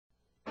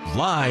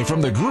Live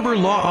from the Gruber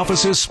Law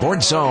Office's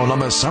Sports Zone on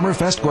the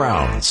Summerfest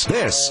grounds,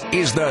 this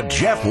is the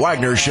Jeff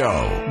Wagner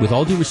Show. With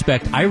all due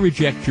respect, I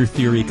reject your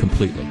theory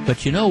completely.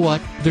 But you know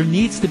what? There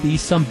needs to be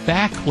some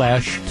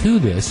backlash to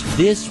this.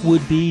 This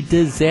would be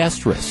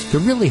disastrous.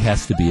 There really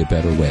has to be a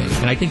better way.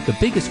 And I think the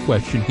biggest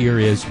question here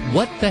is,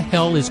 what the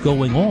hell is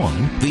going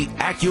on? The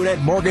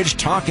AccuNet Mortgage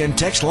talk and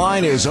text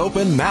line is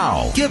open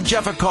now. Give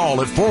Jeff a call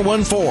at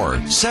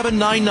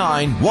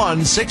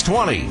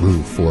 414-799-1620.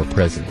 Rue for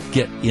president.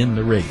 Get in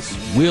the race.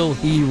 Will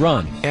he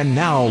run? And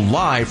now,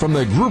 live from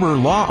the Gruber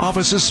Law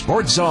Office's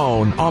Sports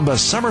Zone on the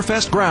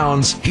Summerfest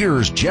grounds,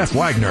 here's Jeff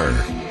Wagner.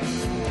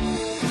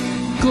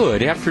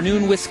 Good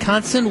afternoon,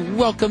 Wisconsin.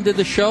 Welcome to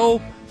the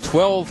show.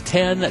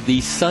 12:10.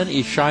 The sun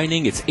is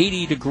shining. It's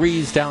 80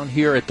 degrees down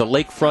here at the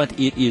lakefront.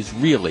 It is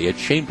really a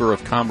Chamber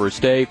of Commerce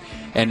day,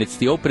 and it's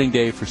the opening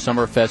day for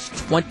Summerfest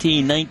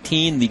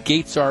 2019. The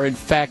gates are, in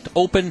fact,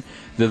 open.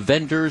 The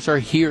vendors are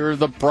here,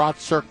 the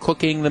brats are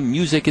cooking, the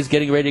music is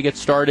getting ready to get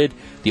started.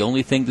 The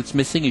only thing that's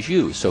missing is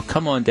you. So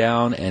come on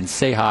down and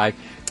say hi.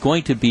 It's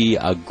going to be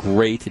a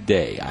great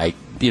day. I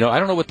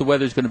don't know what the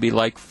weather's going to be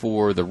like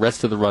for the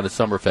rest of the run of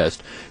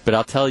Summerfest, but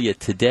I'll tell you,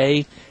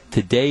 today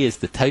is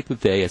the type of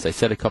day, as I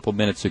said a couple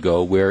minutes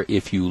ago, where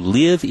if you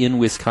live in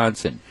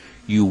Wisconsin,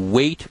 you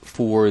wait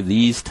for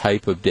these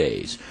type of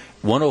days.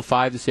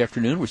 1:05 this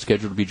afternoon, we're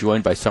scheduled to be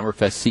joined by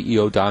Summerfest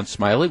CEO Don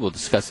Smiley. We'll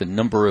discuss a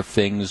number of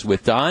things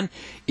with Don.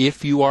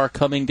 If you are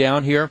coming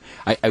down here,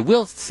 I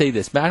will say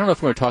this, but I don't know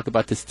if we're going to talk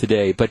about this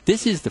today, but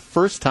this is the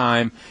first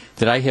time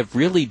that I have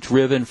really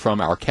driven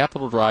from our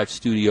Capitol Drive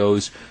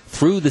studios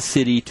through the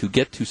city to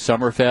get to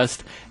Summerfest.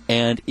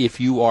 And if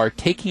you are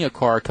taking a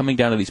car coming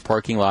down to these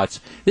parking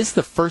lots, this is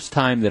the first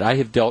time that I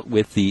have dealt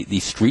with the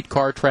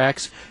streetcar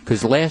tracks,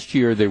 because last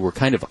year they were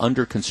kind of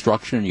under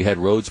construction and you had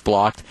roads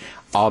blocked.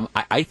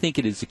 I think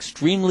it is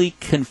extremely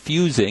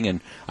confusing, and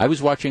I was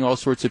watching all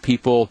sorts of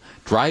people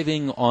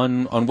driving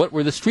on what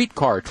were the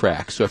streetcar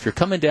tracks. So if you're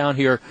coming down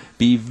here,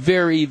 be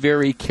very,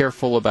 very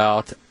careful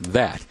about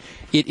that.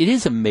 It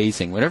is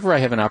amazing. Whenever I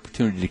have an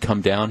opportunity to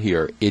come down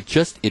here,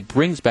 it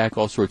brings back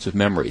all sorts of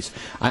memories.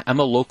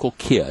 I'm a local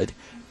kid.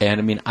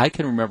 And, I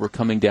can remember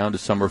coming down to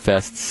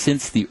Summerfest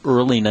since the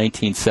early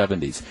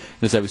 1970s.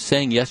 And as I was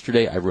saying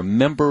yesterday, I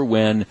remember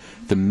when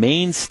the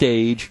main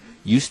stage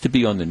used to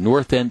be on the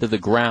north end of the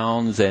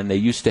grounds, and they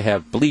used to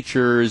have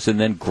bleachers and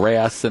then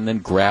grass and then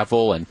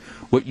gravel. And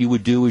what you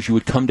would do is you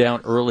would come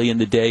down early in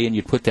the day and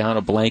you'd put down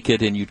a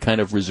blanket and you'd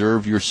kind of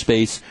reserve your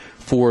space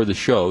for the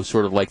show,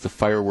 sort of like the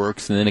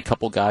fireworks, and then a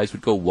couple guys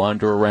would go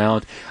wander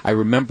around. I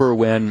remember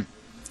when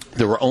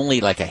there were only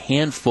like a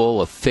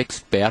handful of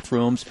fixed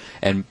bathrooms,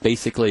 and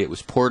basically it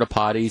was porta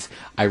potties.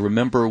 I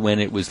remember when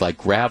it was like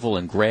gravel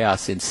and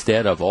grass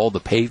instead of all the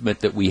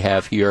pavement that we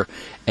have here.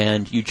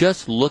 And you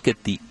just look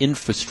at the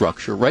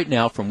infrastructure right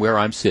now from where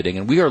I'm sitting,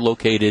 and we are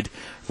located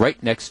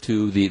right next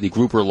to the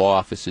Gruber Law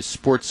Office's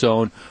Sports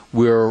Zone.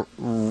 We're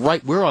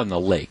on the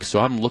lake, so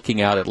I'm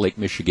looking out at Lake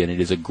Michigan. It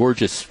is a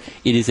gorgeous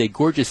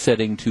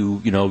setting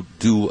to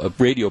do a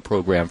radio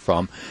program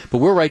from. But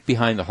we're right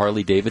behind the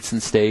Harley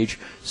Davidson stage,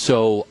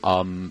 so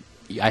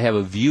I have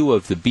a view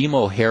of the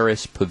BMO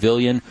Harris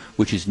Pavilion,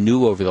 which is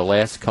new over the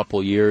last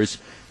couple years.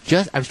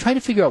 I was trying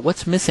to figure out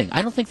what's missing.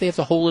 I don't think they have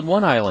the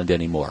hole-in-one island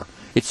anymore.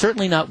 It's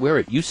certainly not where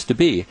it used to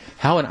be.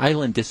 How an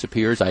island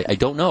disappears, I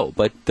don't know.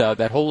 But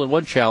that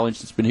hole-in-one challenge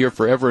that's been here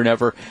forever and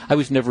ever, I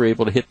was never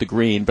able to hit the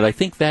green. But I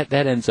think that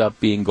ends up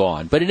being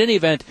gone. But in any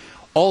event,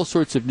 all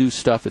sorts of new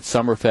stuff at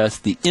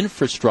Summerfest. The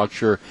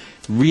infrastructure,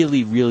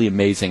 really, really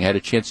amazing. I had a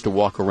chance to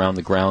walk around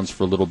the grounds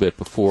for a little bit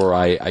before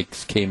I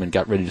came and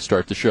got ready to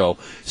start the show.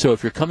 So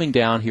if you're coming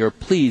down here,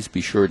 please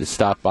be sure to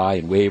stop by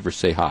and wave or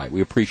say hi.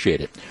 We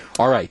appreciate it.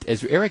 All right,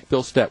 as Eric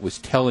Bilstedt was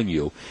telling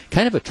you,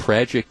 kind of a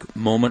tragic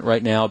moment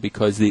right now,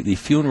 because the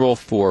funeral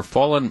for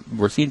fallen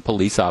Racine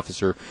police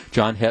officer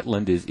John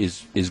Hetland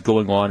is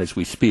going on as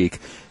we speak.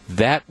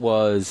 That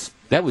was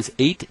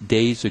 8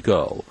 days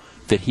ago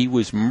that he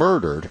was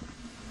murdered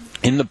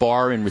in the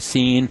bar in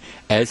Racine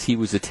as he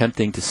was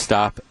attempting to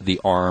stop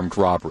the armed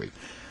robbery.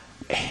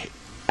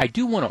 I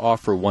do want to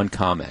offer one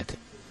comment.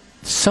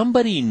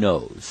 Somebody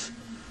knows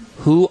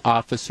who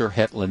Officer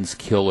Hetland's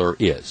killer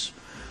is.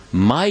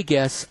 My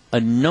guess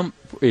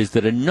is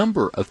that a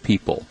number of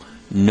people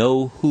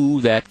know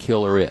who that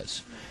killer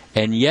is.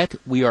 And yet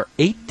we are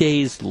 8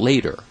 days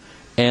later,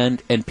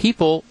 and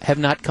people have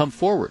not come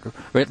forward,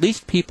 or at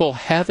least people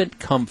haven't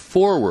come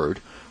forward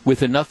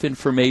with enough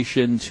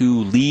information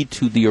to lead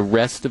to the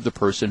arrest of the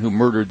person who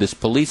murdered this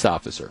police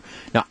officer.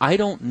 Now, I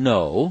don't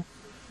know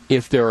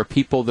if there are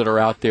people that are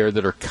out there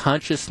that are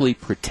consciously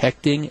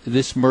protecting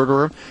this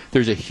murderer.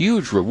 There's a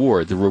huge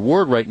reward. The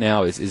reward right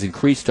now is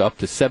increased to up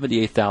to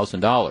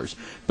 $78,000.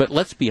 But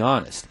let's be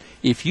honest.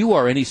 If you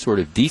are any sort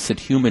of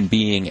decent human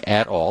being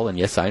at all, and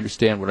yes, I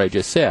understand what I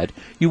just said,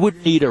 you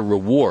wouldn't need a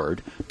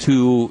reward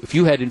if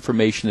you had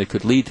information that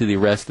could lead to the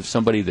arrest of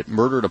somebody that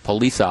murdered a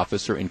police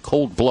officer in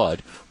cold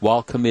blood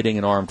while committing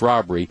an armed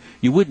robbery.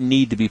 You wouldn't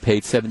need to be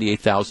paid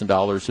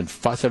 $78,000 and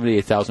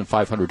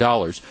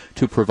 $78,500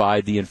 to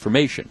provide the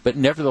information. But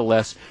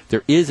nevertheless,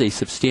 there is a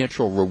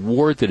substantial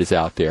reward that is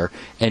out there.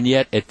 And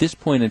yet, at this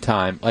point in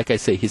time, like I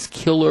say, his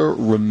killer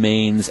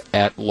remains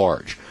at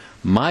large.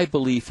 My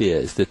belief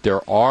is that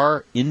there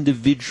are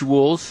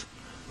individuals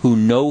who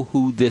know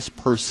who this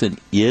person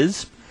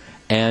is,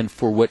 and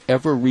for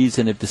whatever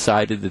reason have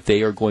decided that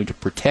they are going to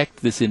protect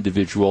this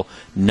individual,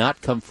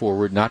 not come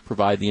forward, not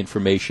provide the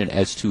information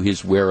as to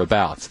his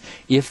whereabouts.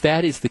 If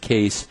that is the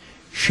case,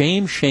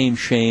 shame, shame,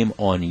 shame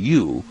on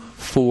you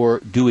for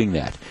doing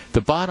that.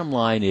 The bottom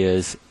line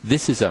is,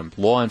 this is a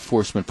law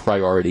enforcement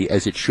priority,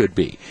 as it should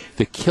be.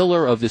 The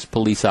killer of this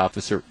police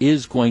officer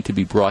is going to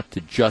be brought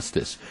to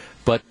justice.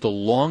 But the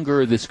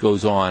longer this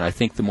goes on, I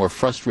think the more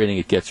frustrating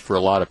it gets for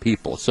a lot of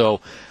people. So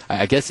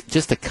I guess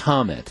just a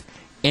comment.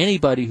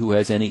 Anybody who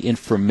has any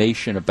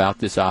information about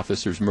this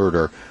officer's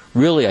murder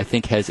really, I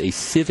think, has a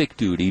civic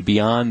duty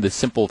beyond the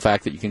simple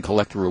fact that you can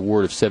collect a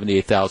reward of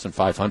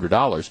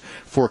 $78,500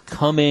 for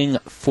coming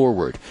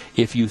forward.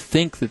 If you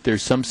think that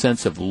there's some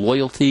sense of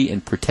loyalty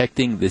in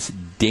protecting this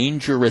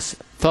dangerous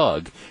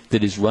thug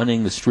that is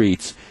running the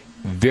streets,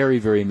 very,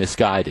 very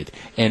misguided.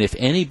 And if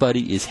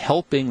anybody is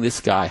helping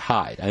this guy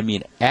hide, I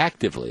mean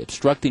actively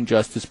obstructing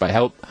justice by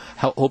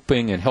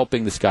helping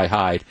this guy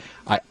hide,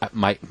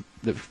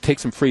 take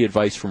some free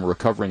advice from a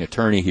recovering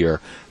attorney here,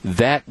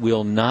 that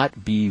will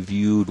not be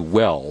viewed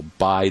well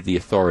by the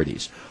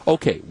authorities.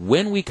 Okay,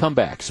 when we come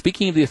back,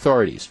 speaking of the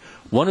authorities,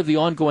 one of the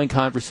ongoing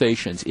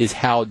conversations is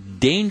how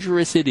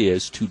dangerous it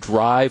is to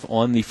drive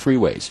on the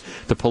freeways.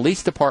 The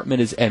police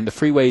department and the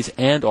freeways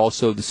and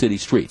also the city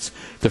streets.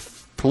 The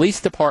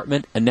police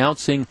department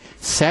announcing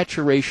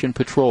saturation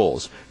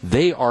patrols.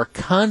 They are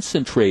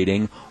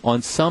concentrating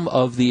on some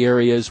of the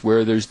areas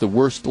where there's the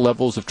worst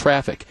levels of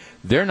traffic.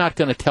 They're not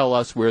going to tell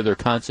us where they're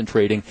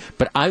concentrating,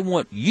 but I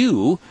want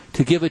you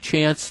to give a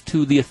chance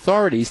to the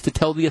authorities to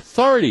tell the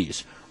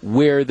authorities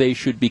where they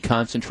should be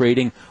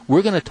concentrating.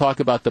 We're going to talk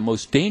about the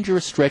most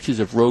dangerous stretches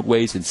of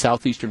roadways in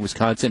southeastern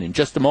Wisconsin in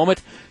just a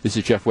moment. This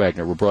is Jeff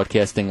Wagner. We're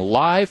broadcasting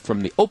live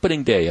from the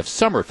opening day of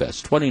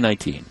Summerfest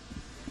 2019.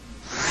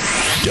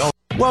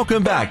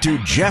 Welcome back to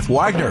Jeff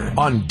Wagner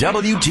on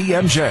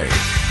WTMJ.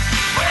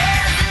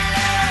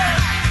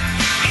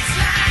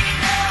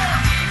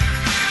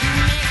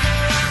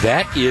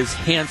 That is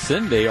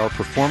Hanson. They are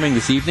performing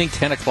this evening,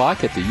 10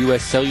 o'clock, at the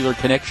U.S. Cellular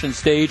Connection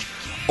stage.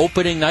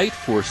 Opening night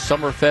for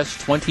Summerfest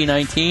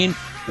 2019.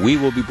 We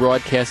will be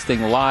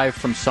broadcasting live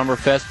from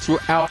Summerfest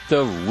throughout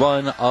the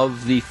run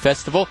of the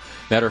festival.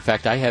 Matter of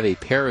fact, I have a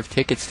pair of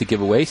tickets to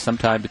give away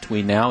sometime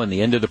between now and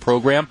the end of the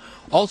program.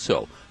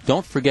 Also,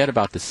 don't forget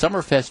about the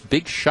Summerfest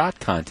Big Shot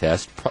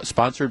Contest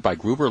sponsored by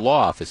Gruber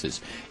Law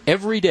Offices.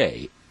 Every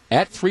day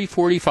at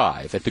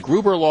 3:45 at the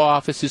Gruber Law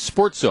Offices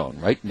Sports Zone,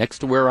 right next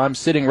to where I'm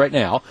sitting right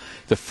now,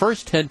 the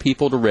first 10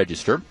 people to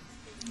register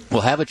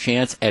will have a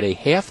chance at a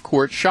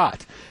half-court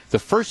shot. The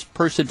first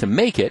person to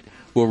make it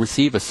will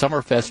receive a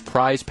Summerfest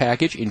prize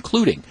package,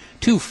 including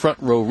 2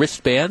 front-row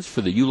wristbands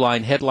for the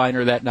Uline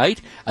headliner that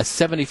night, a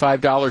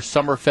 $75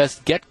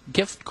 Summerfest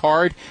gift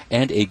card,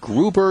 and a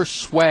Gruber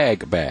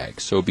swag bag.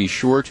 So be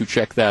sure to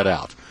check that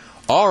out.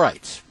 All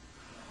right.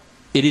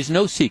 It is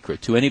no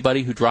secret to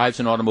anybody who drives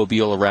an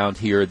automobile around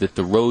here that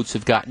the roads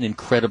have gotten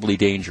incredibly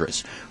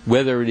dangerous.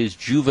 Whether it is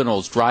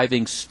juveniles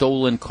driving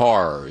stolen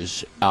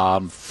cars,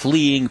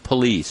 fleeing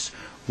police,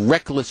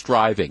 reckless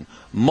driving,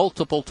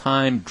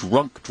 multiple-time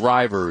drunk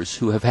drivers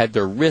who have had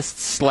their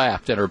wrists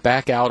slapped and are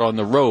back out on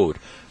the road.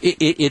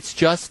 It's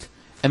just,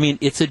 I mean,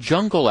 it's a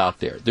jungle out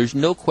there. There's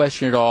no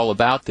question at all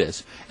about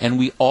this. And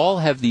we all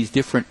have these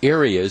different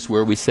areas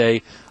where we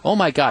say, oh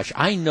my gosh,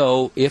 I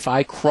know if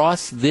I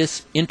cross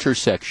this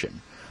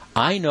intersection,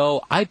 I know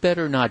I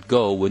better not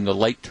go when the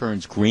light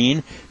turns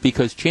green,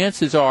 because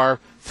chances are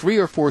 3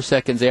 or 4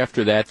 seconds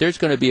after that, there's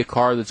going to be a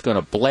car that's going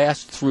to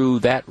blast through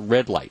that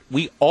red light.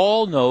 We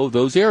all know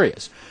those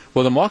areas.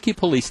 Well, the Milwaukee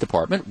Police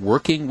Department,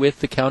 working with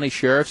the county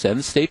sheriffs and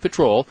the state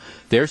patrol,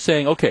 they're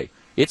saying, okay,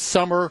 it's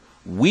summer.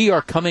 We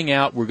are coming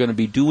out. We're going to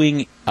be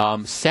doing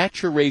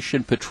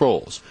saturation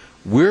patrols.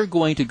 We're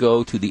going to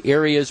go to the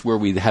areas where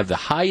we have the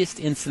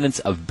highest incidence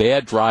of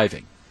bad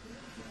driving.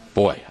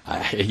 Boy,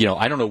 I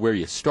don't know where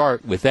you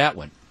start with that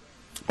one.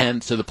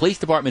 And so the police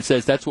department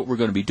says that's what we're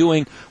going to be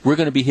doing. We're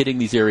going to be hitting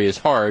these areas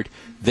hard.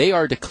 They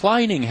are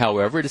declining,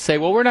 however, to say,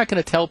 well, we're not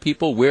going to tell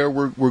people where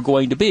we're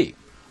going to be.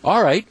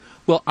 All right.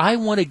 Well, I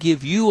want to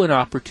give you an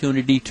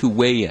opportunity to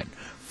weigh in.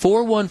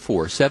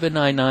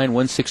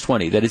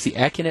 414-799-1620. That is the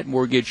Acunet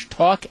Mortgage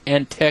talk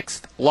and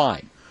text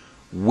line.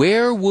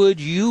 Where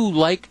would you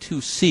like to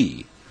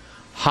see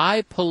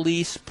high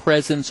police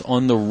presence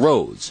on the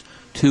roads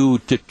to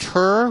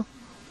deter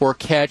or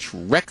catch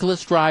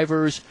reckless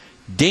drivers,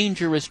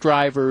 dangerous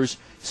drivers,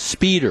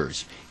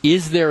 speeders?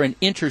 Is there an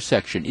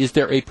intersection? Is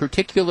there a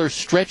particular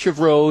stretch of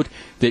road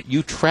that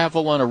you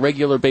travel on a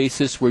regular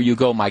basis where you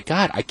go, my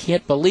God, I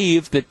can't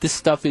believe that this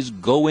stuff is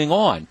going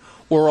on?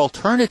 Or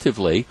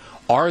alternatively,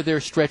 are there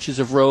stretches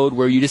of road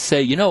where you just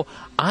say,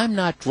 I'm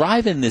not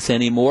driving this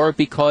anymore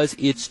because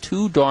it's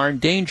too darn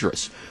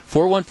dangerous?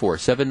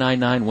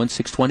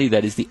 414-799-1620.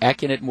 That is the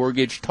Acunet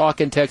Mortgage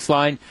talk and text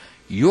line.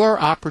 your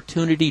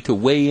opportunity to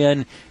weigh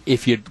in.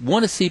 If you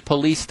want to see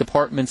police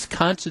departments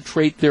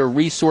concentrate their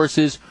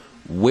resources,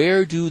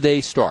 where do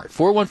they start?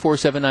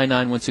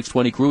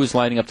 414-799-1620. Crew is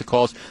lining up the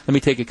calls. Let me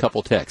take a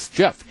couple texts.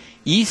 Jeff,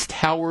 East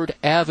Howard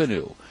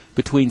Avenue,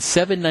 between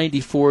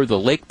 794, the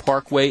Lake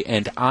Parkway,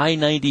 and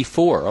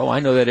I-94. Oh, I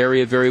know that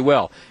area very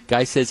well.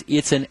 Guy says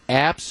it's an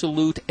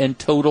absolute and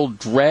total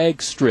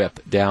drag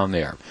strip down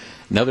there.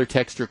 Another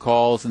texter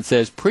calls and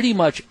says pretty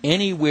much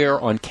anywhere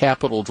on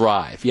Capitol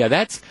Drive. Yeah,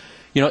 that's,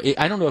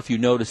 I don't know if you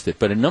noticed it,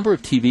 but a number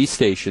of TV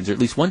stations, or at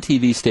least one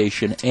TV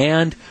station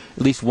and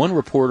at least one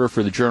reporter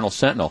for the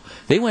Journal-Sentinel,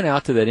 they went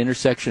out to that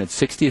intersection at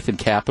 60th and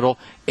Capitol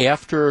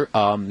after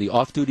the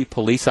off-duty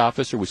police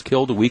officer was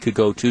killed a week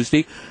ago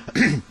Tuesday.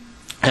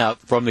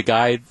 From the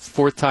guy,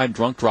 fourth-time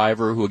drunk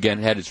driver who, again,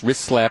 had his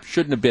wrist slapped,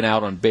 shouldn't have been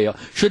out on bail,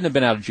 shouldn't have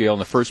been out of jail in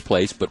the first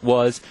place, but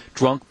was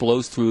drunk,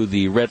 blows through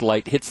the red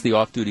light, hits the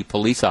off-duty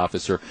police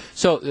officer.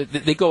 So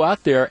they go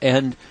out there,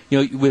 and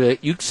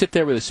you sit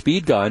there with a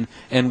speed gun,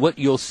 and what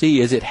you'll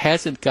see is it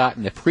hasn't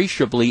gotten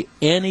appreciably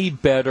any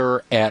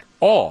better at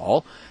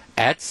all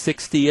at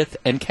 60th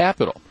and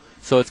Capitol.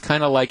 So it's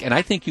kind of like, and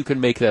I think you can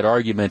make that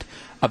argument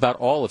about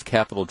all of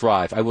Capitol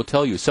Drive. I will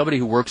tell you, somebody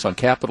who works on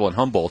Capitol and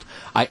Humboldt,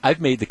 I've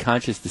made the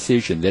conscious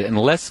decision that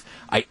unless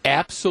I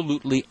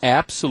absolutely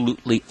have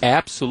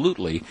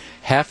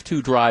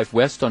to drive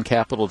west on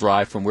Capitol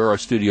Drive from where our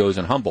studio is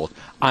in Humboldt,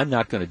 I'm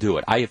not going to do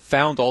it. I have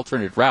found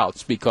alternate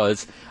routes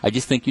because I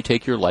just think you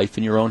take your life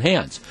in your own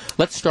hands.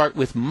 Let's start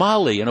with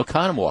Molly in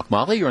Oconomowoc.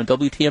 Molly, you're on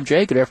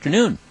WTMJ. Good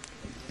afternoon.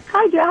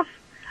 Hi, Jeff.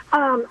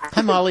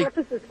 Hi, Molly.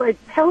 This is by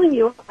telling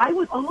you, I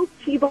was almost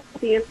T-boned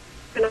the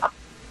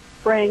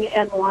Spring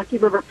and Milwaukee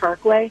River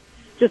Parkway,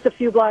 just a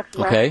few blocks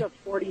west of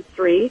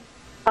 43.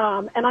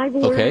 And I've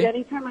learned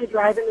anytime I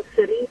drive in the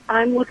city,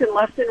 I'm looking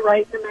left and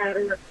right no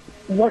matter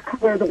what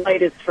color the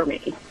light is for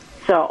me.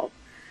 So,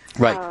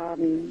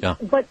 yeah.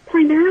 But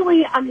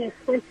primarily,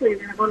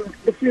 especially I'm on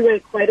the freeway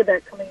quite a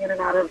bit coming in and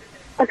out of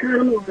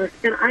Oconomowoc,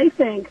 and I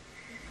think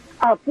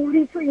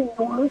 43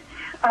 north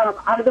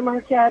out of the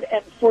Marquette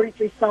and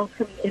 43 south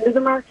coming into the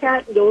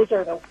Marquette, those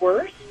are the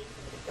worst.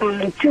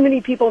 Too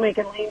many people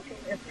making lane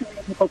changes, too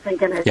many people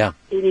thinking it's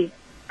 80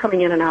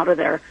 coming in and out of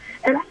there.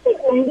 And I think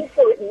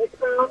 94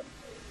 eastbound,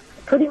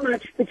 pretty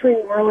much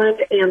between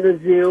Moreland and the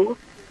zoo,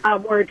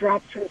 where it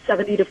drops from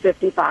 70 to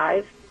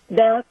 55,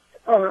 that's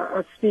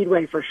a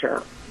speedway for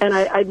sure. And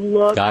I'd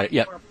love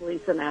more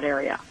police in that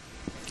area.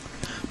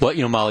 Well,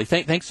 Molly,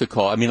 thanks for the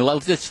call.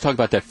 Let's talk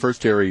about that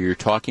first area you're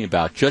talking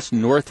about, just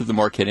north of the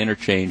Marquette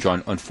interchange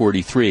on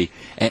 43.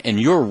 And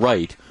you're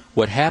right.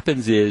 What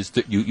happens is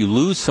that you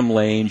lose some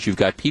lanes. You've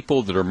got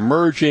people that are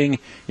merging,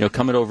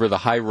 coming over the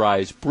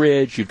high-rise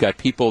bridge. You've got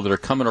people that are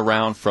coming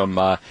around from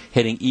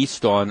heading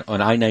east on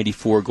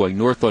I-94, going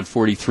north on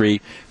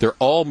 43. They're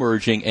all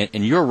merging,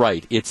 and you're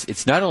right.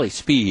 It's not only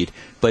speed,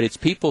 but it's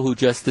people who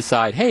just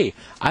decide, hey,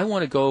 I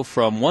want to go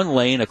from one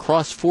lane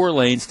across 4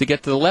 lanes to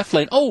get to the left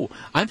lane. Oh,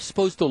 I'm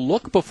supposed to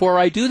look before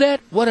I do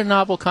that? What a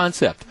novel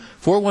concept.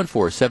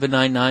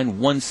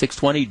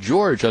 414-799-1620.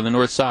 George on the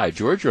north side.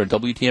 George, you're on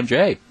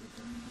WTMJ.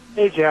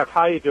 Hey, Jeff.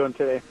 How are you doing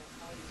today?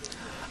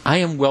 I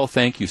am well,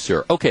 thank you,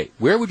 sir. Okay,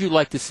 where would you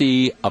like to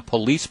see a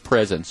police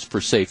presence for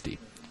safety?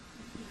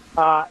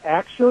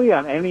 Actually,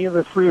 on any of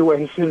the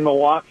freeways in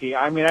Milwaukee.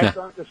 I've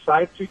gone to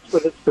side streets,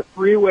 but it's the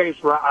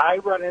freeways where I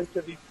run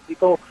into these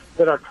people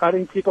that are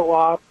cutting people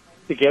off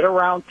to get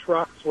around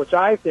trucks, which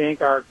I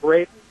think are a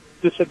great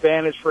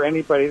disadvantage for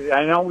anybody.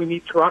 I know we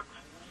need trucks,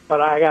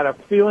 but I got a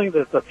feeling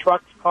that the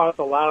trucks cause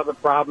a lot of the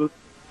problems,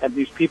 and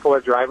these people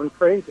are driving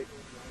crazy.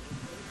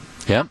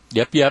 Yep.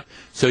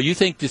 So you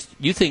think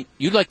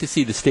you'd like to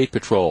see the state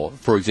patrol,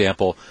 for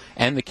example,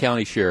 and the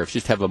county sheriffs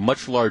just have a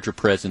much larger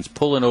presence,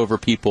 pulling over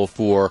people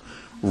for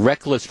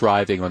reckless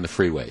driving on the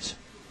freeways?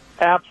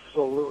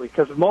 Absolutely,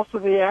 because most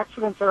of the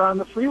accidents are on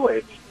the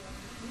freeways.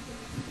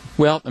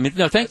 Well,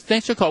 no. Thanks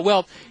for the call.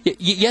 Well,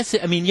 yes.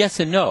 Yes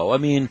and no.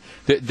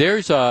 There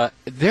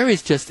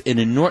is just an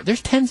enormous.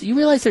 There's tens. You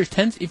realize there's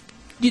tens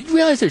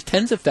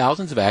of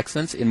thousands of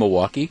accidents in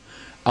Milwaukee.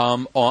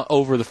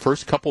 Over the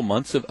first couple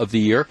months of the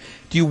year.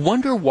 Do you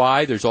wonder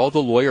why there's all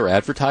the lawyer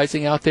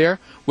advertising out there?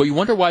 Well, you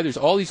wonder why there's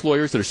all these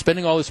lawyers that are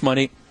spending all this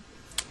money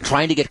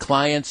trying to get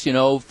clients,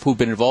 who've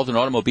been involved in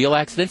automobile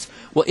accidents.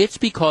 Well, it's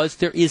because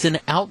there is an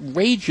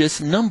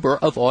outrageous number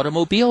of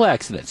automobile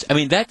accidents.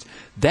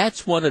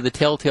 That's one of the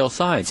telltale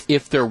signs.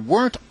 If there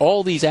weren't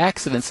all these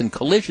accidents and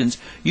collisions,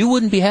 you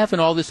wouldn't be having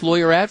all this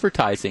lawyer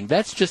advertising.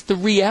 That's just the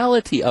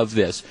reality of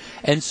this.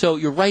 And so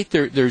you're right,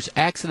 there's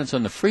accidents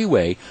on the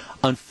freeway.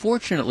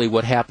 Unfortunately,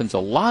 what happens a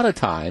lot of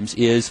times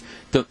is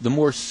the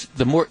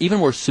even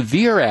more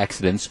severe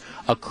accidents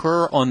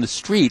occur on the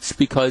streets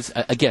because,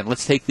 again,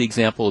 let's take the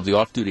example of the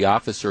off-duty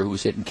officer who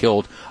was hit and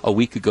killed a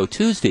week ago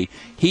Tuesday.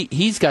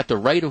 He's got the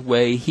right of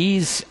way.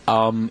 He's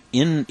in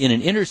an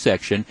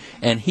intersection,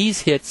 and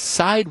he's hit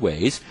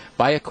sideways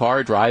by a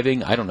car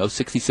driving,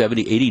 60,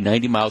 70, 80,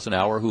 90 miles an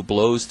hour who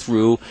blows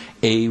through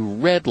a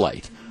red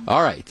light.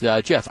 All right,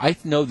 Jeff, I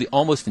know the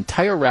almost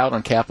entire route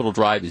on Capitol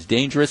Drive is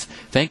dangerous.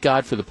 Thank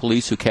God for the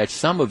police who catch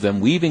some of them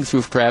weaving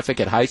through traffic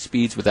at high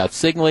speeds without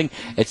signaling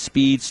at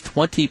speeds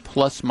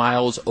 20-plus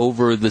miles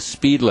over the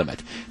speed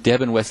limit.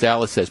 Deb in West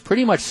Dallas says,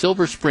 pretty much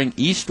Silver Spring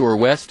east or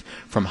west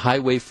from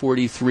Highway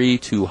 43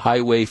 to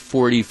Highway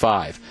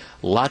 45.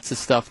 Lots of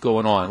stuff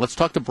going on. Let's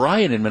talk to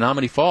Brian in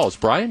Menominee Falls.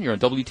 Brian, you're on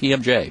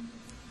WTMJ.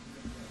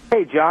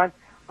 Hey, John.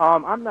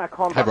 I'm not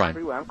calling Hi, about Brian.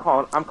 the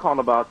freeway. I'm calling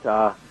about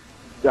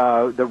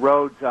the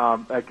roads,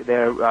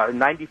 they're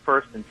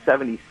 91st and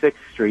 76th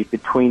Street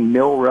between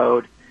Mill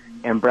Road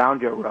and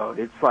Browndale Road.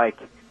 It's like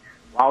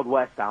Wild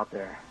West out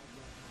there.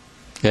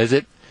 Is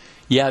it?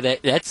 Yeah,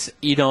 that's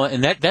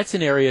and that's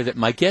an area that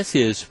my guess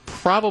is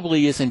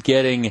probably isn't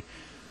getting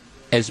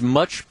as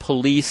much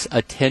police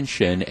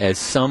attention as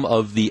some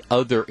of the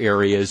other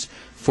areas,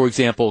 for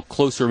example,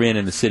 closer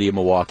in the city of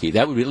Milwaukee.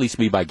 That would at least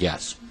be my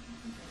guess.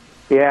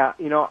 Yeah,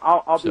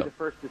 I'll be the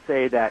first to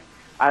say that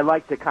I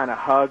like to kind of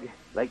hug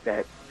like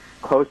that,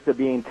 close to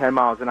being 10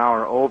 miles an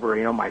hour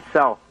over,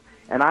 myself.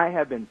 And I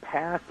have been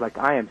passed like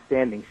I am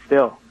standing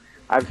still.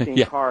 I've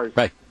seen cars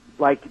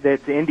like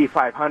that's Indy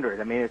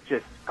 500. I mean, it's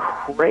just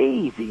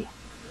crazy.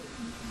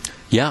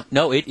 Yeah,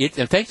 no,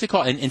 and thanks for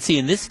calling. And see,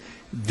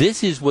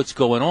 this is what's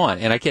going on.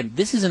 And again,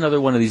 this is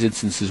another one of these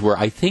instances where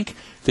I think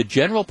the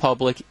general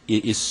public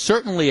is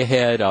certainly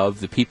ahead of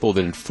the people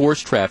that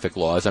enforce traffic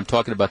laws. I'm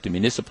talking about the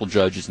municipal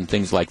judges and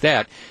things like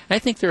that. And I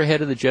think they're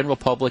ahead of the general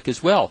public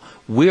as well.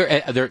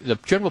 The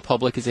general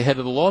public is ahead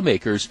of the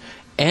lawmakers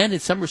and, in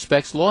some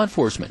respects, law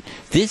enforcement.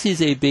 This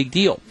is a big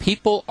deal.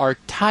 People are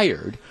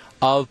tired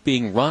of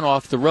being run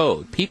off the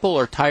road. People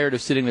are tired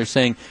of sitting there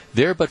saying,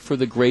 there but for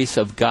the grace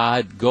of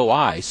God go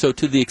I. So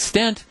to the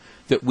extent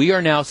that we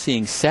are now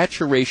seeing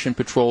saturation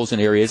patrols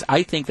in areas,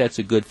 I think that's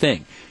a good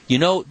thing.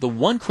 The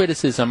one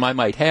criticism I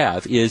might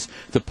have is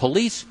the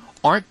police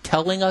aren't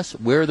telling us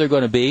where they're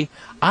going to be.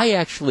 I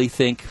actually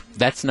think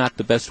that's not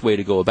the best way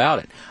to go about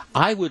it.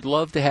 I would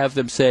love to have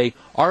them say,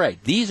 all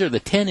right, these are the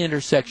 10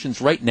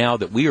 intersections right now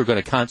that we are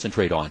going to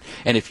concentrate on.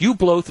 And if you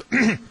blow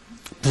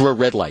through a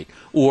red light,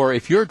 or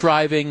if you're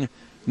driving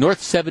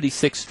North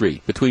 76th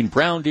Street between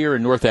Brown Deer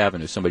and North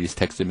Avenue, somebody's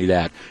texted me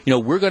that,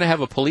 we're going to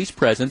have a police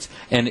presence,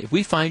 and if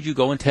we find you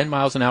going 10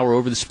 miles an hour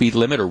over the speed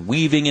limit or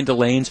weaving into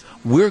lanes,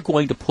 we're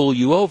going to pull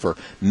you over.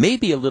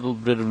 Maybe a little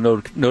bit of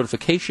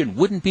notification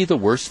wouldn't be the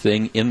worst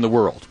thing in the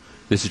world.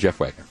 This is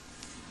Jeff Wagner.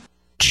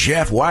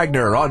 Jeff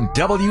Wagner on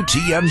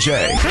WTMJ.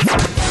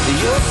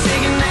 You're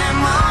singing that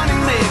money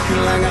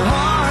maker like a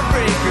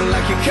heartbreaker,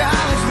 like your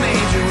college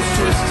major was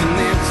twisting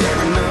and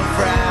tearing up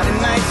Friday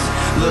nights.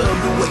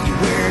 Love the way you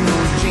wearing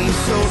those jeans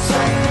so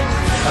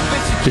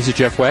tight. This is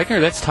Jeff Wagner.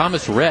 That's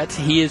Thomas Rhett.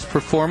 He is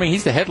performing.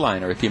 He's the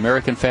headliner at the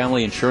American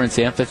Family Insurance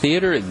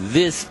Amphitheater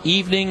this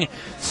evening,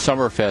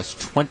 Summerfest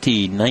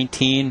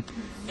 2019.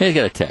 Hey, I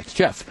got a text.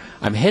 Jeff,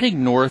 I'm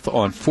heading north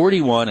on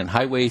 41 and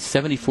Highway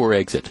 74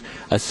 exit.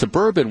 A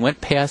Suburban went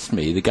past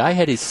me. The guy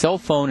had his cell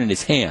phone in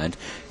his hand.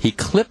 He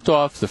clipped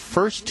off the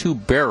first two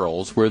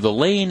barrels where the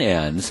lane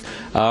ends,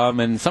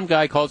 and some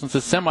guy calls and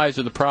says semis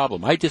are the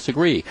problem. I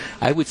disagree.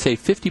 I would say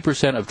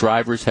 50% of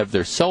drivers have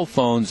their cell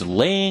phones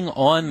laying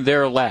on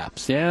their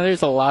laps. Yeah,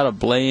 there's a lot of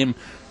blame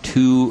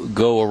to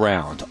go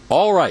around.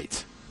 All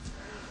right.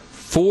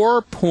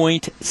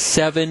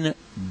 4.7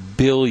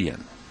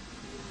 billion.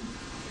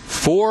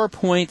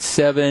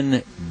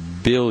 4.7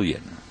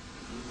 billion.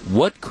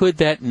 What could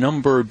that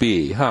number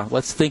be?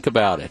 Let's think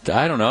about it.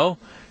 I don't know.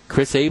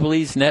 Chris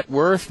Abeley's net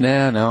worth?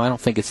 No, I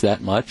don't think it's that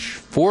much.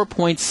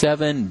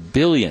 4.7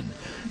 billion.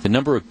 The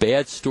number of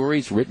bad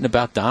stories written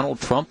about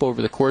Donald Trump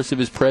over the course of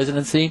his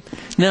presidency?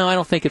 No, I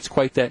don't think it's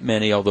quite that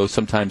many, although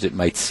sometimes it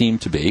might seem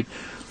to be.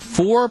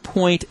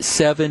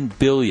 4.7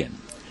 billion.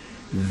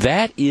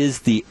 That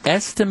is the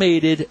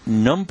estimated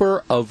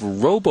number of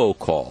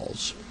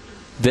robocalls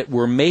that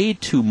were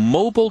made to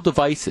mobile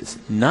devices,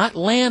 not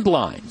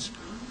landlines,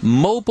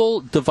 mobile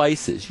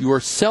devices, your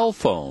cell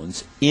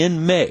phones,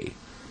 in May.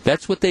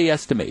 That's what they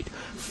estimate.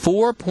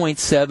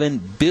 4.7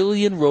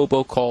 billion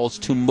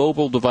robocalls to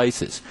mobile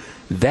devices.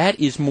 That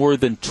is more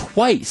than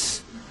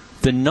twice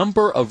the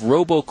number of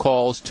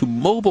robocalls to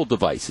mobile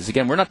devices.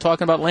 Again, we're not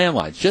talking about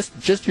landlines,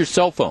 just your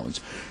cell phones.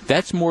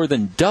 That's more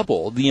than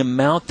double the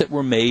amount that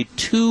were made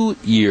 2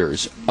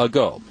 years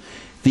ago.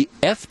 The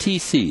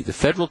FTC, the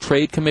Federal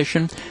Trade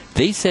Commission,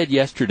 they said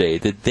yesterday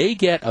that they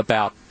get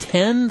about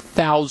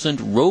 10,000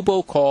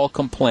 robocall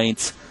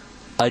complaints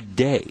a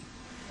day.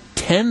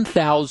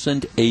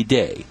 10,000 a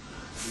day.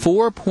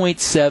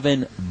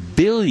 4.7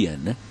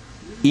 billion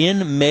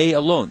in May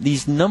alone.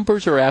 These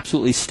numbers are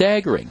absolutely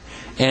staggering.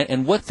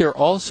 And what they're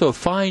also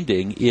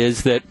finding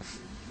is that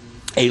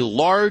a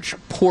large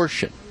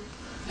portion,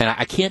 and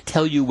I can't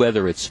tell you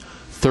whether it's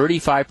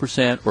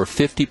 35% or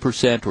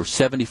 50% or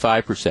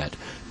 75%,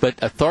 but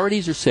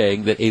authorities are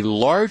saying that a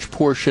large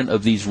portion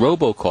of these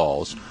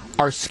robocalls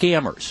are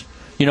scammers.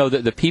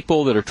 The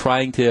people that are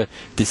trying to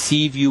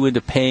deceive you into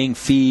paying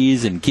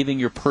fees and giving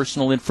your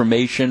personal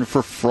information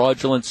for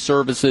fraudulent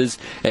services,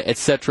 et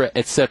cetera,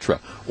 et cetera.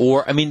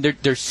 Or,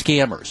 they're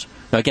scammers.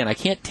 Now, again, I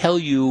can't tell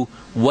you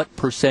what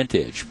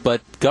percentage,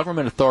 but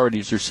government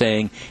authorities are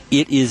saying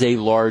it is a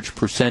large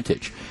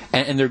percentage.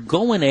 And they're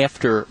going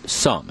after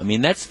some. I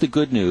mean, that's the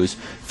good news.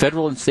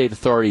 Federal and state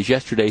authorities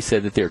yesterday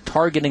said that they're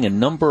targeting a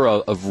number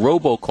of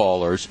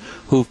robocallers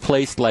who've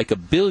placed like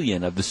 1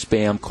 billion of the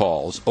spam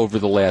calls over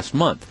the last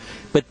month.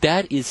 But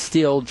that is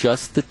still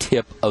just the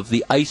tip of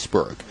the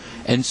iceberg.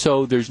 And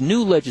so there's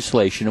new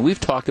legislation, and we've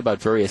talked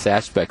about various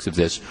aspects of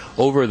this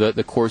over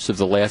the course of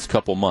the last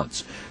couple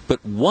months.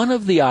 But one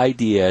of the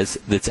ideas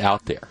that's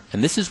out there,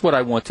 and this is what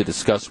I want to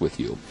discuss with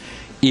you,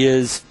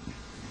 is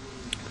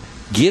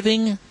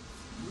giving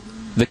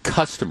the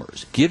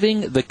customers,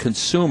 giving the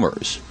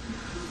consumers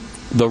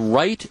the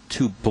right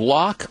to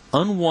block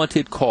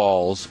unwanted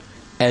calls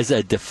as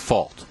a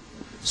default.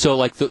 So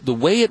like the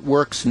way it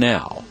works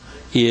now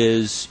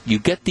is you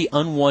get the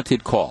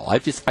unwanted call.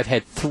 I've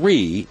had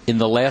 3 in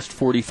the last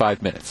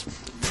 45 minutes.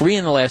 3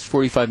 in the last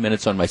 45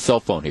 minutes on my cell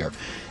phone here.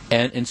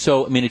 And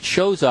so, I mean, it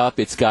shows up,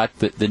 it's got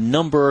the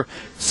number.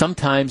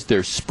 Sometimes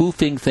they're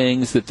spoofing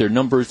things, that they're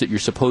numbers that you're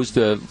supposed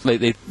to,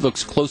 it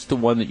looks close to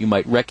one that you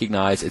might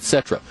recognize,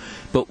 etc.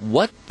 But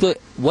what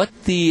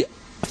the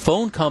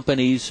phone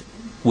companies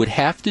would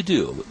have to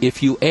do,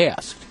 if you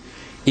asked,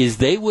 is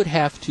they would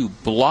have to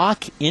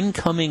block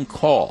incoming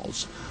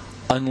calls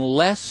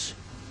unless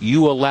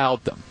you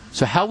allowed them.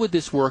 So how would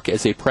this work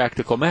as a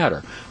practical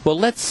matter? Well,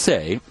 let's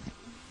say,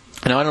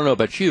 now, I don't know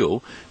about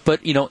you,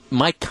 but,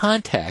 my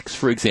contacts,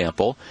 for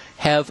example,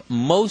 have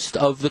most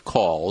of the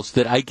calls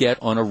that I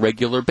get on a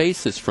regular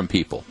basis from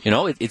people.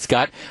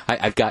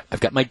 I've got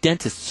my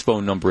dentist's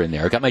phone number in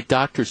there. I've got my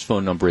doctor's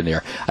phone number in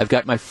there. I've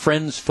got my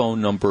friends' phone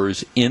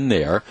numbers in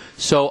there.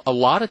 So a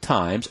lot of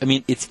times,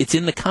 it's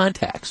in the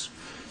contacts.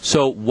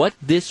 So what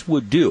this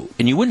would do,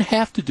 and you wouldn't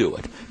have to do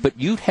it, but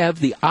you'd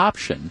have the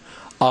option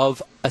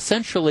of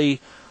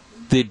essentially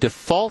the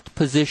default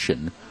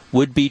position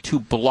would be to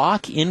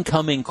block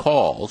incoming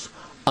calls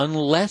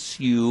unless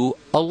you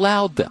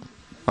allowed them,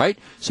 right?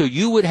 So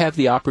you would have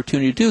the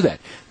opportunity to do that.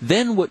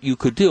 Then what you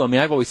could do,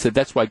 I've always said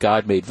that's why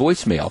God made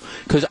voicemail,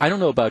 because I don't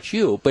know about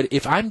you, but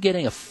if I'm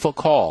getting a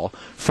call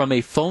from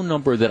a phone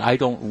number that I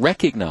don't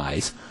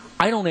recognize,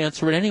 I don't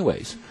answer it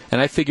anyways. And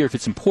I figure if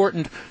it's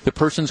important, the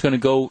person's going to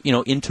go,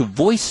 into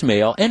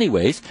voicemail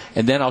anyways,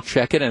 and then I'll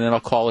check it and then I'll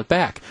call it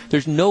back.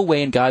 There's no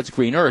way in God's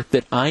green earth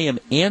that I am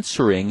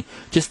answering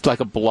just like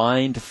a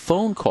blind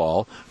phone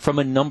call from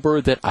a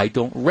number that I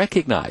don't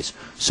recognize.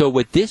 So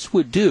what this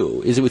would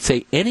do is it would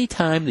say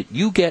anytime that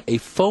you get a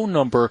phone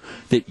number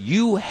that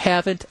you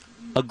haven't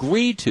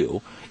agreed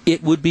to,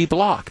 it would be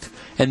blocked.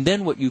 And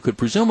then what you could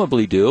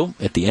presumably do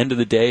at the end of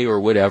the day or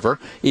whatever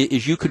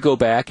is you could go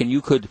back and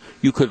you could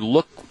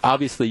look.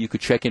 Obviously, you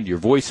could check into your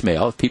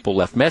voicemail if people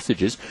left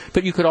messages,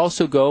 but you could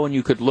also go and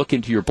you could look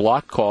into your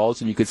blocked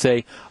calls and you could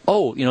say,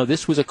 oh,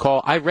 this was a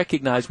call. I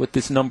recognize what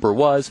this number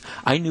was.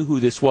 I knew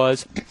who this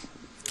was.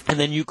 And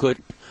then you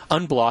could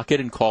unblock it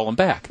and call them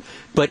back.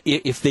 But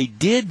if they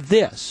did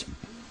this,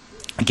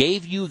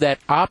 gave you that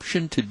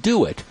option to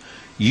do it,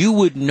 you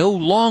would no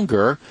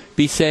longer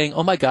be saying,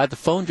 oh, my God, the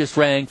phone just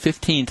rang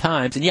 15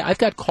 times. And, yeah, I've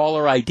got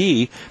caller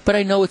ID, but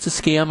I know it's a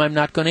scam. I'm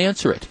not going to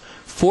answer it.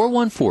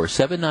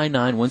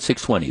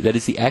 414-799-1620. That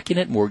is the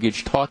Accunet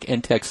Mortgage talk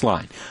and text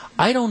line.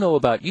 I don't know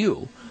about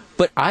you,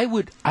 but I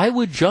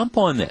would jump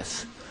on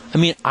this.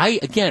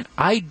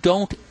 I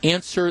don't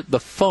answer the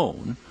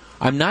phone.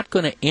 I'm not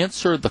going to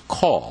answer the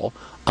call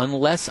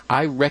unless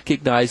I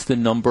recognize the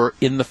number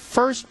in the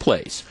first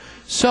place.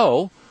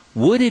 So,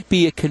 would it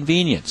be a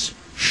convenience?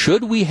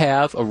 Should we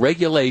have a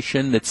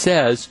regulation that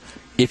says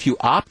if you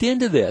opt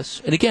into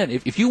this, and again,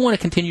 if you want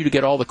to continue to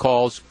get all the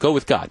calls, go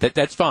with God.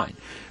 That's fine.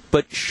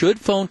 But should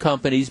phone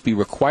companies be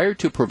required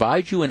to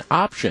provide you an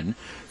option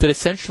that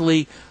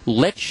essentially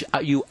lets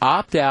you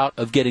opt out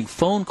of getting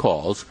phone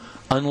calls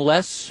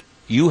unless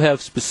you have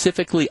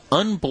specifically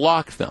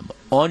unblocked them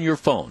on your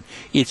phone?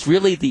 It's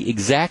really the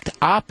exact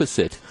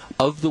opposite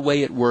of the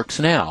way it works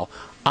now.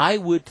 I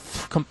would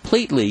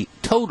completely,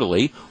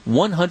 totally,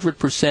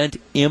 100%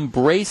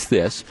 embrace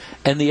this,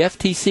 and the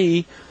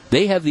FTC,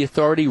 they have the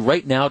authority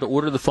right now to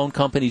order the phone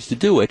companies to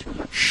do it,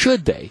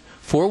 should they.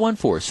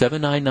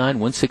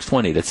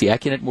 414-799-1620. That's the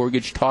Accunet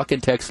Mortgage talk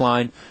and text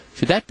line.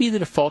 Should that be the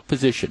default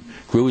position?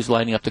 Crew is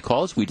lining up the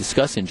calls. We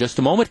discuss in just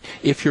a moment.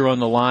 If you're on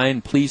the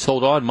line, please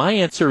hold on. My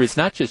answer is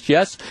not just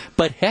yes,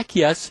 but heck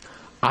yes.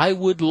 I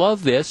would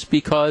love this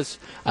because,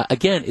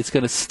 again, it's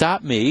going to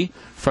stop me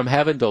from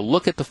having to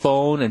look at the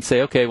phone and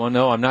say, okay, well,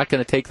 no, I'm not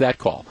going to take that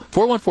call.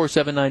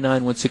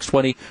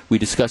 414-799-1620. We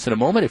discuss in a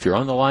moment. If you're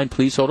on the line,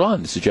 please hold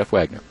on. This is Jeff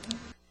Wagner.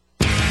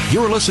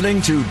 You're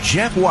listening to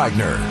Jeff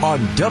Wagner on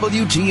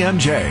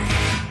WTMJ.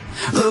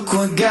 Look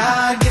what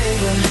God gave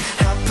her,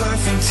 how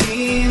perfect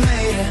He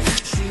made her.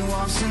 She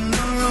walks in the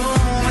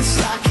room, it's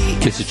like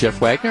This is Jeff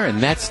Wagner, and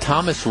that's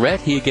Thomas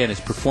Rhett. He, again, is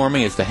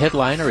performing as the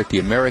headliner at the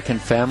American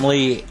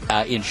Family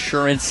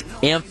Insurance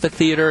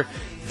Amphitheater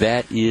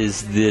that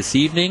is this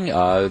evening.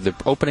 The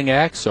opening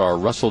acts are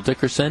Russell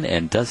Dickerson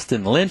and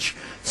Dustin Lynch.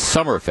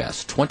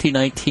 Summerfest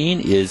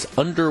 2019 is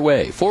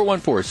underway.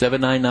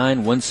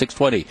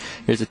 414-799-1620.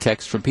 Here's a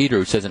text from Peter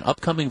who says an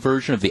upcoming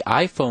version of the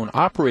iPhone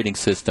operating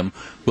system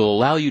will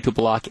allow you to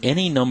block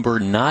any number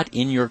not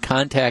in your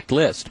contact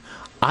list.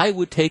 I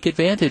would take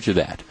advantage of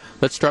that.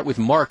 Let's start with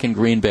Mark in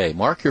Green Bay.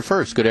 Mark, you're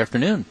first. Good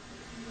afternoon.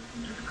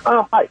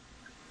 Hi.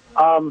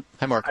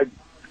 Hi, Mark.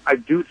 I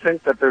do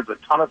think that there's a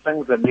ton of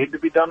things that need to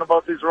be done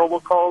about these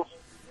robocalls,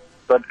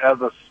 but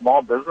as a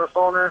small business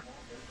owner,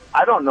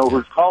 I don't know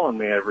who's calling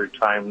me every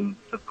time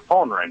the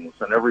phone rings,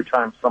 and every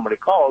time somebody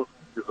calls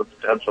is a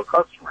potential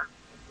customer.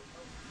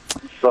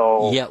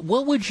 So yeah,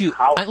 what would you?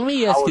 Let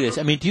me ask you this.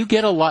 I mean, do you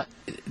get a lot?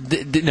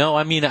 No,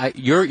 I mean,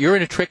 you're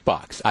in a trick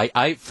box.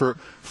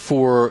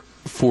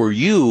 For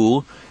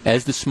you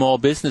as the small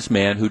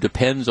businessman who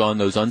depends on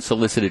those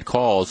unsolicited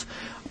calls,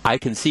 I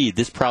can see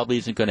this probably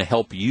isn't going to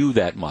help you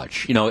that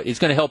much. You know, it's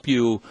going to help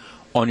you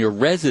on your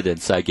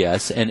residence, I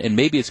guess, and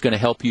maybe it's going to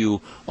help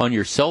you on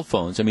your cell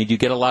phones. I mean, do you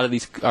get a lot of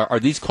these? Are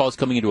these calls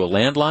coming into a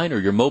landline or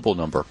your mobile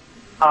number?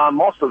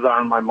 Most of them are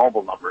on my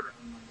mobile number.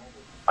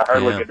 I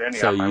hardly get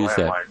any on my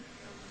landline.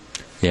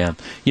 Yeah,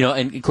 you know,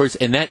 and of course,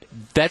 and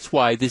that's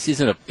why this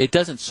isn't it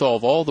doesn't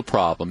solve all the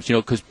problems, you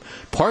know, because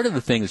part of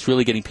the thing that's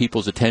really getting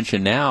people's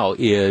attention now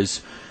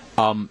is,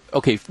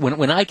 okay,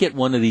 when I get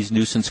one of these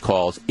nuisance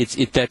calls,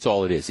 that's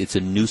all it is. It's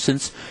a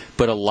nuisance.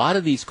 But a lot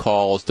of these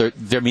calls, they're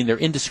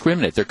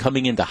indiscriminate. They're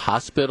coming into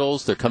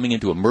hospitals, they're coming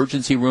into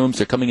emergency rooms,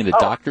 they're coming into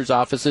doctors'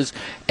 offices,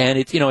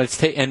 and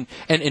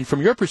and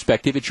from your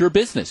perspective, it's your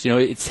business. You know,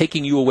 it's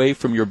taking you away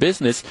from your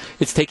business.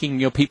 It's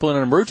taking people in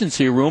an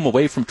emergency room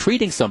away from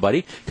treating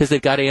somebody because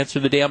they've got to answer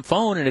the damn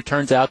phone, and it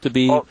turns out to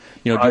be, do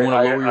you want to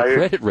lower your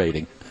credit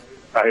rating?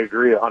 I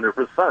agree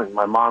 100%.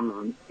 My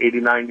mom's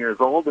 89 years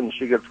old, and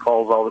she gets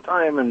calls all the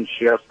time, and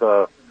she has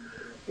to,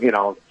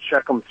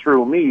 check them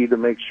through me to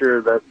make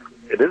sure that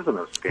it isn't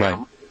a scam. Right.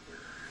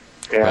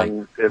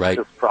 And it's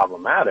just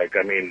problematic.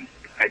 I mean,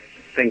 I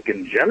think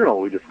in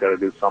general we just got to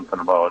do something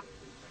about.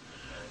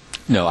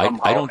 No,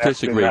 I don't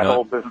disagree. That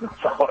whole business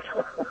out.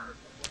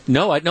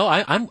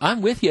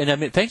 I'm with you, and I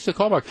mean, thanks for the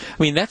call, Mark.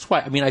 I mean, that's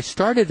why. I mean, I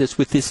started this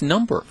with this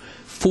number: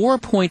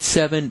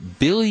 4.7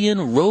 billion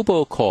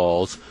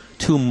robocalls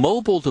to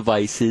mobile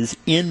devices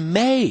in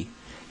May.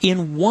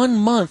 In 1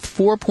 month,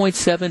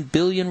 4.7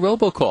 billion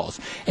robocalls.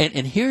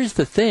 And here's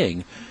the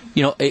thing.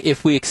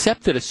 If we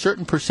accept that a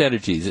certain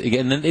percentages,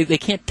 again, they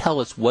can't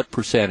tell us what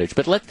percentage,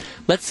 but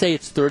let's say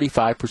it's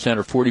 35%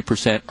 or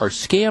 40% are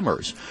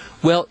scammers.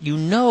 Well,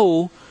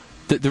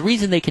 the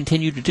reason they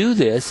continue to do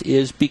this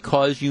is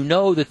because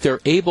that they're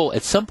able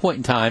at some point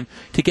in time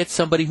to get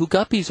somebody who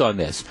guppies on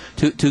this,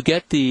 to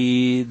get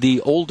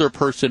the older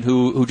person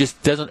who just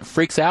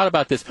freaks out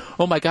about this.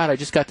 Oh my God, I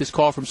just got this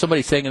call from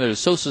somebody saying there's a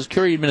Social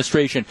Security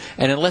Administration,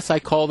 and unless I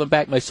call them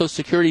back, my Social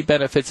Security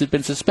benefits have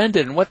been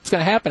suspended, and what's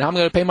going to happen? How am I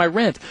going to pay my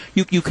rent?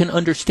 You can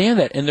understand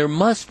that, and there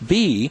must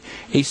be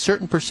a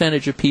certain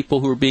percentage of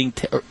people who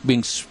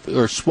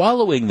are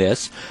swallowing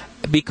this,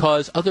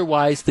 because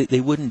otherwise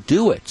they wouldn't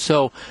do it.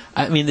 So,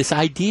 I mean, this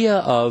idea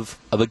of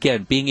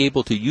again, being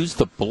able to use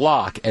the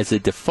block as a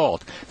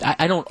default,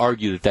 I don't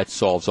argue that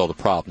solves all the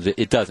problems.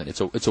 It doesn't.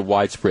 It's a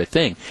widespread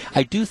thing.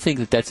 I do think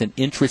that that's an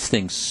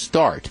interesting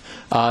start.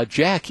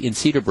 Jack in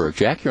Cedarburg.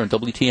 Jack, you're on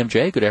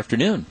WTMJ. Good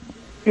afternoon.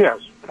 Yes,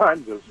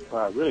 I'm just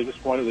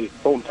one of these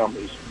phone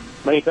companies.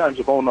 Many times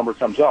the phone number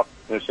comes up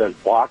and it says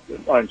blocked,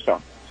 and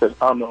it says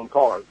unknown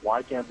caller.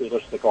 Why can't they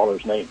list the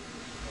caller's name?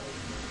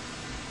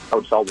 That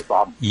would solve the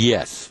problem.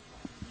 Yes.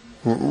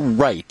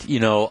 Right.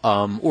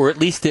 Or at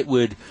least it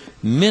would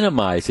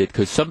minimize it,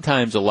 because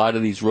sometimes a lot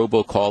of these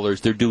robocallers,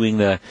 they're doing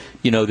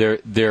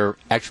they're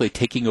actually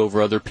taking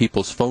over other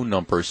people's phone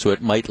numbers, so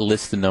it might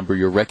list the number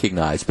you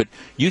recognize. But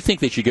you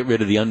think they should get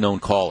rid of the unknown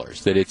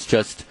callers, that it's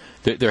just,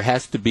 there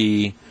has to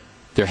be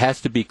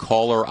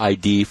caller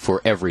ID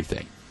for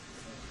everything.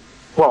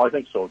 Well, I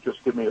think so.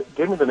 Just give me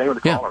the name of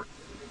the caller.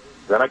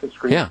 Then I can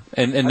screen. Yeah,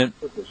 and then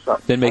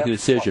make a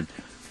decision.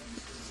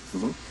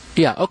 Mm-hmm.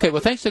 Yeah, okay.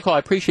 Well, thanks for the call. I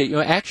appreciate it.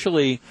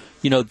 Actually,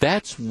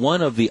 that's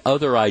one of the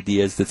other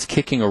ideas that's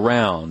kicking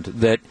around,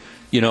 that,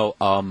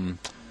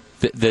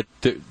 that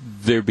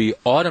there'd be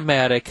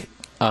automatic,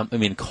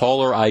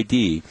 caller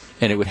ID,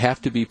 and it would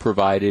have to be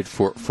provided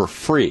for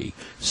free.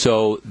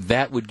 So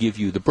that would give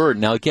you the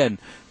burden. Now, again,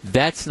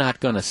 that's not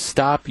going to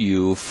stop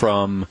you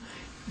from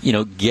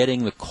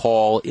getting the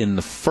call in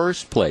the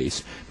first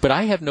place. But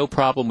I have no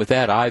problem with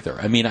that either.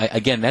 I mean,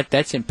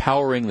 that's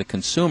empowering the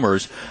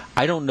consumers.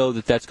 I don't know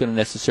that that's going to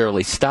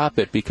necessarily stop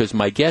it, because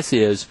my guess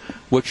is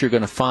what you're going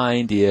to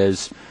find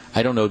is,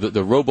 I don't know,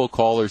 the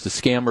robocallers, the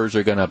scammers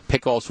are going to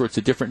pick all sorts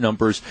of different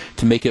numbers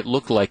to make it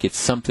look like it's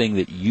something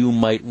that you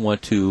might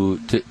want to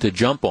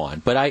jump on.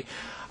 But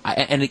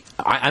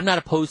I'm not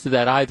opposed to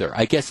that either.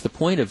 I guess the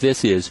point of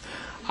this is,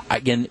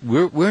 again,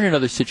 we're in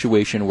another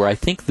situation where I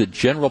think the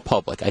general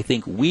public, I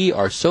think we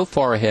are so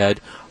far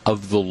ahead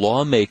of the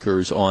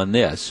lawmakers on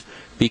this,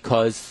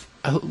 because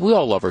we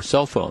all love our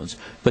cell phones,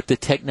 but the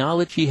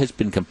technology has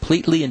been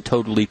completely and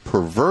totally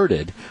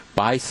perverted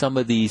by some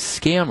of these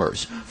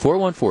scammers.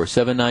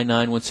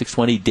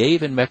 414-799-1620.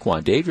 Dave in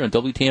Mequon. Dave, you're on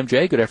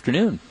WTMJ. Good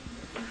afternoon.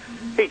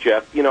 Hey,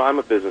 Jeff. I'm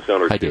a business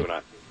owner, Hi, too, Dave.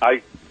 and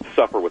I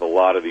suffer with a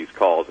lot of these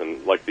calls,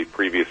 and like the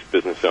previous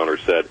business owner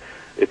said,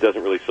 it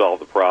doesn't really solve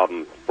the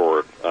problem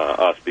for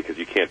us because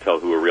you can't tell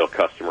who a real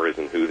customer is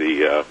and who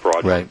the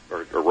fraudulent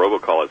or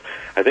robocall is.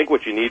 I think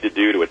what you need to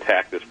do to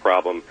attack this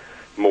problem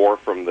more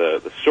from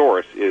the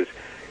source is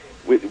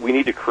we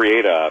need to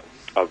create a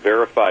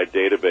verified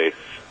database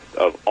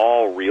of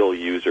all real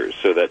users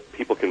so that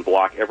people can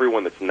block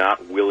everyone that's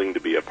not willing to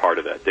be a part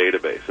of that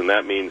database. And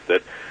that means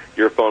that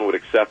your phone would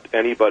accept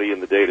anybody in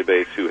the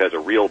database who has a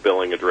real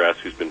billing address,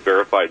 who's been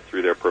verified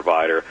through their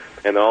provider,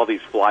 and all these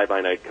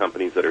fly-by-night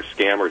companies that are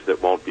scammers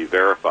that won't be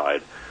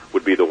verified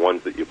would be the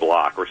ones that you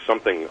block, or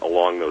something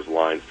along those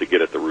lines to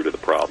get at the root of the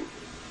problem.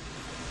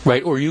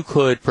 Right, or you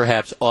could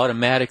perhaps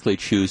automatically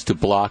choose to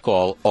block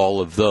all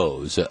of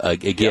those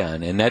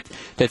again, and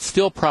that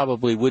still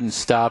probably wouldn't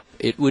stop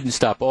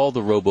all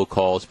the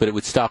robocalls, but it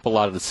would stop a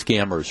lot of the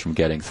scammers from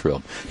getting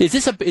through. Is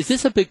this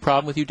a big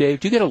problem with you, Dave?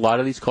 Do you get a lot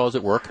of these calls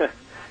at work?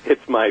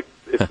 It's my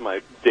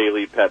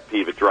daily pet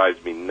peeve. It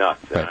drives me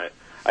nuts, and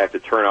I have to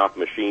turn off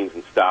machines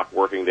and stop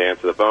working to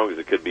answer the phone because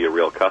it could be a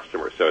real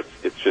customer. So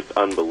it's just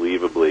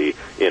unbelievably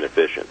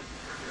inefficient.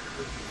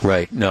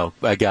 Right. No,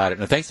 I got it.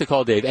 No, thanks for the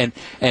call, Dave.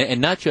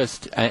 And not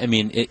just,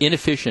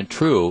 inefficient,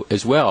 true,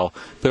 as well,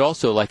 but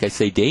also, like I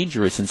say,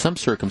 dangerous in some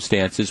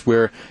circumstances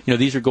where,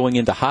 these are going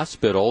into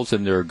hospitals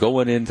and they're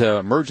going into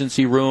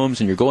emergency rooms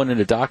and you're going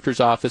into doctors'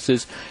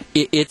 offices.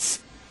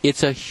 It's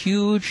a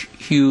huge,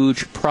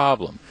 huge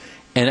problem.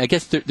 And I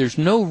guess there's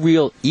no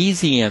real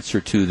easy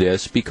answer to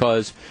this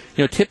because,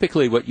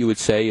 typically what you would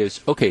say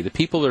is, okay, the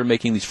people that are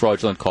making these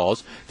fraudulent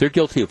calls, they're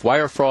guilty of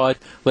wire fraud.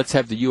 Let's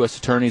have the U.S.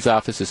 Attorney's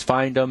offices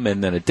find them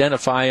and then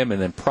identify them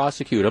and then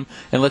prosecute them,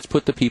 and let's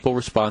put the people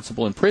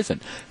responsible in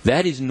prison.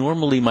 That is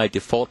normally my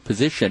default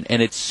position,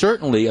 and it's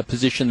certainly a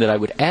position that I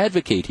would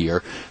advocate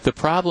here. The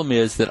problem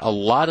is that a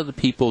lot of the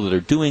people that are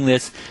doing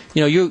this,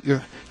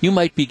 you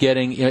might be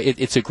getting,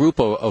 it's a group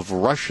of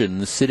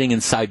Russians sitting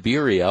in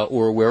Siberia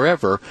or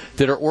wherever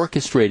that are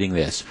orchestrating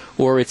this,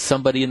 or it's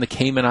somebody in the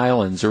Cayman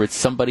Islands, or it's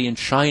somebody in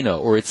China,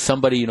 or it's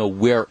somebody,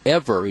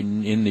 wherever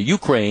in the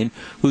Ukraine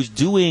who's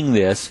doing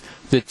this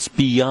that's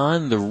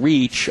beyond the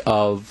reach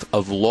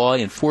of law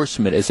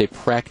enforcement as a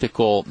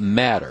practical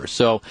matter.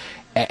 So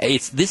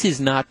this is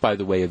not, by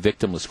the way, a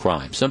victimless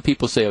crime. Some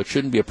people say, it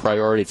shouldn't be a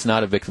priority. It's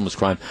not a victimless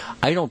crime.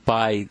 I don't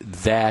buy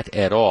that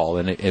at all.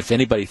 And if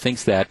anybody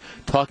thinks that,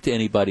 talk to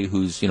anybody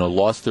who's,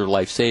 lost their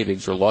life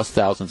savings or lost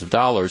thousands of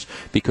dollars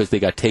because they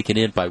got taken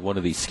in by one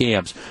of these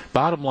scams.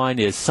 Bottom line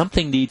is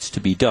something needs to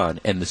be done,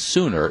 and the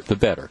sooner, the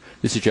better.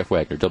 This is Jeff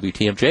Wagner,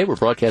 WTMJ. We're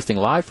broadcasting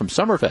live from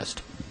Summerfest.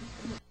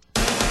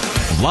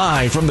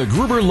 Live from the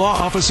Gruber Law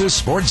Office's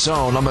Sports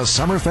Zone on the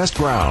Summerfest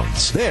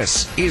grounds,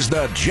 this is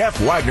the Jeff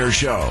Wagner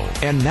Show.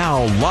 And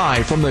now,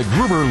 live from the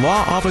Gruber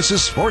Law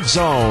Office's Sports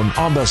Zone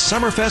on the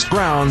Summerfest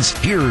grounds,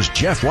 here's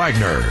Jeff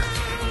Wagner.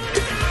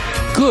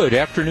 Good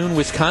afternoon,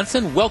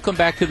 Wisconsin. Welcome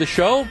back to the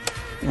show.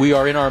 We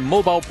are in our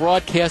mobile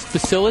broadcast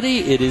facility.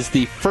 It is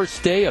the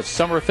first day of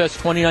Summerfest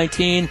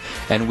 2019,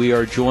 and we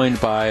are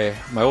joined by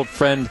my old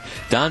friend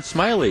Don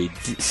Smiley,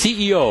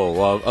 CEO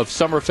of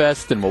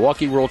Summerfest and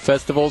Milwaukee World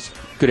Festivals.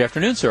 Good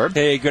afternoon, sir.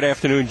 Hey, good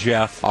afternoon,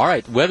 Jeff. All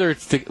right, weather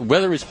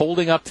is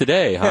holding up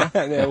today,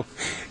 huh?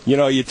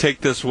 You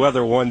take this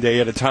weather one day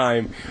at a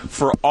time.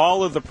 For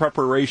all of the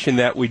preparation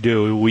that we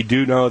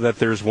do know that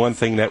there's one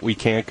thing that we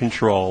can't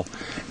control,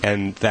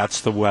 and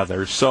that's the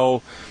weather.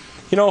 So,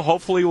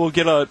 hopefully we'll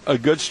get a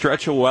good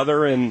stretch of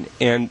weather, and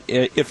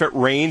if it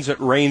rains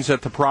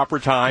at the proper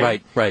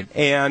time. Right.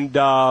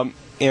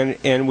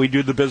 And we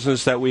do the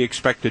business that we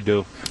expect to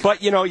do.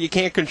 But, you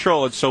can't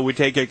control it, so we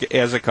take it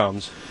as it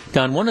comes.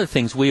 Don, one of the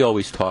things we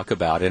always talk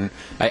about, and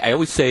I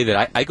always say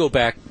that I go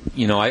back,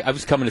 I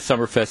was coming to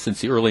Summerfest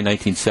since the early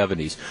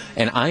 1970s,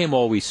 and I am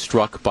always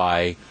struck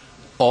by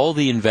all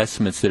the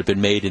investments that have been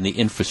made in the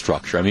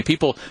infrastructure. I mean,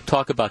 people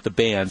talk about the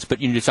bands, but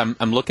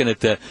I'm looking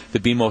at the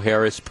BMO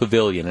Harris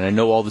Pavilion, and I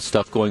know all the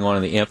stuff going on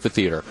in the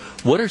amphitheater.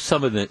 What are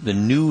some of the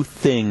new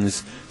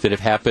things that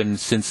have happened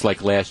since,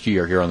 last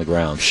year here on the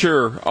ground?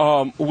 Sure.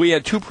 We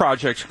had two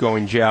projects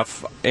going,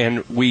 Jeff,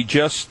 and we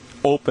just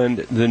opened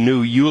the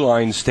new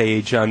U-Line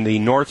stage on the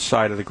north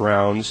side of the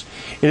grounds,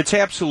 and it's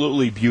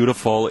absolutely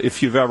beautiful.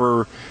 If you've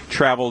ever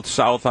traveled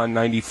south on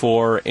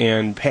 94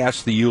 and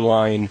past the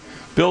U-Line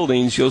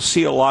buildings, you'll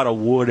see a lot of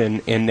wood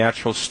and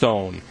natural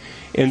stone.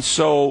 And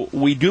so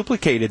we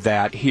duplicated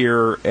that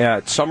here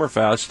at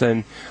Summerfest,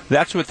 and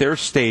that's what their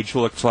stage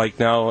looks like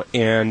now.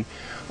 And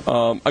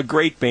a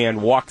great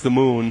band, Walk the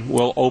Moon,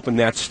 will open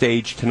that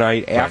stage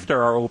tonight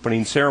after our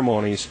opening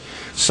ceremonies.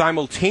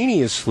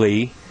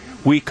 Simultaneously,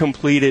 we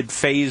completed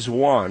Phase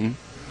 1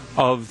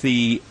 of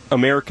the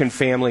American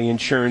Family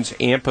Insurance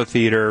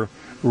Amphitheater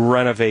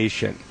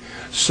renovation.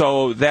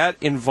 So that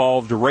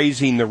involved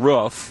raising the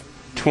roof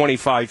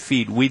 25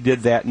 feet. We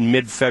did that in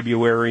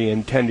mid-February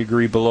in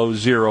 10-degree below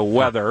zero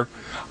weather.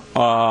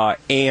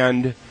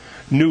 And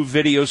new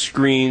video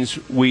screens.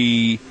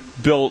 We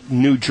built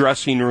new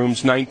dressing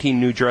rooms, 19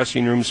 new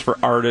dressing rooms for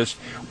artists.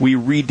 We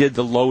redid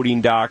the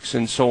loading docks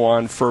and so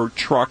on for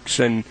trucks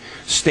and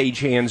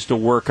stagehands to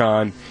work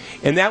on.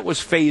 And that was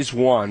phase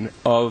one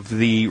of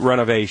the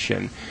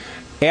renovation.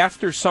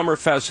 After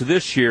Summerfest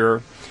this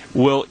year,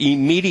 we'll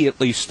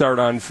immediately start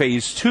on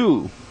phase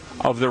two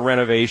of the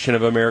renovation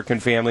of American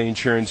Family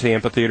Insurance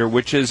Amphitheater,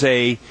 which is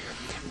a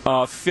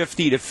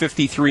 $50 to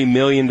 $53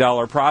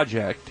 million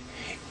project.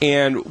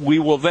 And we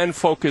will then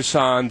focus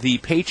on the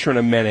patron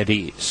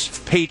amenities,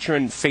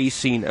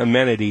 patron-facing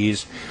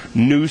amenities,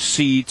 new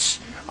seats,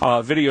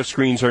 video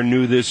screens are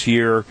new this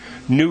year,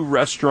 new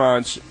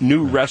restaurants,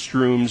 new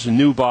restrooms,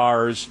 new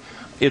bars,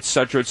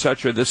 etc.,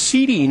 etc. The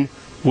seating,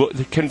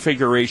 the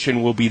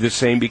configuration will be the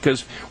same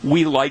because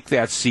we like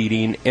that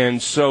seating,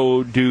 and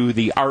so do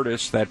the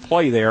artists that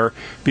play there,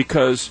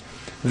 because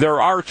there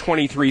are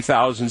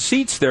 23,000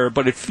 seats there,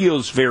 but it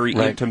feels very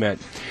intimate.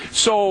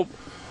 So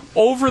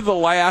over the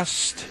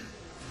last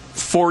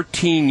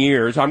 14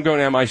 years, I'm going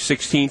to have my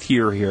 16th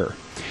year here.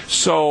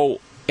 So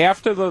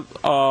after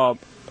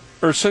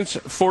since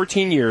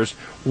 14 years,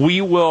 we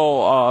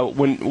will,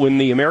 when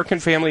the American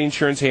Family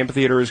Insurance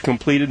Amphitheater is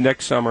completed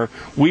next summer,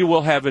 we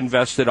will have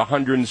invested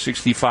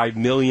 $165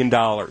 million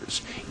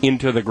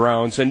into the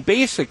grounds and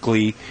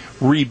basically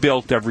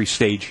rebuilt every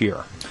stage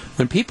here.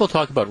 When people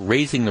talk about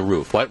raising the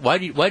roof, why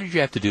did you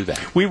have to do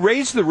that? We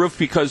raised the roof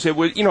because it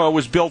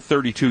was built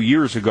 32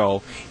 years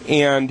ago,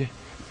 and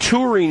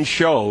touring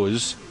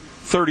shows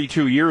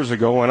 32 years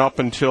ago and up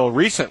until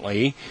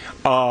recently,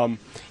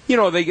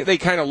 they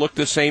kind of looked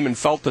the same and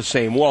felt the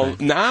same. Well,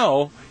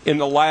 now in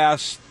the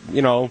last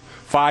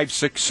 5,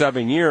 6,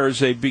 7 years,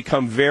 they've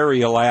become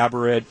very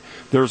elaborate.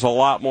 There's a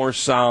lot more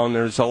sound.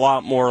 There's a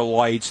lot more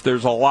lights.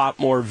 There's a lot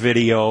more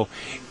video,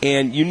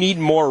 and you need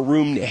more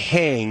room to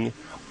hang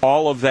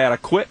all of that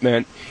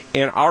equipment,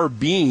 and our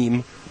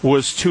beam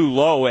was too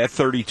low at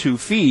 32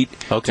 feet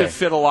to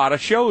fit a lot of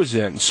shows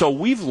in. So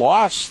we've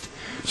lost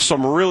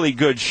some really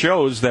good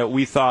shows that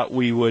we thought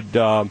we would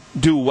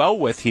do well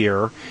with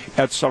here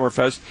at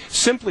Summerfest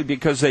simply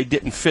because they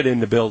didn't fit in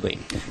the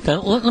building.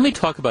 Now, let me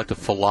talk about the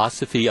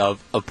philosophy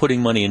of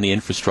putting money in the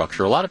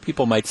infrastructure. A lot of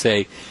people might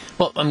say,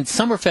 well, I mean,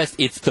 Summerfest,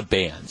 it's the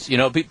bands.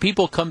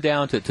 People come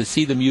down to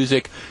see the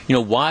music.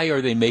 Why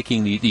are they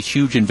making these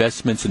huge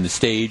investments in the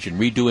stage and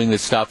redoing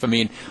this stuff? I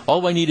mean,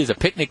 all I need is a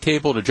picnic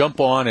table to jump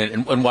on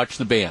and watch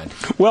the band.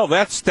 Well,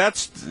 that's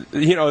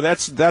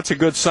a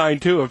good sign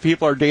too. If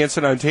people are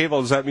dancing on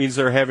tables, that means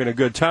they're having a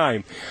good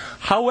time.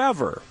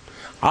 However,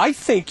 I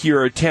think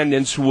your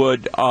attendance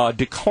would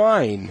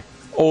decline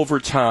over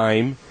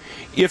time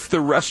if the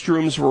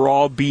restrooms were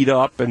all beat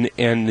up and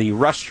the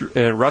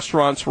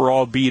restaurants were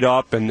all beat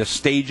up and the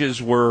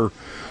stages were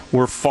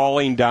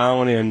falling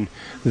down and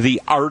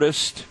the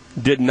artist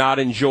did not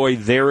enjoy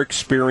their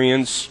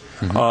experience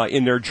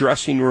in their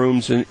dressing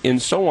rooms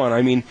and so on.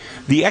 I mean,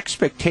 the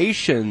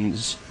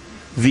expectations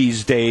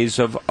these days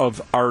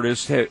of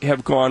artists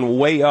have gone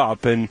way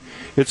up, and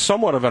it's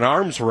somewhat of an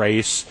arms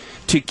race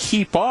to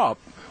keep up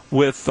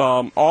with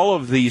all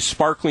of these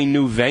sparkling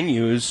new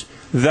venues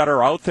that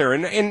are out there,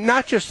 and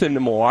not just in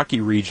the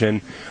Milwaukee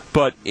region,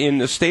 but in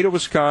the state of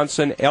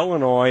Wisconsin,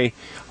 Illinois,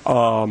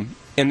 and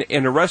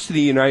the rest of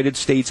the United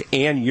States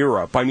and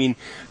Europe. I mean,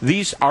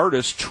 these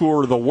artists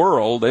tour the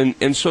world,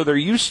 and so they're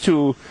used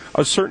to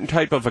a certain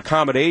type of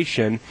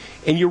accommodation,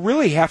 and you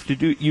really have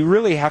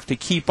to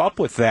keep up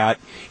with that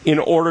in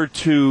order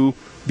to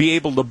be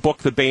able to book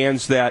the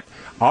bands that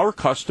our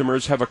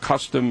customers have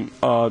accustomed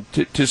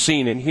to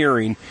seeing and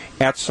hearing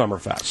at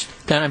Summerfest.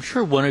 Dan, I'm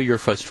sure one of your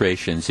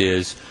frustrations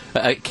is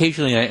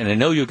occasionally, and I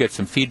know you'll get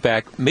some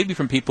feedback, maybe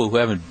from people who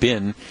haven't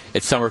been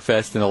at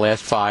Summerfest in the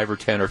last 5 or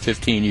 10 or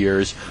 15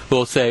 years, who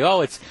will say,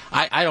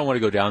 I don't want to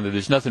go down there.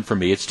 There's nothing for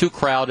me. It's too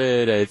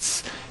crowded.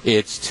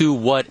 It's too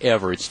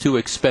whatever. It's too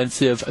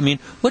expensive. I mean,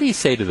 what do you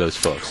say to those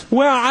folks?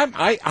 Well,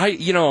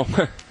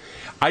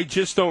 I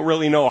just don't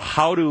really know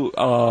how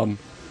to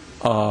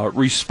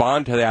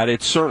respond to that.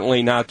 It's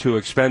certainly not too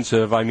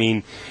expensive. I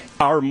mean,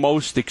 our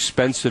most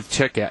expensive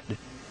ticket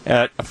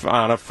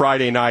on a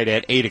Friday night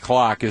at 8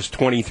 o'clock is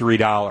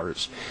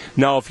 $23.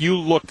 Now, if you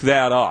look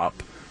that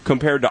up,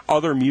 compared to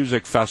other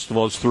music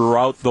festivals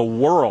throughout the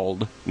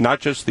world, not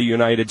just the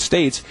United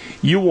States,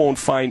 you won't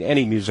find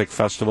any music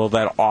festival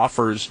that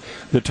offers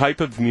the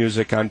type of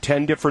music on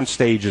 10 different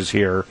stages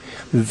here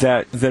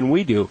than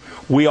we do.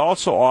 We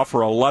also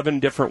offer 11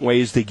 different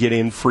ways to get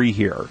in free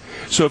here.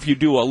 So if you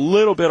do a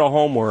little bit of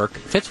homework...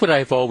 That's what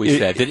I've always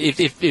said. That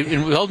if,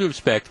 with all due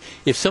respect,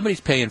 if somebody's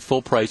paying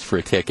full price for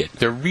a ticket,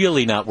 they're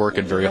really not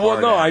working very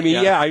hard. Well, no,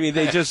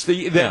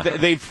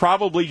 they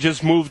probably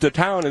just moved to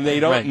town and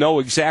they don't know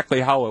exactly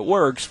how it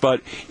works.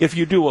 But if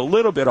you do a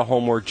little bit of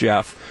homework,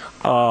 Jeff,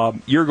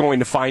 you're going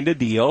to find a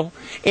deal.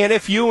 And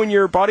if you and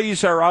your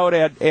buddies are out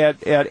at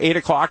 8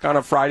 o'clock on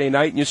a Friday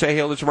night and you say,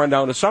 hey, let's run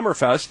down to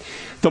Summerfest,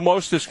 the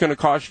most it's going to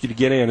cost you to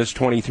get in is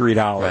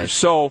 $23. Right.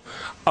 So,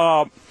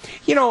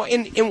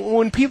 and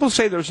when people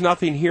say there's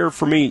nothing here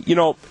for me,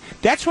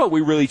 that's what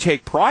we really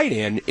take pride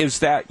in, is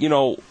that,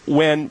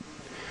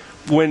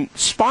 when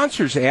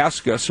sponsors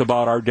ask us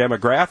about our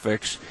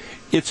demographics,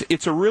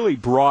 it's a really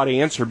broad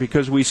answer,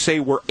 because we say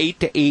we're 8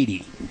 to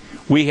 80.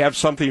 We have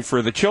something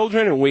for the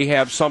children, and we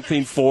have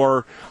something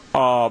for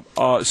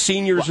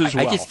seniors as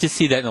well. I just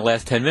see that in the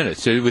last 10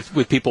 minutes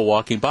with people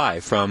walking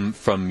by,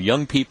 from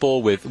young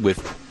people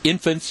with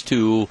infants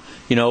to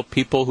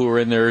people who are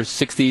in their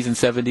 60s and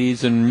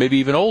 70s and maybe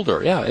even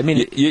older. Yeah, I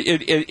mean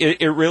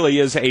it really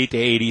is 8 to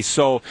 80.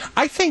 So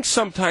I think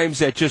sometimes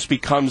that just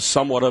becomes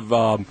somewhat of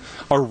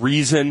a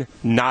reason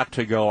not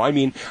to go. I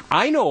mean,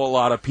 I know a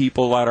lot of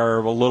people that are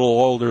a little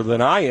older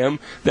than I am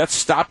that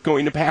stopped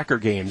going to Packer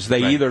games.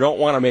 They either don't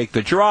want to make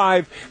the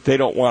drive, they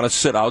don't want to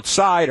sit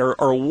outside,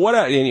 or what.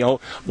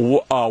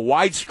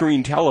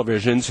 Widescreen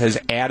televisions has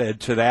added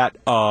to that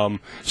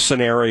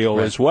scenario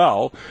as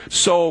well.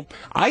 So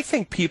I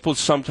think people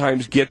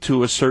sometimes get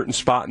to a certain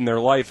spot in their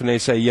life and they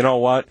say, you know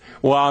what,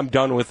 well, I'm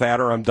done with that,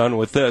 or I'm done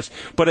with this.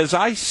 But as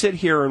I sit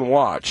here and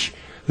watch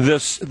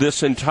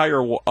this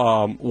entire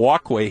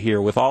walkway here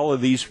with all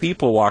of these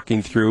people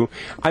walking through,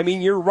 I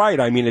mean, you're right.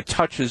 I mean, it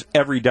touches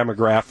every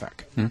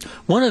demographic. Mm-hmm.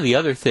 One of the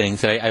other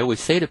things that I always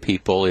say to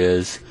people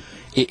is,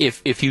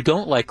 if you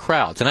don't like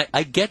crowds, and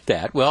I get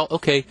that, well,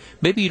 okay,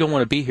 maybe you don't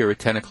want to be here at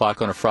 10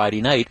 o'clock on a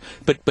Friday night,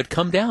 but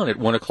come down at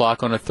 1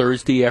 o'clock on a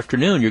Thursday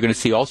afternoon. You're going to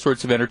see all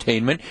sorts of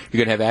entertainment.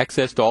 You're going to have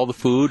access to all the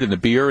food and the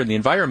beer and the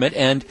environment,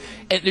 and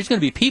there's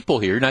going to be people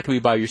here. You're not going to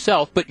be by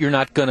yourself, but you're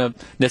not going to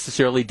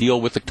necessarily deal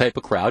with the type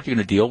of crowd. You're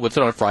going to deal with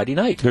it on a Friday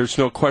night. There's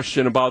no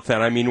question about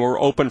that. I mean, we're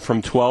open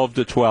from 12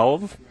 to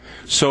 12.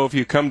 So if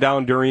you come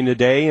down during the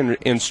day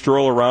and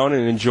stroll around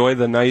and enjoy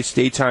the nice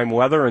daytime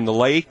weather and the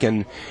lake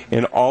and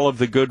all of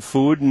the good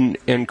food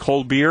and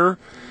cold beer,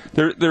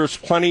 there's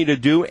plenty to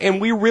do.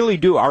 And we really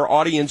do. Our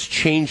audience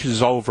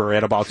changes over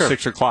at about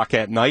 6 o'clock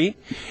at night,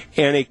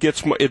 and it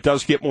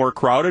does get more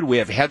crowded. We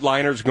have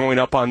headliners going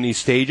up on these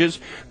stages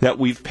that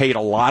we've paid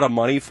a lot of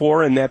money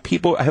for and that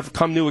people have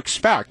come to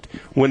expect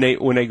when they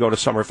go to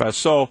Summerfest.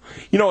 So,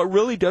 it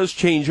really does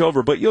change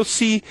over. But you'll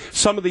see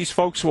some of these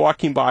folks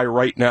walking by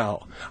right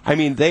now. I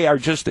mean, they are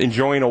just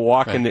enjoying a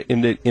walk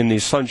in the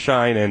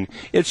sunshine, and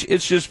it's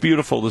just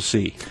beautiful to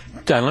see.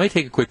 Don, let me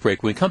take a quick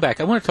break. When we come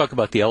back, I want to talk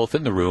about the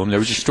elephant in the room. There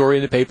was a story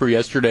in the paper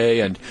yesterday,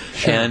 and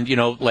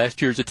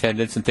last year's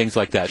attendance and things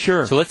like that.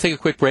 Sure. So let's take a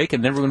quick break,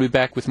 and then we're going to be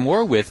back with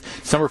more with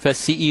Summerfest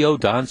CEO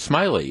Don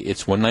Smiley.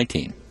 It's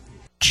 1:19.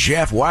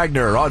 Jeff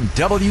Wagner on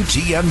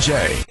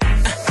WTMJ.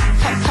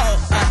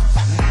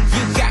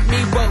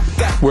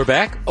 We're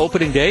back.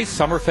 Opening day,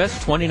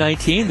 Summerfest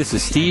 2019. This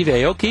is Steve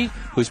Aoki,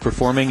 who's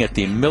performing at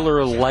the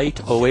Miller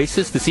Lite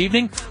Oasis this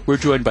evening. We're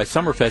joined by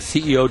Summerfest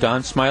CEO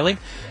Don Smiley.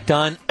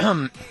 Don, I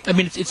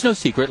mean, it's no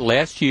secret.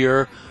 Last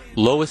year,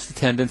 lowest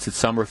attendance at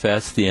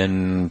Summerfest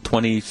in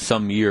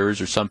 20-some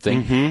years or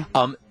something.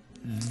 Mm-hmm.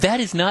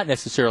 That is not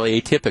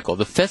necessarily atypical.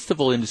 The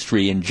festival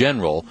industry in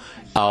general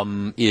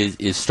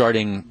is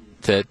starting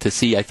to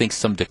see, I think,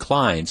 some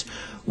declines.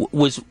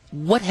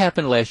 What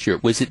happened last year?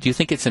 Do you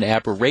think it's an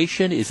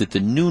aberration? Is it the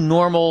new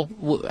normal?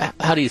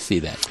 How do you see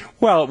that?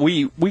 Well,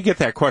 we get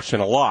that question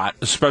a lot,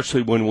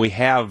 especially when we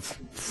have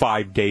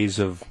 5 days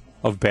of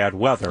bad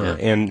weather. Yeah.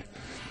 And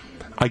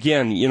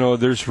again,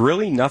 there's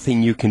really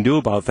nothing you can do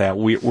about that.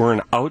 We're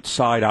an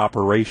outside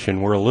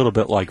operation. We're a little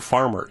bit like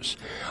farmers.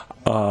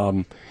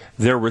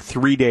 There were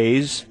 3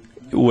 days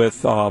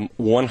with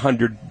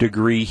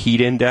 100-degree heat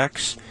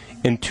index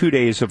and 2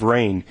 days of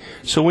rain.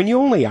 So when you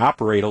only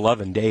operate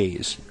 11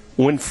 days,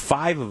 when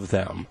 5 of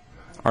them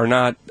are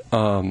not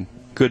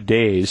good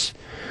days,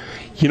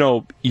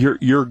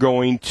 you're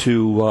going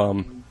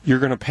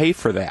to pay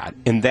for that,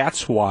 and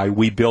that's why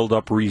we build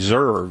up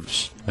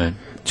reserves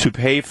to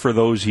pay for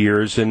those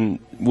years and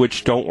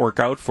which don't work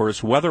out for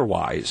us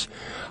weather-wise.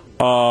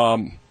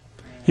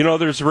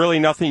 There's really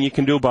nothing you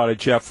can do about it,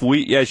 Jeff.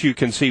 As you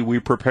can see, we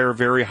prepare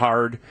very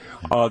hard.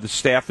 The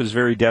staff is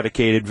very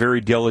dedicated, very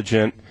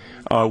diligent.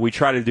 We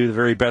try to do the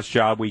very best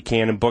job we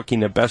can in booking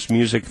the best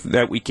music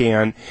that we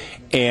can.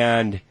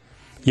 And,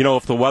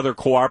 if the weather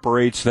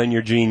cooperates, then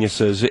you're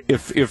geniuses.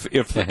 If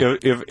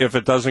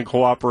it doesn't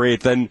cooperate,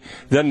 then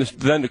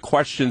the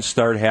questions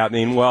start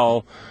happening.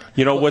 Well,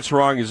 what's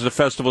wrong? Is the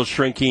festival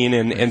shrinking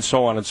and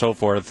so on and so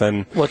forth?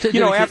 And,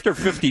 after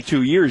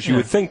 52 years, you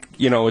would think,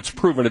 it's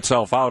proven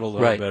itself out a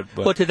little bit.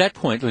 But. Well, to that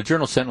point, the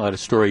Journal Sentinel had a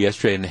story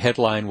yesterday, and the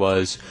headline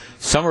was,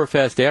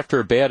 Summerfest, after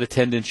a bad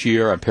attendance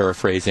year, I'm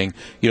paraphrasing,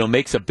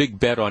 makes a big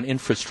bet on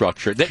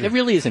infrastructure. That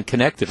really isn't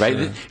connected, right?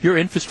 Sure. Your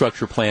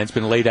infrastructure plan's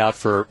been laid out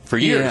for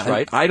years,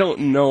 right? I don't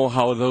know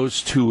how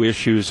those two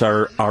issues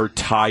are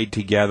tied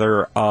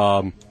together.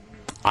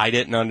 I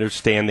didn't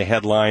understand the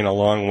headline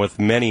along with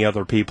many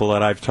other people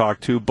that I've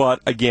talked to,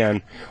 but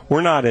again,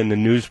 we're not in the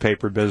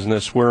newspaper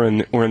business. We're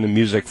in the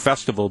music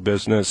festival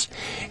business,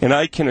 and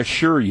I can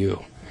assure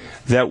you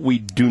that we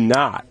do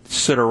not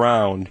sit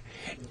around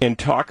and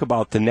talk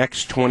about the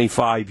next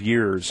 25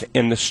 years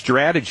and the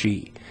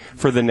strategy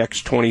for the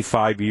next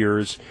 25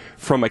 years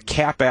from a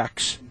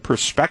CapEx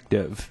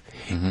perspective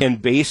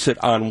and base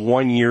it on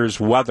 1 year's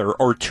weather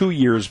or 2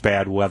 years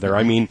bad weather.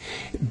 I mean,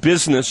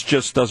 business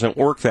just doesn't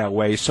work that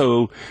way.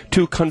 So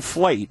to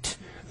conflate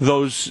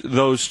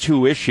those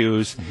two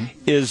issues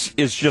is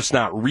just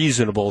not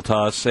reasonable to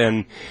us.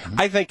 And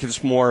I think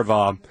it's more of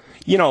a,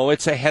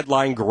 it's a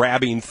headline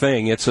grabbing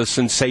thing. It's a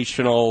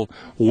sensational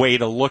way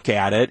to look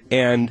at it.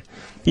 And,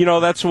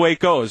 that's the way it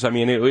goes. I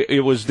mean,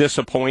 it was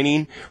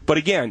disappointing. But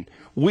again,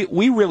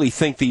 we really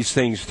think these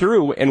things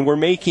through, and we're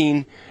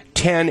making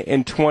 10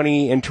 and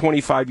 20 and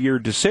 25-year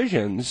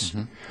decisions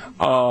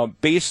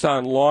based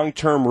on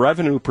long-term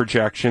revenue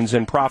projections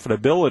and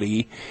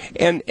profitability,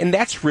 and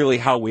that's really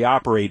how we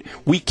operate.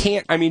 We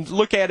can't,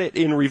 look at it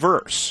in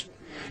reverse.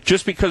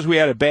 Just because we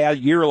had a bad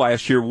year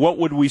last year, what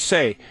would we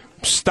say?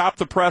 Stop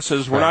the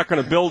presses, we're not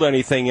going to build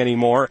anything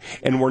anymore,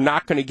 and we're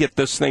not going to get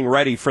this thing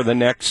ready for the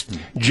next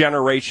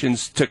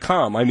generations to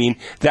come.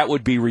 That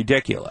would be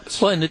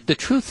ridiculous. Well, and the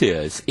truth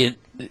is,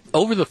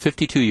 over the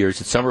 52 years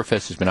that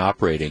Summerfest has been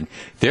operating,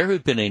 there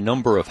have been a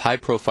number of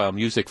high-profile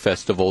music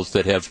festivals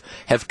that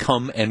have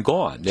come and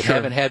gone, that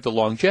haven't had the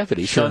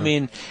longevity. Sure.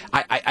 So,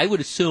 I would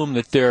assume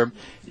that they're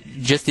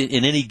just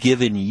in any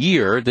given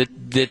year that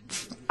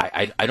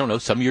I don't know,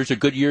 some years are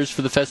good years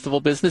for the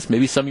festival business.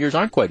 Maybe some years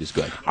aren't quite as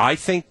good. I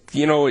think,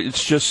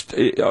 it's just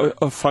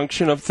a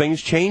function of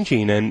things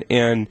changing,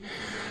 and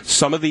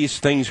some of these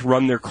things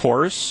run their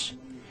course,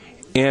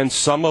 and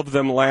some of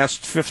them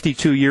last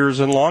 52 years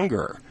and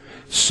longer.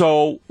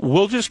 So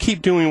we'll just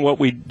keep doing what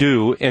we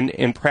do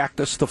and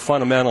practice the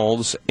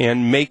fundamentals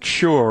and make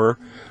sure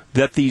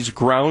that these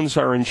grounds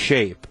are in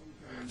shape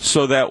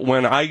so that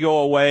when I go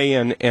away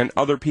and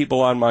other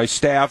people on my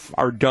staff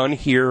are done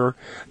here,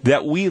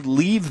 that we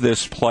leave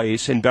this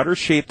place in better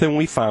shape than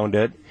we found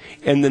it,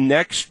 and the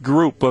next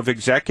group of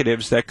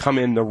executives that come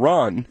in to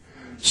run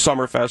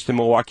Summerfest and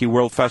Milwaukee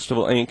World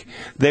Festival, Inc.,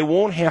 they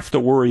won't have to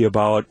worry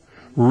about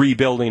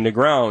rebuilding the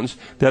grounds,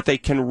 that they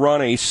can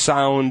run a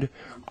sound,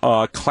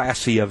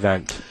 classy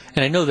event.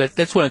 And I know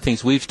that's one of the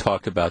things we've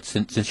talked about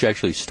since you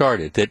actually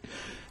started, that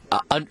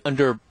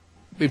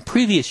in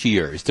previous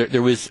years,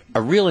 there was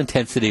a real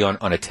intensity on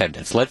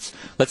attendance. Let's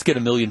get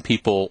 1 million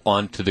people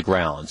onto the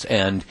grounds.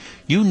 And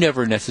you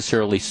never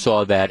necessarily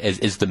saw that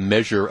as the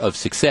measure of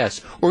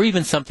success or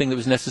even something that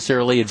was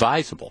necessarily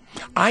advisable.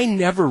 I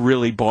never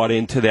really bought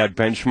into that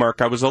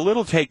benchmark. I was a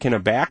little taken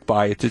aback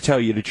by it, to tell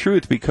you the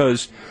truth,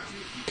 because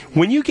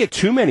when you get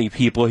too many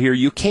people here,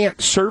 you can't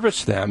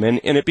service them,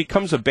 and it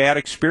becomes a bad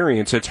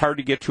experience. It's hard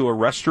to get to a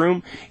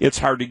restroom. It's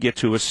hard to get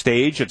to a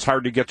stage. It's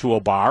hard to get to a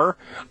bar.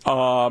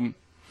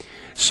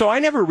 So I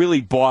never really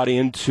bought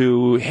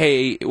into,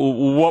 hey,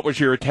 what was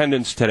your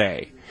attendance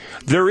today?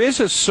 There is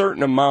a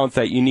certain amount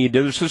that you need.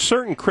 There's a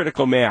certain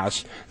critical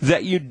mass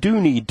that you do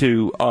need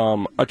to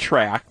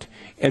attract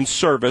and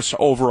service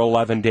over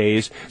 11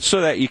 days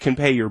so that you can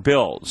pay your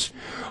bills.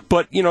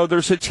 But,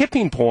 there's a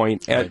tipping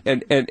point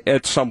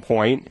at some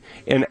point,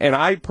 and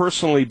I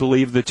personally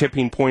believe the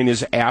tipping point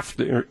is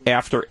after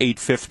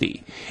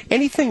 8:50.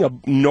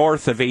 Anything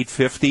north of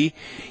 8:50,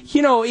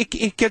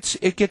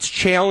 it gets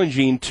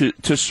challenging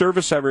to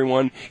service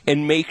everyone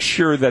and make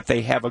sure that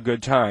they have a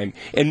good time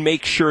and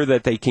make sure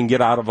that they can get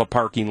out of a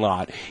parking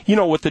lot.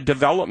 With the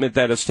development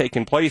that has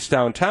taken place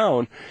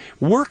downtown,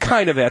 we're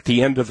kind of at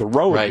the end of the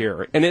road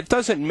here, and it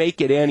doesn't make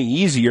it any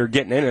easier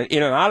getting in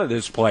and out of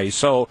this place.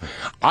 So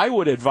I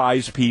would advise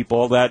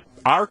people that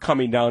are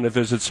coming down to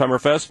visit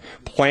Summerfest,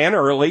 plan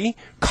early,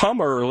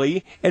 come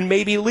early, and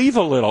maybe leave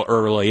a little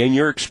early, and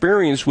your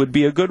experience would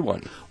be a good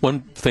one. One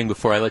thing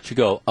before I let you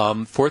go.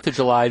 4th of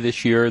July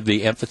this year,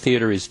 the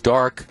amphitheater is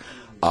dark.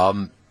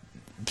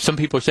 Some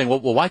people are saying, well,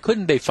 why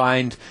couldn't they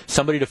find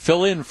somebody to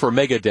fill in for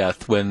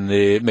Megadeth when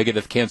the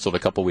Megadeth canceled a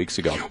couple weeks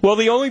ago? Well,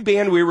 the only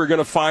band we were going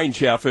to find,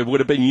 Jeff, it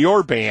would have been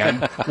your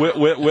band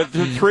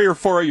with 3 or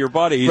 4 of your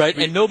buddies. Right,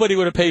 and nobody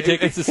would have paid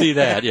tickets to see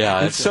that.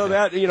 Yeah. So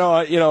that,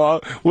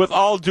 with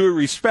all due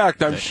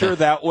respect, I'm sure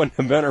that wouldn't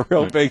have been a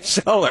real big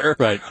seller.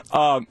 Right.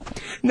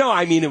 No,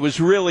 it was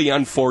really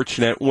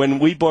unfortunate. When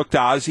we booked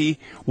Ozzy,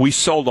 we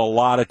sold a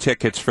lot of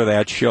tickets for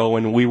that show,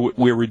 and we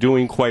were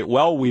doing quite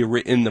well. We were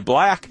in the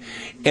black,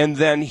 and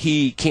then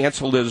he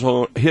canceled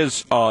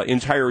his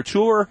entire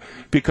tour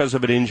because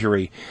of an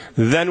injury.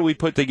 Then we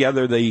put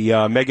together the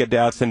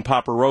Megadeth and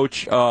Papa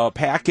Roach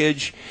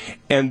package,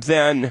 and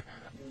then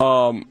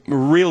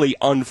really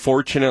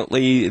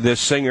unfortunately, the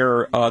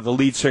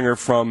lead singer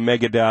from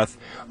Megadeth,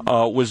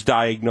 was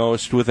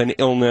diagnosed with an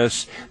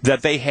illness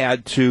that they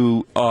had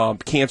to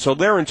cancel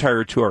their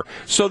entire tour.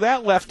 So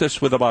that left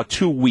us with about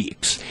 2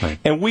 weeks,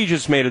 and we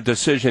just made a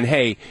decision,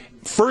 hey,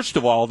 first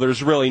of all,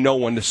 there's really no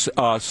one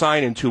to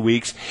sign in 2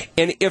 weeks.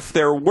 And if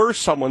there were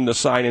someone to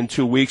sign in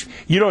 2 weeks,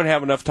 you don't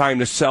have enough time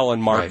to sell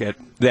and market.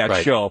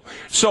 that show.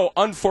 So,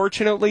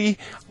 unfortunately,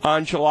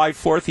 on July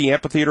 4th, the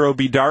amphitheater will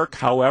be dark.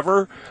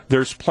 However,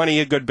 there's plenty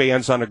of good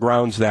bands on the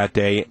grounds that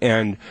day,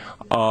 and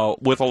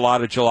with a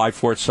lot of July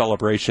 4th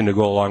celebration to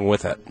go along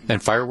with it.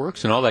 And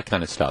fireworks and all that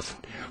kind of stuff.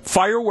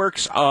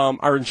 Fireworks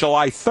are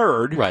July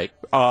 3rd. Right.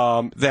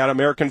 That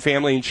American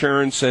Family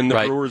Insurance and the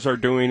Brewers are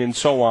doing, and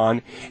so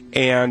on.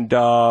 And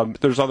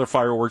there's other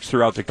fireworks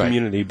throughout the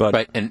community.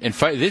 But and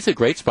this is a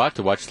great spot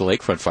to watch the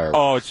lakefront fireworks.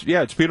 Oh,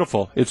 it's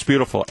beautiful. It's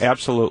beautiful.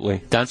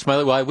 Absolutely. Don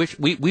Smiley, well, I wish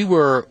we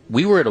were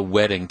at a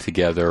wedding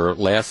together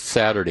last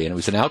Saturday, and it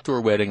was an outdoor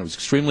wedding. It was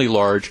extremely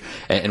large,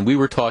 and we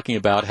were talking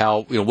about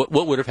how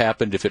what would have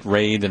happened if it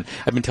rained. And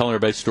I've been telling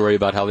everybody a story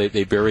about how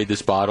they buried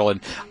this bottle. And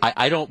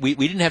we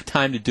didn't have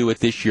time to do it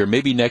this year,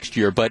 maybe next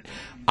year, but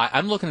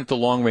I'm looking at the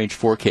long-range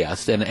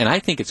forecast, and I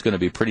think it's going to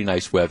be pretty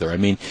nice weather. I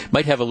mean,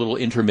 might have a little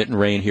intermittent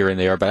rain here and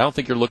there, but I don't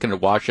think you're looking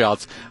at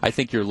washouts. I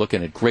think you're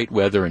looking at great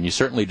weather, and you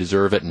certainly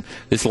deserve it, and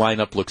this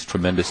lineup looks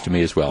tremendous to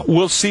me as well.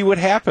 We'll see what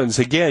happens.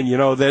 Again,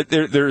 that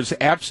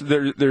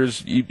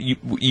there's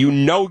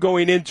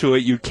going into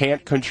it, you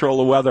can't control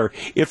the weather.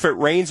 If it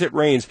rains, it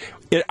rains.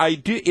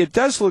 It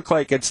does look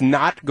like it's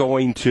not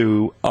going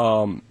to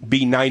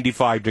be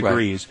 95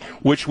 degrees,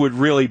 which would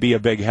really be a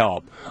big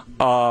help.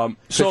 But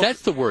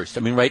that's the worst.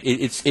 I mean, right?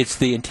 It's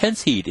the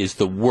intense heat is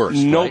the worst.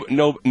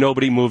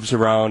 Nobody moves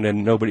around,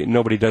 and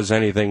nobody does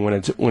anything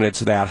when it's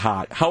that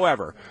hot.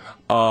 However,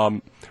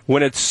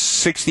 when it's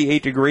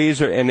 68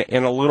 degrees and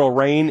a little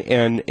rain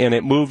and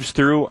it moves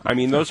through, I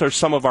mean, those are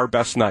some of our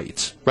best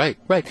nights. Right.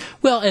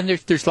 Well, and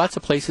there's lots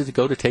of places to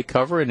go to take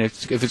cover, and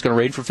if it's going to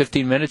rain for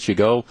 15 minutes, you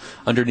go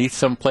underneath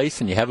some place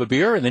and you have a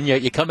beer, and then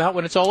you come out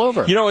when it's all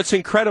over. It's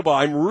incredible.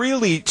 I'm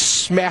really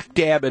smack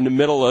dab in the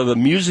middle of the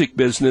music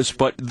business,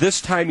 but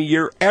this time of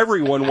year,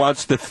 everyone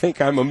wants to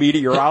think I'm a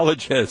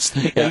meteorologist,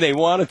 and they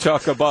want to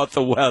talk about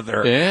the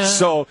weather. Yeah.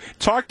 So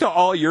talk to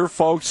all your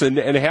folks and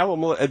have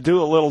them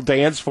do a little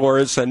dance for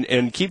us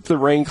and keep the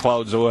rain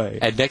clouds away.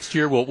 And next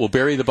year, we'll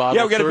bury the bottle.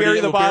 Yeah, we're going to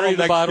bury the bottle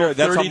next year.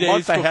 That's 30 a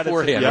month days ahead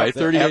beforehand, right?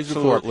 30 days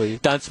before.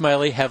 Don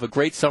Smiley, have a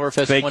great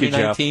Summerfest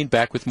 2019.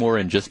 Back with more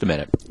in just a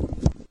minute.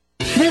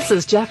 This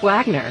is Jeff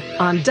Wagner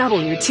on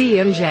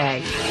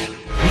WTMJ.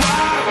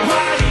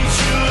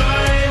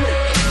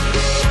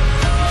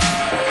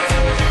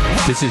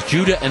 This is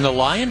Judah and the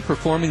Lion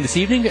performing this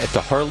evening at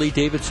the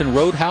Harley-Davidson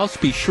Roadhouse.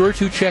 Be sure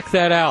to check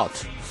that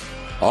out.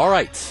 All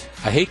right.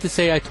 I hate to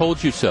say I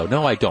told you so.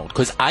 No, I don't,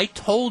 because I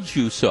told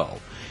you so.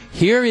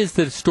 Here is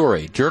the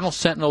story. Journal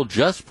Sentinel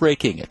just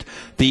breaking it.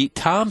 The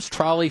Tom's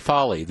Trolley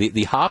Folly,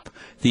 the hop,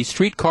 the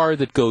streetcar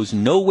that goes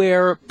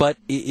nowhere, but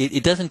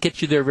it doesn't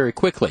get you there very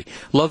quickly.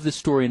 Love this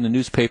story in the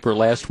newspaper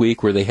last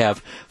week where they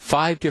have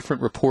 5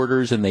 different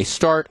reporters, and they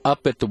start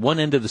up at the one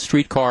end of the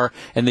streetcar,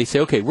 and they say,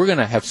 okay, we're going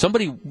to have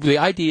somebody, the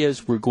idea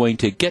is we're going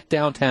to get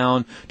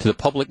downtown to the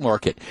public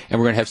market, and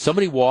we're going to have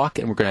somebody walk,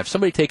 and we're going to have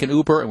somebody take an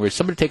Uber, and we're going to have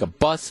somebody take a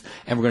bus,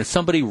 and we're going to have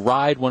somebody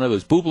ride one of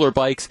those boobler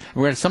bikes, and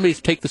we're going to have somebody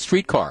take the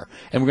streetcar,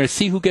 and we're going to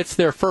see who gets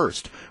there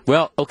first.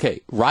 Well,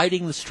 okay,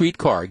 riding the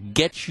streetcar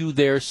gets you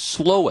there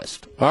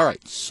slowest. All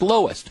right,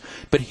 slowest.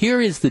 But here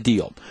is the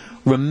deal.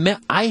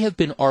 I have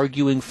been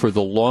arguing for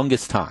the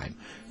longest time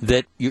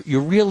that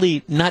you're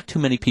really, not too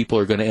many people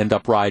are going to end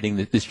up riding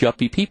this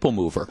yuppie people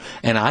mover.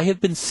 And I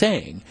have been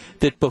saying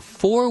that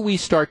before we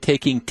start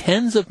taking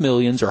tens of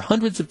millions or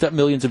hundreds of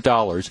millions of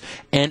dollars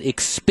and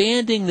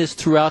expanding this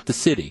throughout the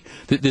city,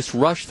 this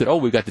rush that,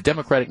 we've got the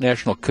Democratic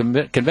National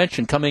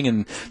Convention coming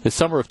in the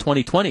summer of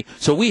 2020,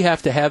 so we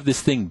have to have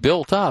this thing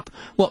built up.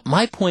 Well,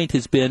 my point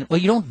has been,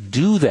 you don't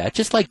do that.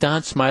 Just like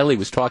Don Smiley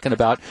was talking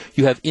about,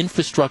 you have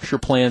infrastructure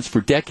plans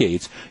for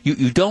decades.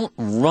 You don't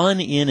run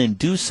in and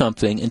do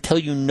something until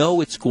you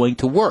know it's going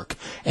to work.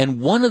 And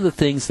one of the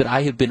things that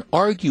I have been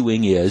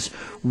arguing is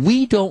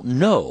we don't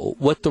know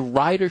what the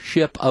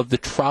ridership of the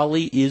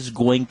trolley is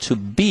going to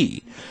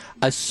be,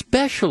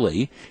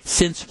 especially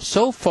since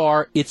so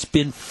far it's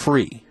been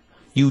free.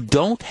 You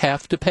don't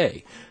have to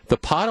pay. The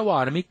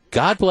Potawatomi,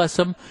 God bless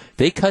them,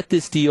 they cut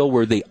this deal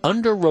where they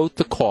underwrote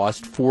the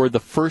cost for the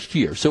first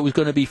year, so it was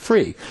going to be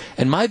free.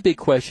 And my big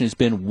question has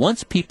been,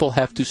 once people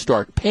have to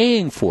start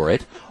paying for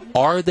it,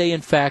 are they in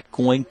fact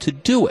going to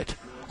do it?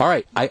 All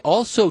right, I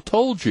also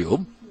told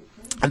you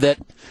that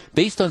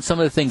based on some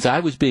of the things I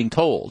was being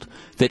told,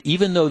 that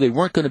even though they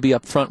weren't going to be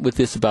upfront with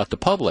this about the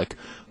public,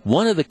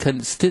 one of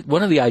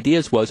the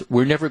ideas was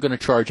we're never going to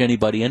charge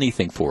anybody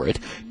anything for it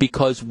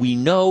because we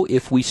know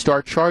if we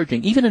start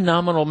charging even a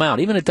nominal amount,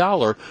 even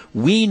 $1,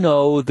 we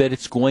know that the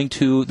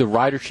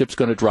ridership's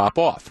going to drop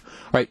off.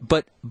 All right,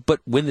 but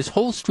when this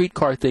whole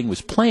streetcar thing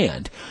was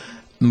planned,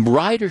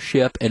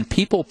 ridership and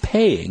people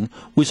paying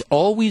was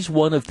always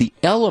one of the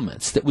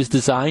elements that was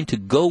designed to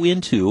go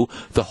into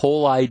the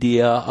whole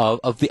idea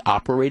of the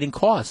operating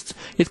costs.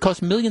 It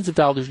cost millions of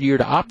dollars a year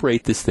to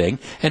operate this thing,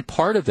 and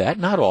part of that,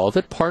 not all of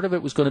it, part of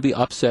it was going to be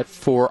upset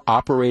for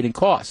operating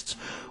costs.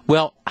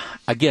 Well,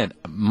 again,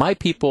 my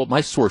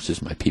sources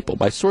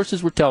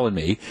were telling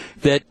me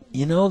that,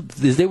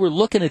 as they were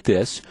looking at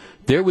this,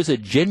 there was a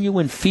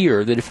genuine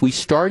fear that if we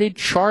started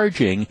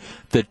charging,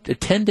 the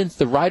attendance,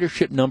 the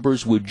ridership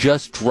numbers would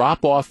just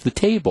drop off the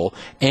table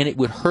and it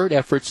would hurt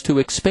efforts to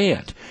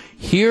expand.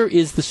 Here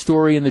is the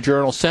story in the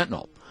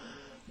Journal-Sentinel.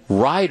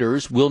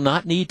 Riders will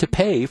not need to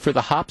pay for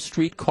the Hop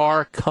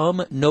streetcar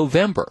come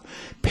November.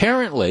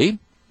 Apparently,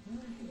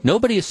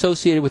 nobody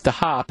associated with the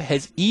Hop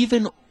has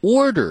even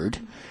ordered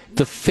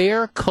the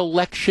fare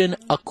collection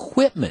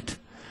equipment.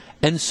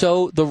 And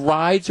so the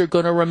rides are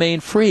going to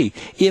remain free.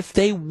 If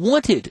they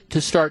wanted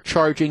to start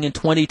charging in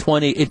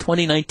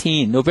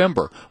 2019,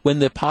 November, when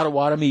the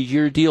Potawatomi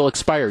year deal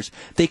expires,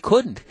 they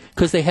couldn't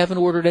because they haven't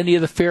ordered any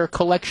of the fare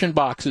collection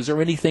boxes or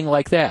anything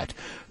like that.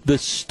 The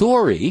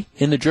story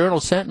in the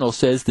Journal-Sentinel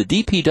says the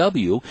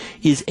DPW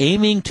is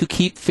aiming to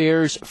keep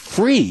fares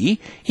free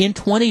in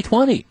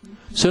 2020.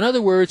 So in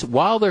other words,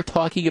 while they're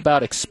talking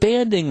about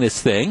expanding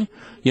this thing,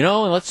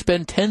 and let's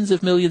spend tens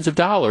of millions of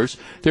dollars,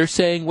 they're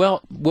saying,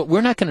 well,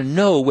 we're not going to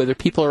know whether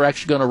people are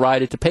actually going to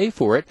ride it to pay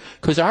for it,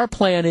 because our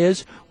plan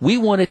is we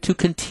want it to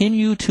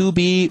continue to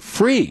be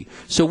free.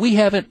 So we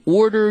haven't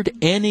ordered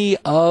any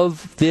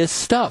of this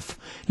stuff.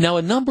 Now,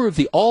 a number of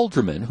the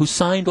aldermen who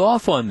signed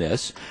off on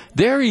this,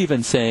 they're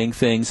even saying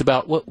things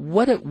about,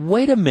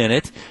 wait a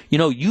minute,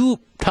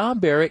 Tom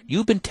Barrett,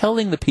 you've been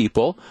telling the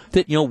people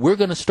that, we're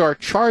going to start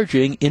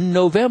charging in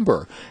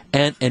November.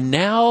 And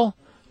now,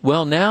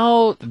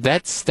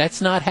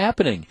 that's not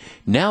happening.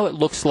 Now it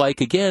looks like,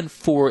 again,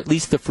 for at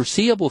least the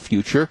foreseeable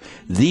future,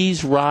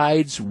 these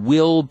rides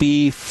will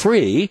be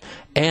free.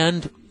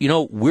 And,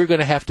 we're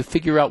going to have to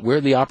figure out where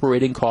the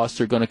operating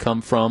costs are going to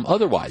come from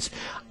otherwise.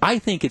 I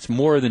think it's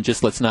more than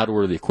just let's not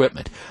order the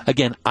equipment.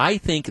 Again, I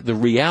think the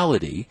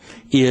reality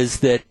is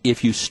that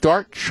if you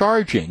start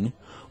charging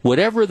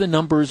whatever the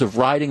numbers of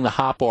riding the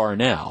Hop are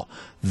now,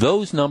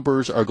 those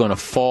numbers are going to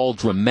fall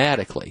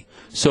dramatically.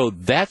 So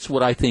that's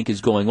what I think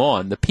is going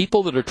on. The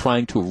people that are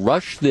trying to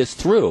rush this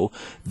through,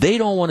 they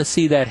don't want to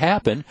see that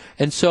happen.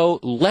 And so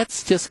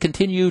let's just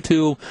continue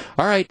to,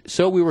 all right,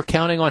 so we were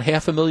counting on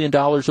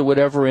 $500,000 or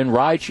whatever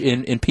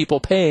in people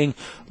paying.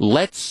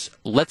 Let's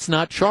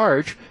not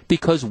charge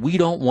because we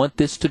don't want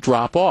this to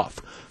drop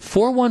off.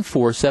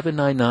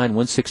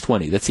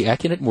 414-799-1620. That's the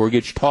Acunet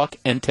Mortgage talk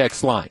and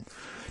text line.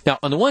 Now,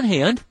 on the one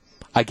hand,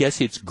 I guess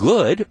it's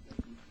good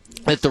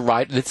that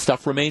that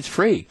stuff remains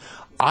free.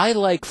 I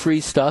like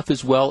free stuff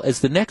as well as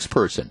the next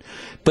person.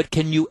 But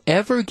can you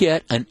ever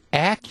get an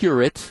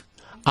accurate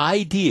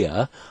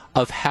idea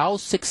of how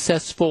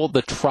successful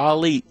the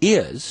trolley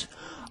is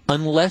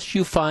unless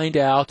you find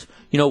out,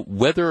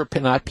 whether or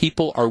not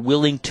people are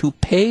willing to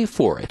pay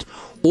for it?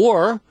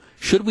 Or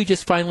should we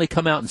just finally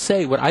come out and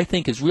say what I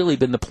think has really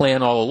been the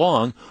plan all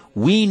along?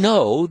 We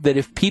know that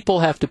if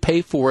people have to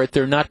pay for it,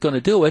 they're not going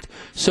to do it,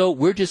 so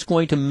we're just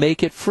going to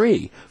make it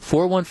free.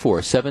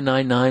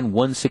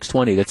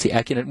 414-799-1620. That's the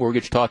Acunet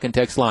Mortgage talk and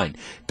text line.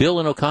 Bill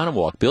in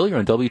Oconomowoc. Bill, you're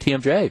on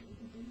WTMJ.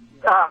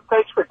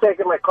 Thanks for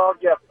taking my call,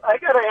 Jeff. I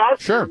got to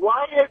ask you,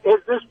 why has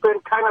this been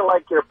kind of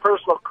like your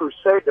personal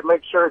crusade to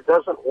make sure it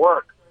doesn't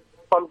work?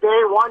 From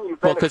day one,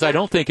 you've been... Well, because I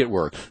don't think it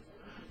works.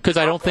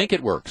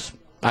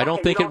 I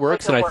don't think it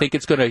works, and I think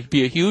it's going to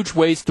be a huge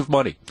waste of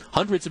money.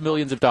 Hundreds of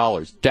millions of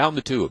dollars down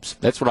the tubes.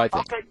 That's what I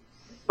think. Okay,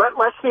 but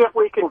let's see if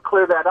we can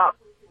clear that up.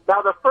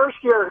 Now, the first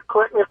year,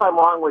 correct me if I'm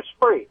wrong, was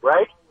free,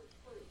 right?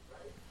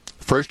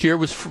 First year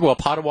was,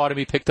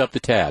 Potawatomi picked up the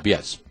tab,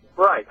 yes.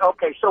 Right,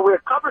 okay, so we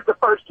covered the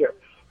first year.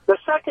 The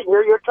second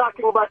year, you're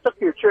talking about the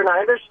future, and I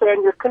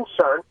understand your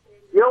concern.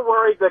 You're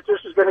worried that this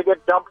is going to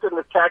get dumped in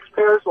the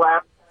taxpayer's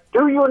lap.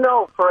 Do you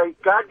know for a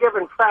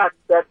God-given fact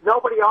that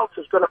nobody else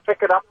is going to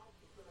pick it up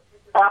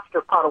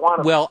after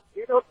Potawatomi? Well,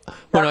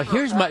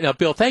 here's my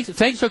Bill.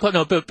 Thanks for calling.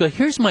 No, but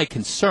here's my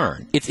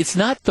concern. It's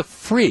not the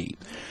free.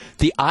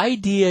 The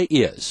idea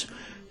is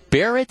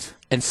Barrett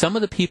and some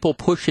of the people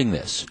pushing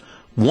this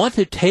want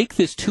to take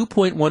this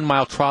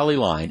 2.1-mile trolley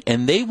line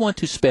and they want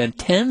to spend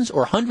tens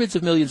or hundreds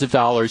of millions of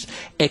dollars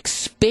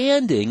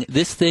expanding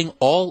this thing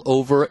all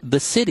over the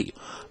city.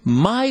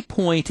 My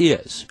point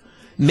is,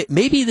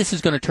 maybe this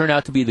is going to turn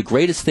out to be the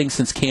greatest thing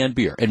since canned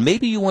beer, and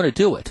maybe you want to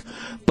do it,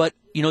 but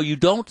you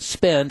don't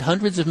spend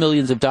hundreds of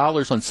millions of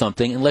dollars on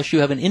something unless you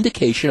have an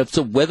indication of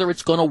whether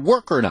it's going to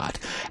work or not.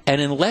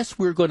 And unless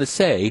we're going to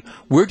say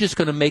we're just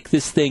going to make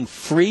this thing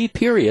free,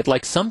 period,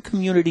 like some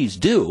communities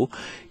do,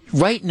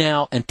 right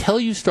now, until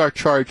you start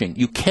charging,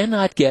 you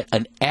cannot get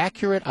an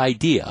accurate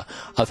idea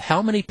of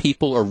how many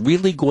people are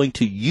really going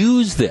to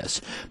use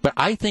this. But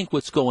I think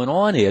what's going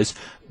on is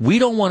we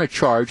don't want to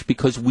charge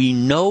because we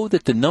know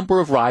that the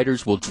number of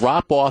riders will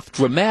drop off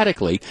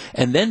dramatically,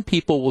 and then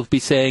people will be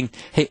saying,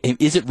 hey,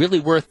 is it really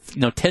worth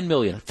 $10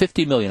 million,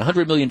 $50 million,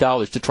 $100 million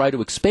to try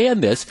to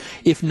expand this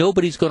if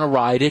nobody's going to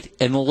ride it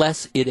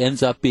unless it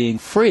ends up being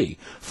free?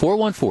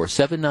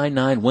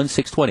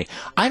 414-799-1620.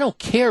 I don't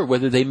care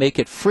whether they make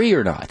it free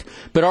or not.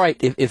 that. But all right,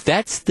 if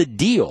that's the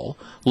deal,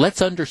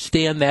 let's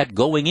understand that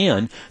going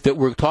in, that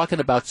we're talking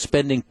about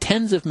spending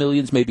tens of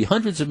millions, maybe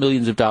hundreds of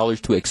millions of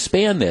dollars to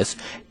expand this,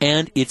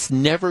 and it's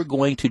never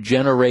going to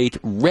generate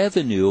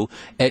revenue,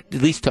 at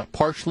least to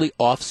partially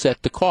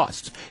offset the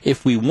costs.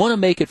 If we want to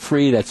make it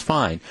free, that's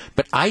fine.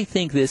 But I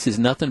think this is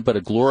nothing but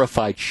a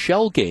glorified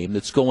shell game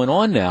that's going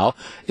on now.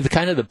 The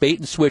kind of the bait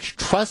and switch,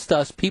 trust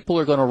us, people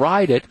are going to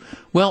ride it.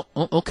 Well,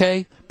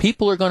 okay,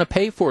 people are going to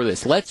pay for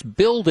this. Let's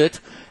build it,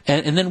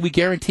 and then we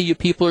guarantee you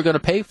people are going to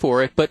pay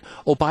for it. But,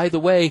 oh, by the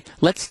way,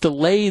 let's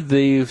delay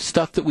the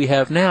stuff that we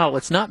have now.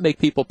 Let's not make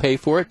people pay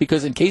for it,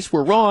 because in case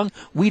we're wrong,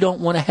 we don't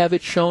want to have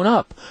it shown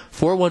up.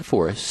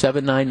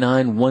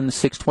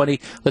 414-799-1620.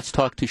 Let's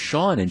talk to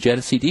Sean in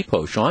Genesee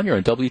Depot. Sean, you're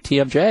on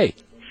WTMJ.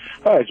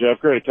 Hi, Jeff.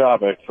 Great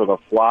topic for the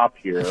flop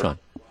here. Sean.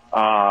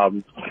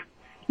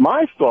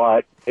 My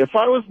thought, if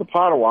I was the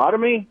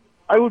Potawatomi,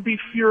 I would be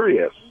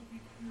furious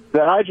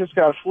that I just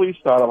got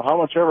fleeced out of how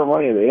much ever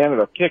money they ended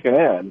up kicking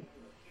in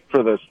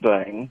for this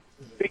thing,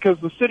 because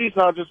the city's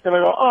now just going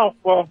to go, oh,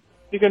 well,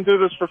 you can do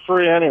this for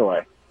free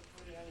anyway.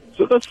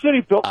 So the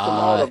city built them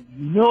out of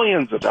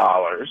millions of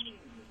dollars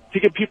to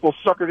get people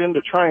suckered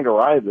into trying to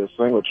ride this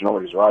thing, which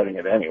nobody's riding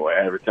it anyway.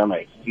 Every time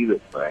I see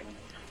this thing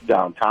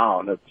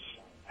downtown, it's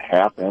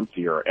half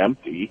empty or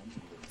empty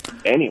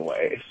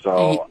anyway.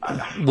 So,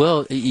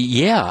 well,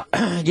 yeah.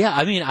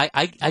 I mean,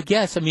 I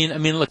guess. I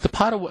mean, look, the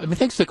Potawatomi.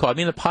 Thanks for the call. I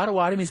mean, the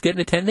Potawatomi's getting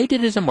a 10. They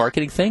did it as a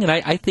marketing thing, and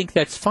I think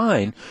that's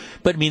fine.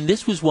 But I mean,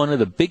 this was one of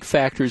the big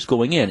factors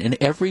going in, and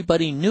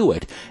everybody knew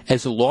it.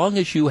 As long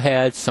as you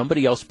had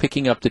somebody else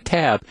picking up the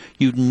tab,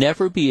 you'd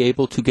never be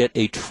able to get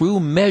a true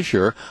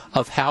measure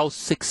of how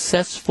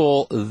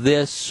successful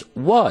this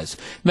was.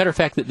 Matter of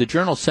fact, the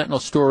Journal Sentinel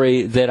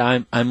story that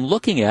I'm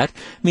looking at, I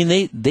mean,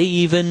 they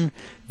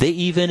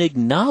even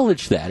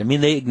acknowledge that. I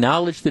mean, they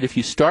acknowledge that if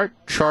you start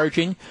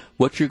charging,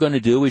 what you're going to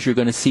do is you're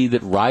going to see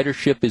that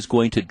ridership is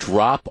going to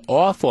drop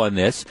off on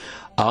this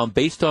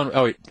based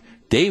on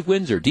Dave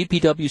Windsor,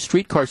 DPW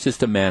streetcar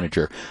system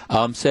manager,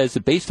 says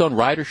that based on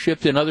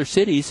ridership in other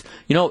cities,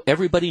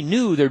 everybody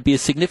knew there'd be a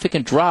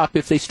significant drop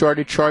if they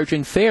started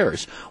charging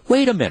fares.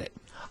 Wait a minute.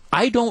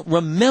 I don't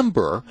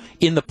remember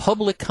in the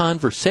public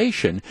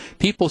conversation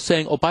people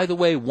saying, oh, by the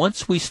way,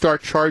 once we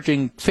start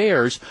charging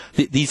fares,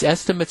 these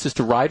estimates as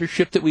to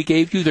ridership that we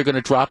gave you, they're going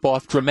to drop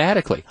off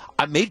dramatically.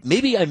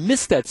 Maybe I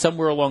missed that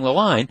somewhere along the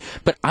line,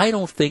 but I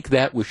don't think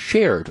that was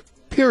shared,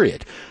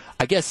 period.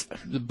 I guess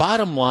the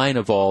bottom line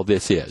of all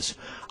this is,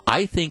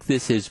 I think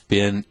this has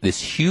been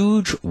this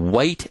huge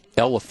white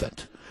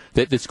elephant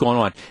that's going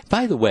on.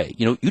 By the way,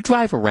 you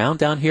drive around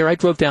down here. I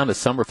drove down to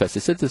Summerfest. I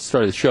said at the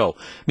start of the show,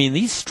 I mean,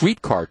 these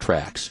streetcar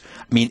tracks,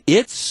 I mean,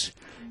 it's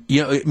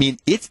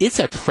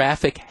a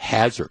traffic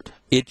hazard.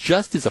 It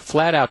just is a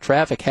flat-out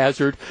traffic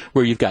hazard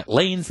where you've got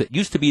lanes that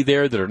used to be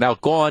there that are now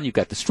gone. You've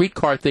got the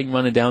streetcar thing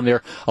running down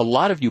there. A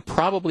lot of you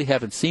probably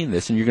haven't seen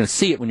this, and you're going to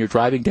see it when you're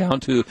driving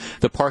down to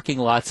the parking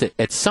lots at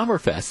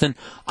Summerfest. And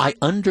I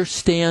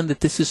understand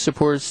that this is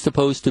supposed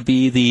to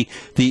be the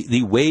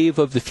wave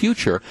of the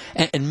future.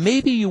 And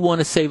maybe you want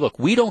to say, look,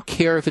 we don't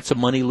care if it's a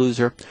money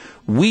loser.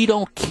 We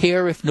don't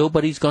care if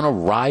nobody's going to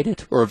ride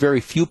it or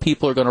very few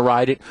people are going to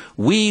ride it.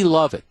 We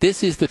love it.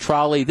 This is the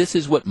trolley. This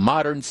is what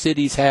modern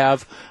cities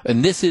have,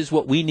 and this is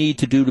what we need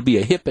to do to be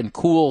a hip and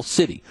cool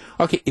city.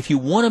 Okay, if you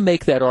want to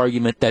make that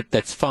argument,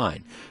 that's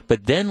fine.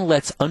 But then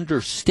let's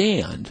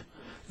understand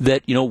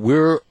that,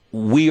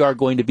 we are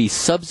going to be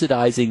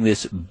subsidizing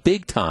this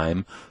big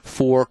time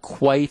for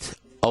quite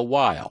a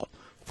while.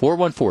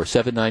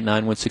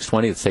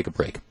 414-799-1620. Let's take a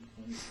break.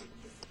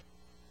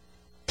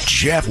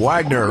 Jeff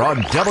Wagner on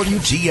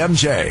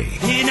WTMJ.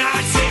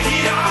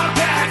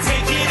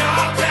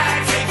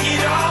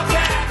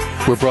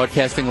 We're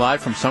broadcasting live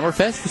from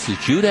Summerfest. This is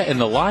Judah and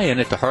the Lion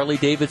at the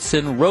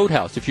Harley-Davidson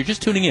Roadhouse. If you're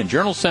just tuning in,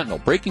 Journal Sentinel,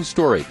 breaking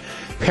story.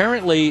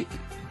 Apparently,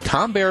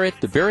 Tom Barrett,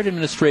 the Barrett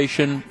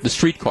administration, the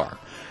streetcar,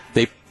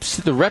 the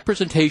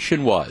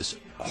representation was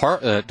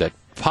that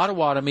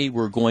Potawatomi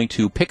were going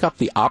to pick up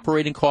the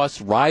operating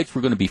costs. Rides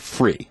were going to be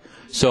free.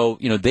 So,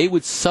 they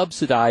would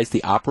subsidize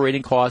the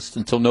operating costs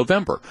until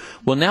November.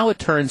 Well, now it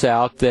turns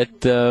out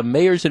that the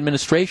mayor's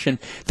administration,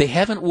 they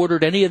haven't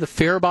ordered any of the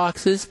fare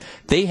boxes.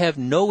 They have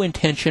no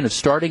intention of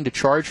starting to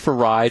charge for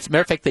rides.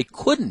 Matter of fact, they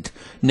couldn't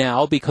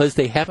now because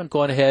they haven't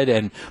gone ahead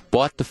and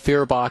bought the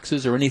fare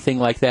boxes or anything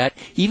like that.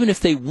 Even if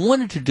they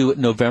wanted to do it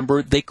in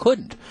November, they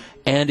couldn't.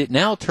 And it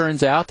now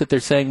turns out that they're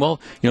saying, well,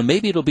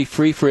 maybe it'll be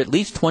free for at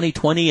least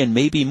 2020 and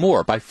maybe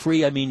more. By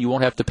free, I mean you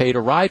won't have to pay to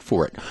ride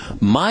for it.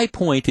 My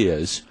point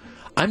is,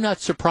 I'm not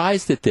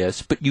surprised at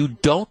this, but you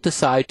don't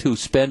decide to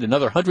spend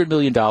another $100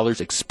 million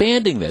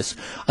expanding this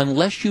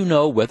unless you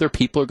know whether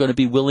people are going to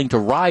be willing to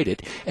ride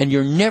it, and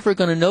you're never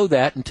going to know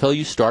that until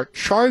you start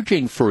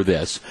charging for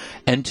this.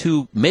 And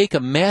to make a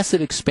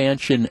massive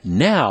expansion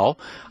now,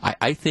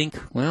 I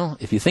think, well,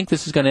 if you think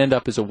this is going to end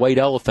up as a white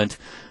elephant,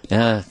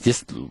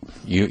 just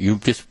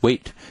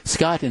wait.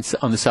 Scott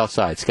on the south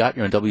side. Scott,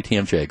 you're on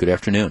WTMJ. Good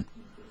afternoon.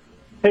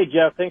 Hey,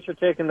 Jeff. Thanks for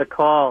taking the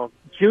call.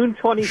 June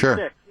 26th.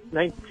 Sure.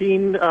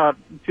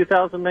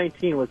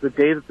 2019 was the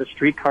day that the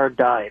streetcar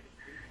died.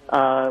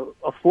 A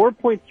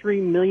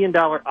 $4.3 million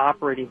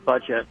operating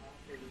budget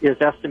is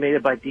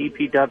estimated by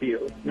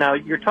DPW. Now,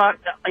 you're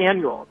talking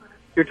annual.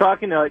 You're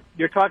talking a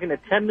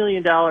 $10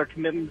 million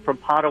commitment from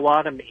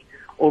Potawatomi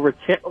over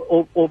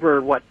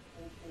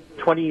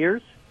 20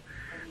 years.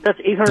 That's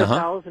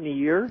 $800,000 a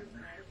year.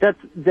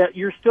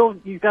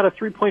 You've got a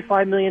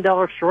 $3.5 million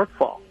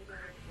shortfall.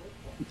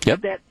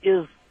 Yep. That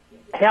is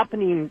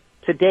happening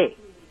today,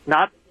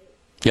 not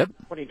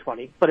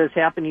 2020, but it's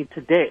happening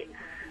today.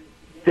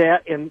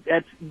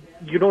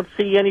 You don't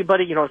see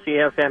anybody. You don't see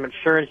AFM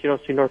Insurance. You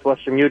don't see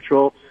Northwestern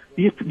Mutual.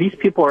 These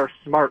people are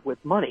smart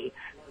with money,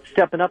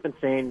 stepping up and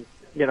saying,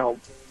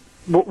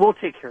 we'll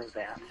take care of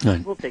that.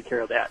 Right. We'll take care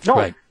of that. No,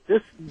 right.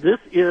 This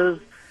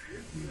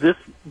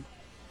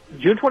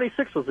June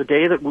 26th was the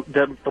day that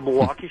the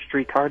Milwaukee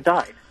streetcar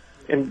died,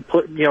 and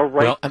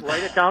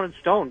write it down in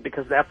stone,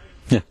 because that's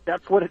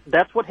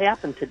what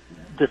happened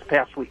this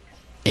past week.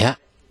 Yeah.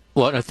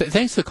 Well,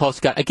 thanks for the call,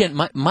 Scott. Again,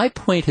 my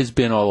point has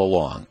been all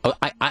along.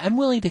 I'm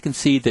willing to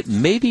concede that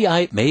maybe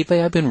I've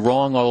been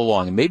wrong all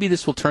along, and maybe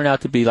this will turn out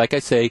to be, like I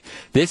say,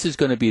 this is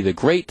going to be the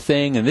great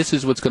thing, and this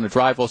is what's going to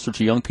drive all sorts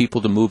of young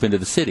people to move into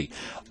the city.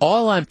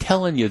 All I'm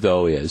telling you,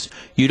 though, is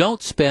you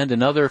don't spend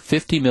another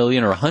 $50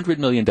 million or $100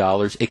 million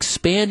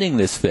expanding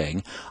this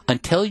thing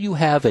until you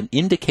have an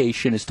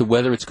indication as to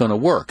whether it's going to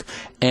work.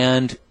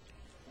 And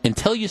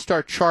until you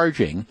start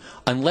charging,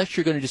 unless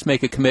you're going to just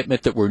make a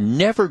commitment that we're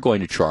never going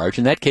to charge,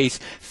 in that case,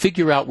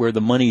 figure out where the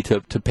money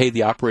to pay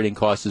the operating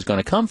costs is going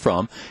to come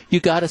from, you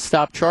got to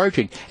stop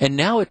charging. And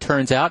now it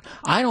turns out,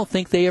 I don't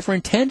think they ever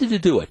intended to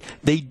do it.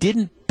 They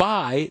didn't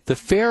buy the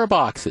fare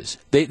boxes.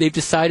 They've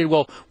decided,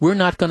 well, we're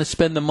not going to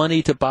spend the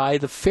money to buy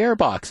the fare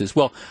boxes.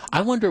 Well,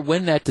 I wonder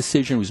when that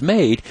decision was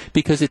made,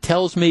 because it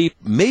tells me,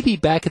 maybe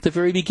back at the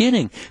very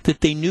beginning,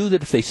 that they knew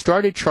that if they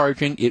started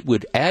charging, it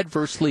would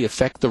adversely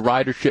affect the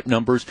ridership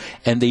numbers,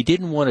 and they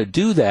didn't want to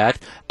do that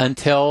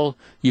until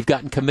you've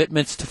gotten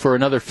commitments for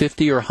another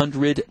 $50 or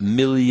 $100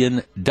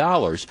 million.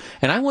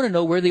 And I want to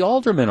know where the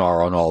aldermen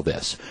are on all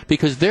this,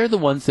 because they're the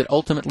ones that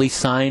ultimately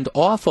signed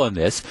off on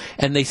this,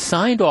 and they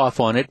signed off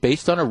on it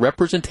based on a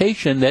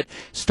representation that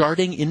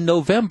starting in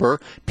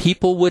November,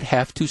 people would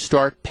have to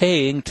start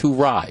paying to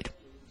ride.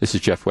 This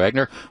is Jeff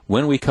Wagner.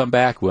 When we come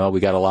back, well, we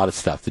got a lot of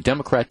stuff. The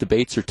Democrat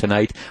debates are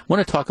tonight. I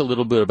want to talk a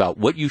little bit about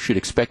what you should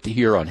expect to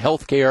hear on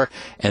health care,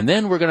 and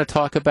then we're going to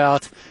talk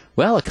about,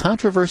 well, a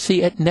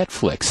controversy at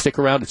Netflix. Stick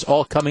around. It's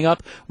all coming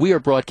up. We are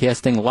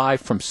broadcasting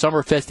live from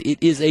Summerfest. It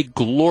is a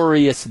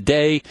glorious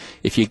day.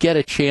 If you get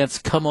a chance,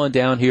 come on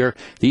down here.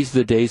 These are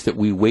the days that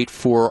we wait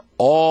for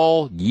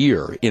all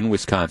year in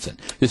Wisconsin.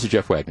 This is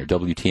Jeff Wagner,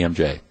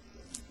 WTMJ.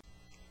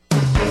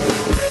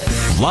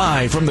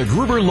 Live from the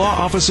Gruber Law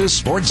Office's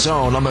Sports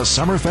Zone on the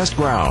Summerfest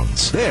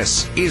grounds,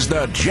 this is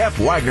the Jeff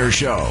Wagner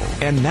Show.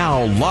 And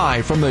now,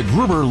 live from the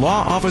Gruber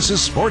Law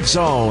Office's Sports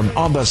Zone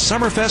on the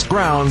Summerfest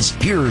grounds,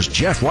 here's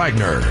Jeff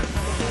Wagner.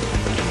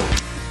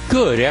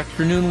 Good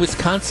afternoon,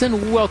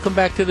 Wisconsin. Welcome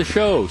back to the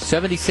show.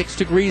 76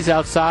 degrees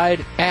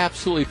outside.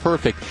 Absolutely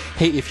perfect.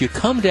 Hey, if you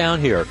come down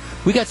here,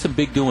 we got some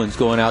big doings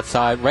going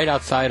outside, right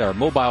outside our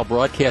mobile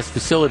broadcast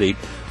facility.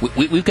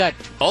 We've got,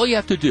 all you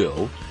have to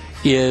do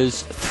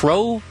is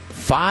throw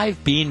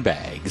 5 bean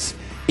bags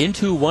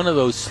into one of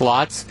those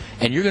slots,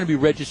 and you're going to be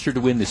registered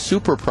to win the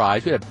super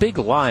prize. We had a big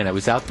line. I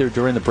was out there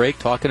during the break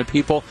talking to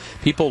people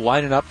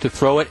lining up to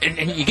throw it,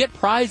 and you get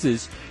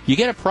prizes. You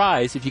get a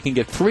prize if you can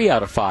get 3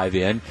 out of 5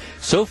 in.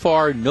 So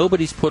far,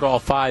 nobody's put all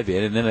 5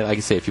 in, and then, like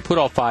I say, if you put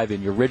all 5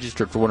 in, you're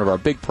registered for one of our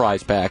big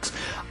prize packs.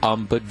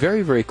 But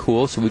very, very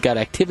cool. So we've got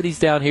activities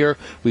down here.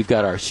 We've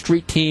got our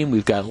street team.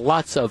 We've got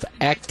lots of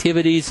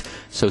activities.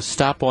 So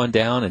stop on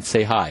down and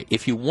say hi.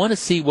 If you want to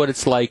see what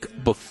it's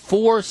like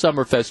before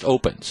Summerfest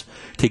opens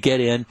to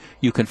get in,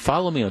 you can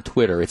follow me on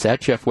Twitter. It's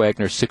at Jeff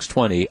Wagner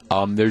 620.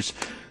 There's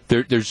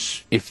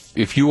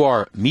if you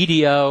are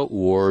media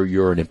or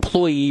you're an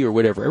employee or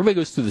whatever, everybody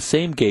goes through the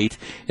same gate,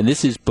 and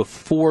this is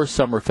before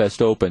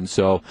Summerfest opens.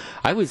 So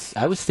I was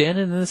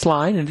standing in this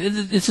line, and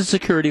it's a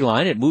security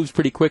line. It moves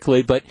pretty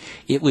quickly, but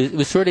it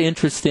was sort of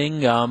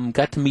interesting.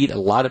 Got to meet a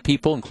lot of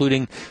people,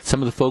 including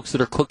some of the folks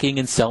that are cooking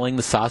and selling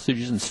the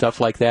sausages and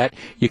stuff like that.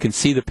 You can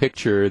see the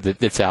picture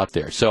that's out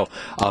there. So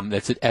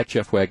that's at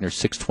Jeff Wagner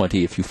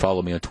 620 if you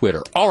follow me on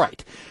Twitter. All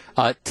right.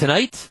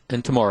 Tonight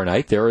and tomorrow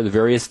night, there are the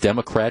various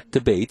Democrat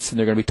debates, and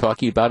they're going to be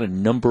talking about a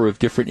number of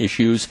different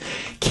issues.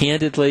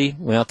 Candidly,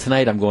 well,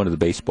 tonight I'm going to the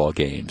baseball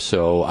game,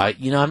 so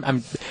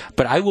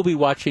but I will be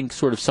watching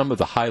sort of some of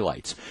the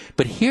highlights.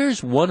 But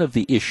here's one of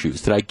the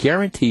issues that I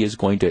guarantee is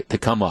going to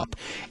come up,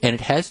 and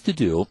it has to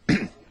do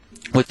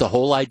with the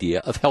whole idea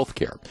of health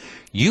care.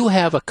 You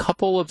have a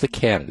couple of the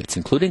candidates,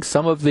 including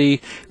some of the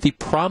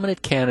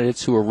prominent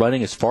candidates who are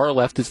running as far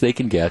left as they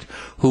can get,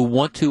 who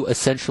want to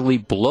essentially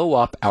blow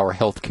up our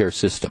health care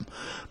system.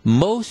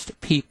 Most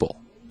people,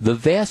 the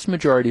vast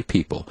majority of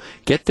people,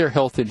 get their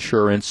health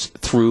insurance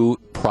through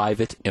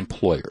private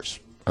employers.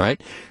 All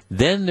right.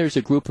 Then there's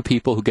a group of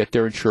people who get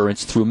their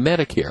insurance through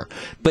Medicare.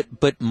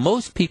 But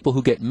most people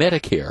who get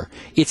Medicare,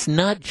 it's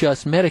not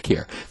just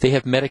Medicare. They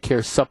have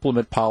Medicare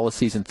supplement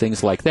policies and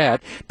things like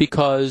that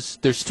because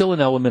there's still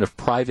an element of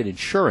private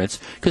insurance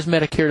because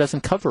Medicare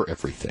doesn't cover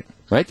everything.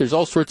 Right? There's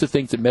all sorts of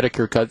things that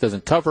Medicare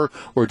doesn't cover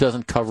or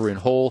doesn't cover in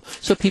whole.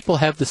 So people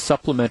have the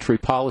supplementary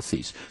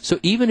policies. So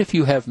even if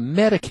you have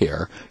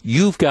Medicare,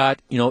 you've got,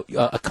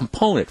 a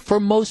component for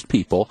most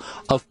people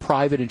of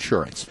private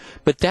insurance.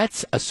 But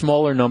that's a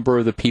smaller number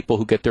of the people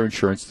who get their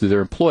insurance through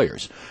their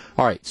employers.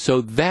 All right.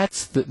 So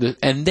that's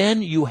and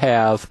then you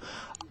have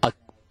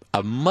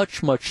a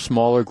much, much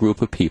smaller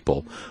group of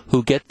people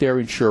who get their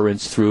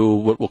insurance through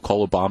what we'll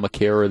call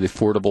Obamacare or the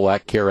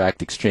Affordable Care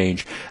Act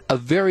exchange, a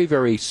very,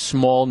 very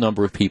small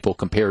number of people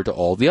compared to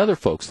all the other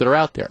folks that are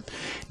out there.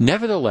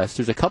 Nevertheless,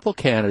 there's a couple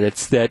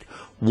candidates that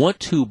want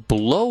to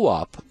blow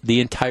up the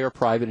entire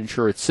private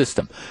insurance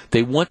system.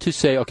 They want to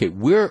say, okay,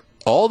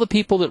 all the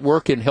people that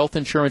work in health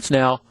insurance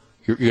now,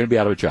 you're going to be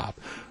out of a job.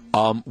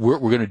 We're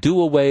going to do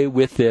away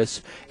with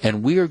this,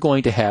 and we are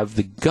going to have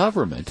the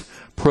government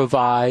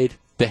provide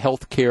the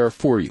health care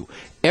for you.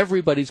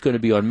 Everybody's going to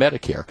be on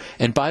Medicare.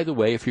 And by the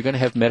way, if you're going to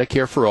have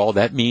Medicare for all,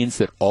 that means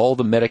that all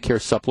the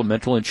Medicare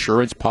supplemental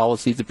insurance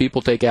policies that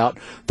people take out,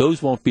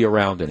 those won't be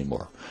around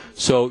anymore.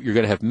 So you're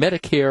going to have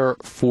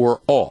Medicare for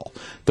all.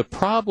 The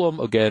problem,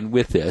 again,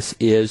 with this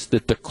is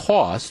that the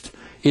cost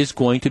is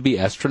going to be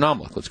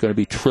astronomical. It's going to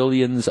be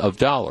trillions of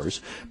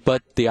dollars.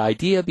 But the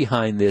idea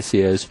behind this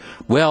is,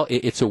 well,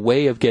 it's a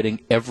way of getting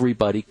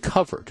everybody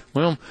covered.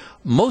 Well,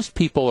 most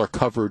people are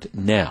covered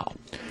now.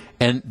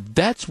 And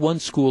that's one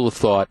school of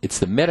thought. It's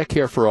the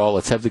Medicare for all.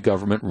 Let's have the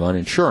government run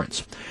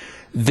insurance.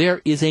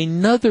 There is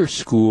another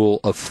school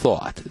of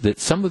thought that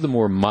some of the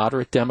more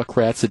moderate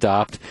Democrats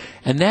adopt,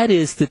 and that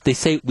is that they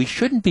say we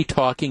shouldn't be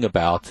talking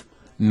about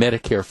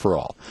Medicare for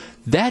all.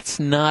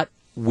 That's not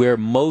where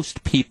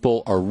most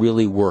people are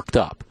really worked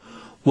up.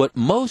 What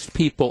most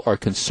people are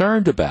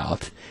concerned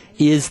about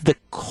is the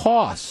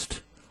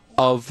cost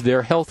of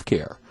their health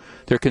care.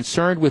 They're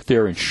concerned with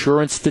their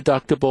insurance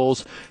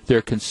deductibles.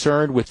 They're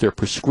concerned with their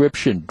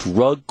prescription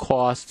drug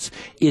costs.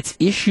 It's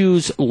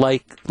issues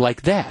like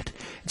that.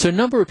 So a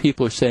number of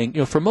people are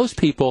saying, for most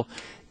people,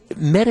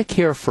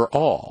 Medicare for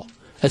all,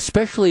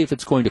 especially if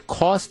it's going to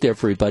cost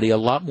everybody a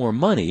lot more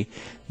money,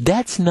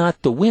 that's not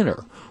the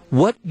winner.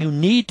 What you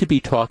need to be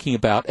talking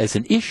about as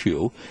an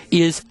issue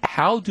is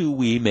how do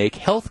we make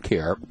health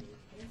care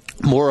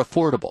more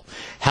affordable?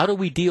 How do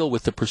we deal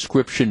with the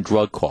prescription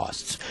drug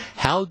costs?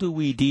 How do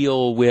we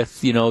deal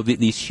with,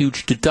 these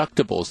huge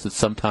deductibles that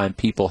sometimes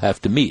people have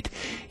to meet?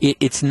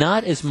 It's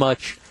not as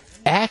much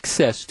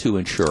access to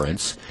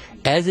insurance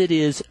as it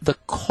is the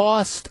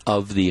cost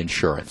of the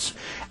insurance.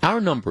 Our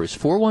number is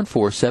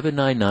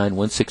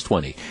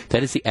 414-799-1620.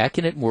 That is the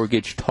Acunet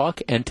Mortgage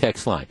talk and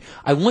text line.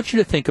 I want you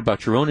to think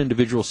about your own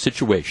individual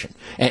situation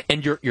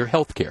and your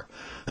health care.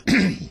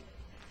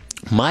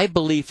 My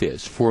belief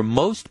is, for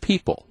most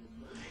people,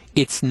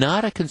 it's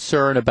not a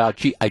concern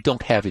about, I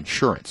don't have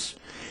insurance.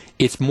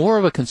 It's more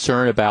of a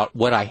concern about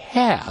what I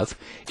have.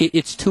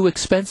 It's too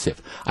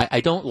expensive. I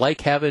don't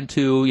like having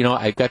to,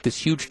 I've got this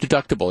huge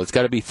deductible. It's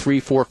got to be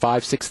 $3,000, $4,000,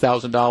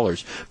 $5,000,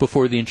 $6,000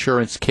 before the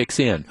insurance kicks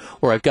in.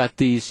 Or I've got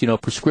these,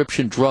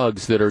 prescription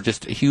drugs that are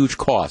just huge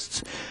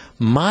costs.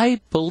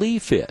 My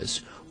belief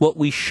is what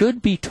we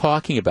should be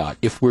talking about,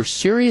 if we're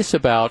serious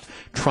about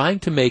trying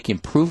to make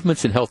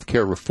improvements in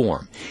healthcare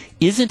reform,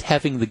 isn't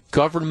having the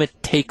government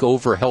take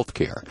over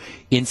healthcare.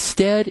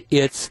 Instead,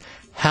 it's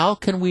how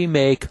can we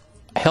make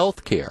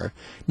healthcare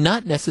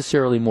not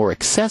necessarily more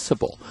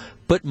accessible,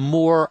 but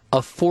more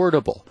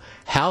affordable?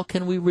 How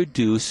can we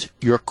reduce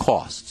your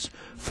costs?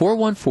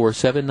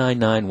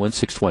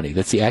 414-799-1620.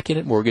 That's the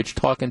Acunet Mortgage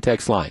talk and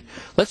text line.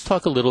 Let's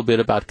talk a little bit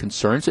about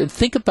concerns and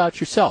think about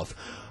yourself.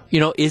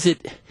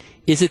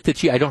 Is it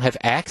that I don't have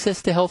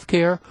access to health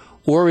care,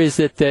 or is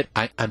it that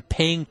I'm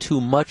paying too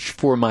much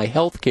for my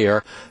health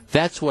care?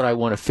 That's what I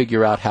want to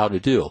figure out how to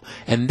do.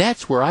 And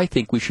that's where I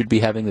think we should be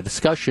having the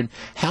discussion.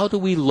 How do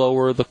we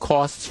lower the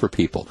costs for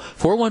people?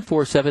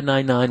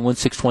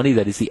 414-799-1620.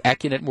 That is the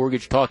Acunet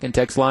Mortgage talk and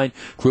text line.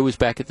 Crew is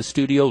back at the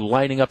studio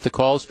lining up the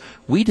calls.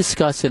 We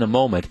discuss in a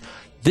moment.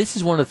 This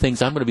is one of the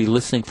things I'm going to be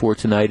listening for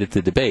tonight at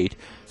the debate.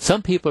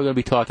 Some people are going to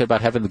be talking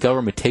about having the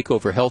government take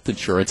over health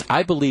insurance.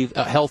 I believe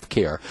health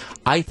care.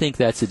 I think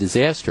that's a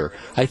disaster.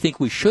 I think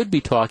we should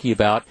be talking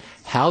about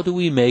how do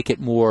we make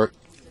it more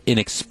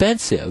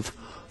inexpensive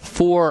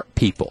for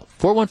people.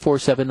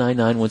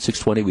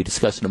 414-799-1620. We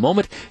discuss in a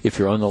moment. If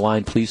you're on the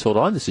line, please hold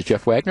on. This is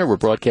Jeff Wagner. We're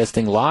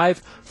broadcasting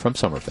live from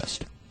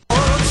Summerfest.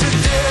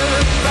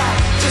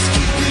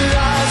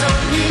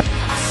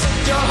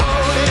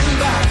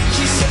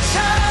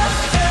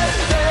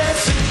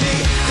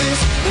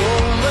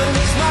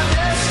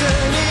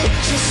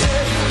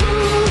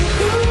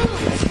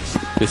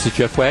 This is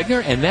Jeff Wagner,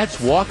 and that's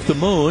Walk the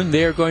Moon.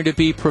 They're going to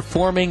be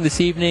performing this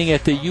evening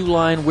at the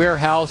Uline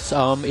Warehouse.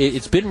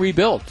 It's been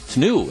rebuilt. It's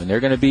new, and they're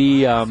going to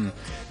be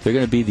They're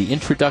going to be the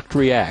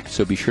introductory act,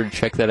 so be sure to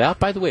check that out.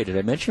 By the way, did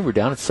I mention we're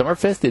down at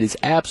Summerfest? It is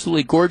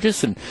absolutely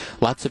gorgeous and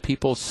lots of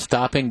people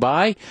stopping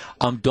by.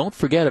 Don't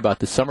forget about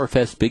the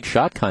Summerfest Big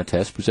Shot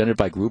Contest presented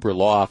by Gruber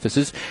Law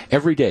Offices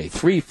every day,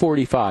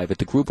 3:45 at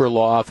the Gruber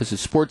Law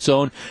Offices Sports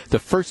Zone. The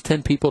first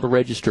 10 people to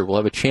register will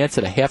have a chance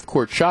at a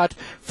half-court shot.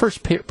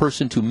 First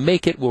person to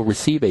make it will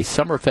receive a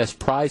Summerfest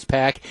prize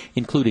pack,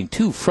 including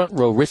 2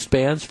 front-row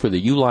wristbands for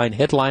the Uline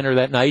headliner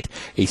that night,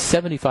 a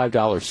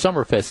 $75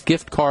 Summerfest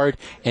gift card,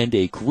 and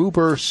a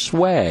Gruber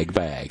swag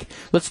bag.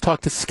 Let's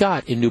talk to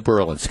Scott in New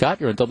Berlin. Scott,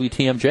 you're on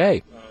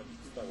WTMJ.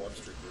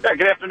 Yeah,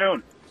 good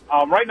afternoon.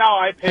 Right now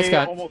I pay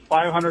almost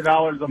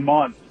 $500 a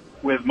month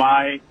with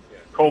my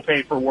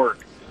copay for work.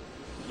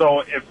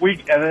 So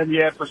and then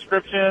you have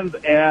prescriptions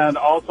and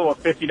also a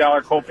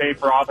 $50 copay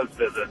for office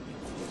visits.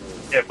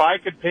 If I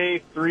could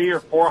pay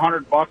 $300 or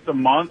 $400 a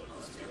month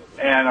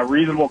and a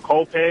reasonable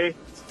copay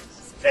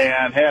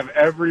and have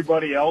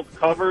everybody else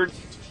covered,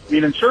 I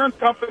mean, insurance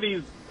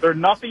companies, they're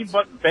nothing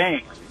but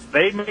banks.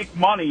 They make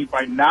money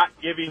by not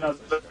giving us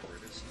this.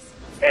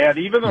 And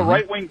even the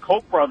right-wing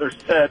Koch brothers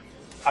said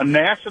a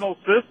national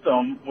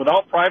system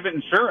without private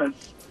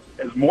insurance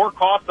is more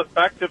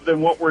cost-effective than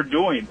what we're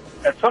doing.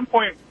 At some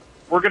point,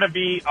 we're going to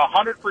be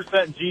 100%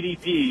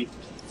 GDP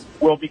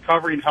will be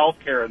covering health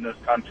care in this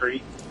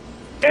country,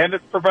 and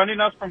it's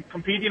preventing us from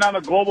competing on the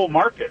global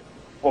market.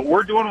 What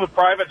we're doing with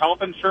private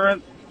health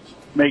insurance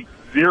makes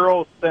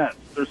 0 sense.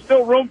 There's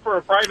still room for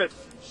a private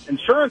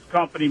insurance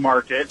company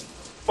market,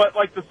 but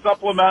like the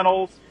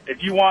supplementals,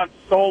 if you want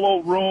solo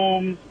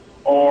rooms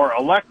or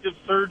elective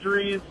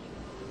surgeries,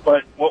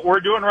 but what we're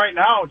doing right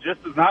now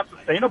just is not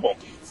sustainable.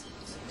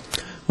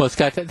 Well,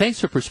 Scott, thanks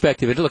for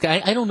perspective. And look,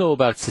 I don't know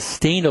about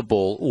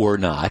sustainable or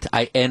not,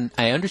 and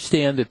I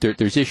understand that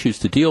there's issues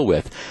to deal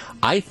with.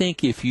 I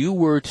think if you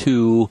were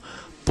to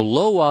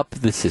blow up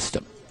the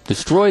system,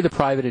 destroy the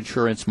private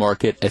insurance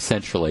market,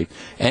 essentially.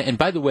 And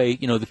by the way,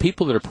 you know, the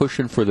people that are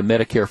pushing for the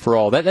Medicare for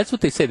all, that's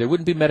what they say. There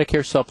wouldn't be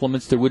Medicare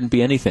supplements. There wouldn't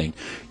be anything.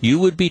 You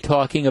would be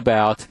talking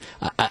about,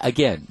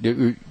 again,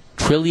 $1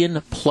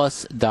 trillion+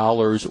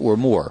 or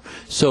more.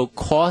 So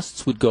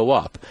costs would go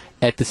up.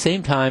 At the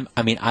same time,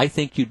 I mean, I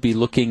think you'd be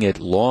looking at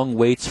long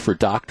waits for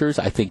doctors.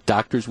 I think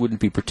doctors wouldn't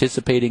be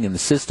participating in the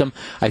system.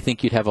 I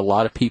think you'd have a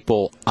lot of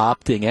people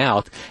opting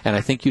out, and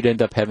I think you'd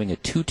end up having a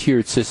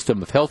 2-tiered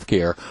system of health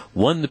care.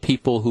 One, the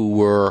people who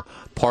were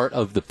part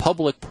of the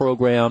public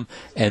program,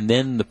 and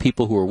then the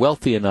people who are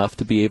wealthy enough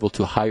to be able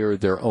to hire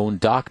their own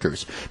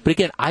doctors. But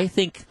again, I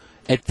think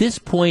at this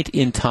point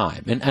in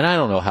time, and I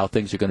don't know how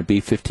things are going to be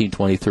 15,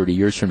 20, 30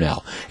 years from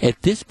now,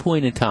 at this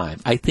point in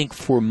time, I think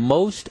for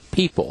most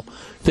people,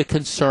 the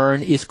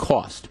concern is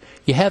cost.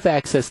 You have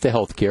access to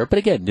health care, but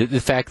again, the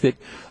fact that,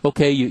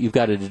 okay, you've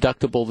got a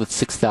deductible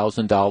that's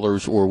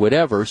 $6,000 or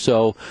whatever,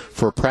 so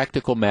for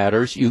practical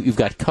matters, you've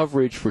got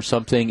coverage for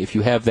something if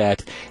you have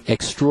that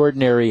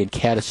extraordinary and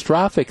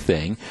catastrophic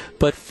thing,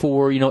 but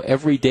for, you know,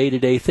 every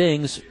day-to-day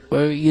things,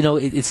 you know,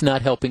 it's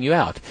not helping you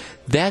out.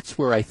 That's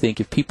where I think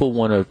if people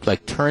want to,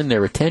 like, turn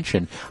their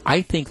attention,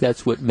 I think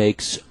that's what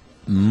makes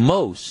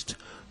most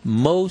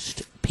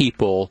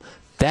people.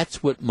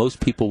 That's what most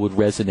people would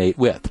resonate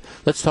with.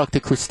 Let's talk to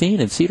Christine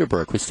in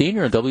Cedarburg. Christine,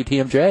 you're on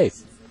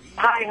WTMJ.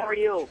 Hi, how are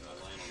you?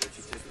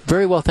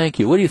 Very well, thank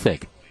you. What do you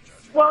think?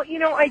 Well, you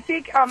know, I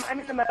think I'm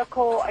in the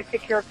medical. I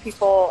take care of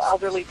people,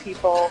 elderly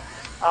people,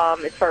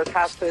 as far as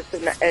hospice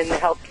and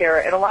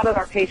healthcare. And a lot of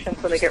our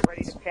patients, when they get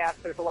ready to pass,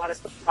 there's a lot of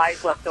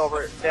supplies left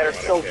over that are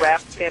still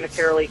wrapped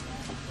sanitarily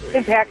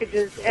in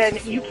packages,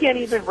 and you can't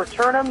even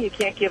return them. You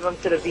can't give them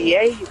to the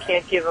VA. You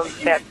can't give them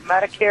that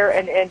Medicare.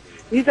 And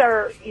these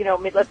are, you know,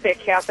 let's say a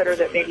catheter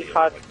that maybe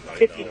costs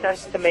 50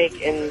 cents to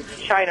make in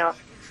China,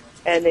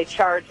 and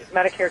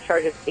Medicare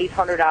charges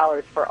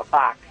 $800 for a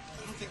box.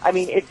 I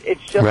mean,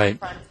 it's just right.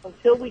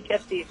 Until we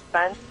get the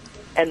expense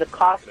and the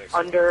cost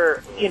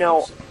under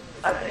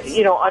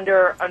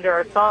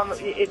our thumb,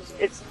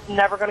 it's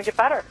never going to get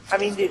better. I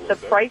mean, the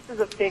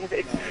prices of things,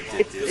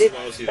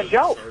 it's a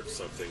joke.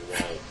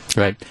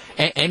 Right,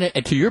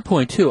 and to your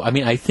point too. I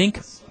mean, I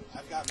think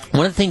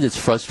one of the things that's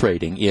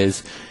frustrating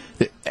is,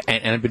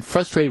 and I've been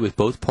frustrated with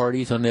both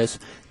parties on this,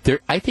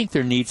 I think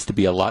there needs to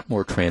be a lot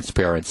more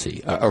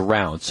transparency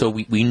around, so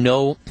we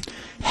know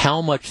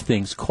how much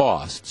things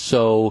cost,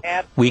 so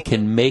we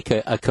can make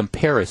a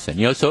comparison.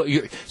 You know, so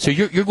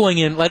you're going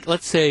in.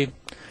 Let's say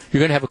you're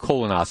going to have a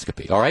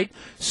colonoscopy, all right?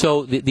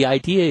 So the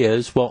idea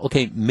is, well,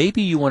 okay,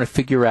 maybe you want to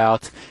figure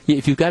out,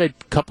 if you've got a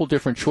couple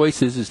different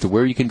choices as to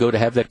where you can go to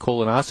have that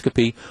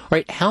colonoscopy, all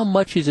right, how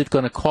much is it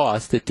going to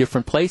cost at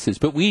different places?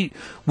 But we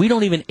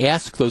don't even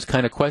ask those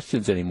kind of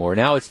questions anymore.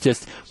 Now it's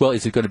just, well,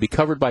 is it going to be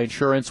covered by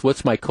insurance?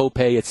 What's my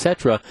copay, et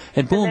cetera?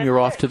 And boom, you're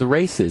off to the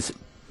races.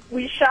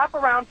 We shop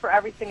around for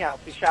everything else.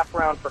 We shop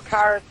around for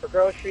cars, for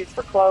groceries,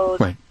 for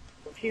clothes, right.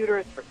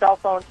 Computers, for cell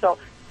phones. So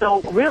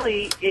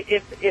really,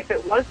 if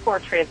it was more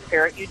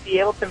transparent, you'd be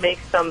able to make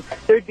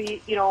there'd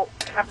be, you know,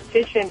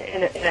 competition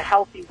in a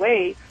healthy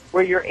way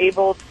where you're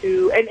able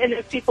to, and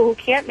there's people who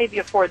can't maybe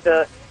afford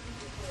the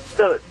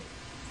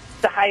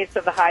the highest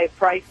of the high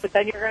price, but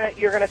then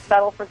you're gonna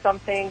settle for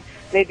something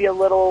maybe a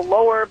little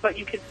lower, but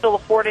you can still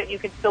afford it, and you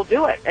can still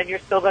do it, and you're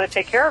still going to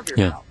take care of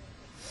yourself.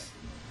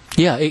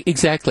 Yeah,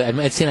 exactly.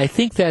 I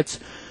think that's.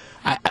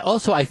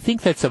 I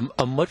think that's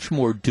a much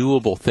more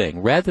doable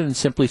thing, rather than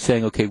simply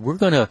saying, okay, we're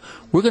gonna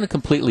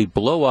completely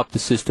blow up the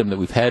system that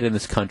we've had in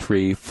this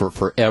country for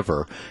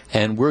forever,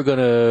 and we're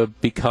gonna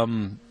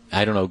become,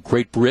 I don't know,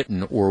 Great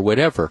Britain or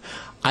whatever.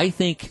 I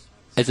think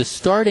as a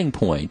starting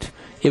point,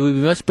 it would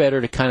be much better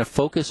to kind of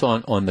focus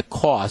on the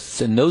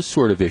costs and those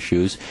sort of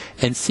issues,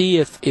 and see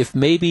if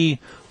maybe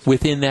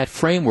within that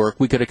framework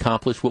we could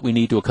accomplish what we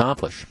need to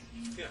accomplish.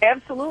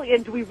 Absolutely,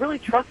 and do we really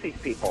trust these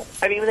people?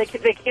 I mean, they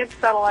can't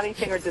settle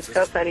anything or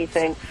discuss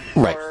anything,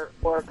 right,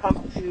 or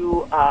come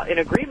to an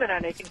agreement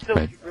on anything. So,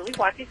 do you really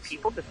want these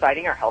people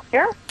deciding our health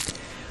care?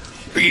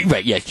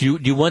 Right, yes.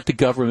 You want the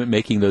government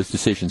making those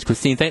decisions.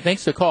 Christine,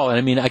 thanks for the call. And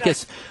I mean, I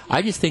just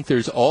think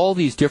there's all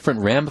these different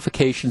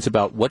ramifications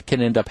about what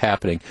can end up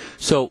happening.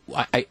 So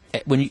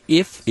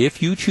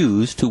if you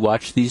choose to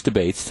watch these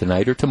debates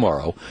tonight or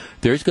tomorrow,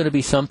 there's going to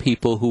be some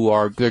people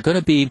they're going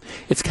to be,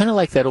 it's kind of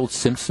like that old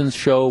Simpsons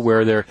show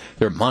where they're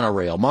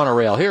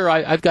monorail. Here,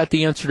 I've got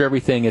the answer to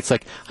everything. It's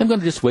like, I'm going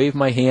to just wave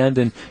my hand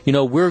and,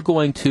 we're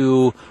going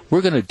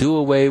to do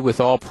away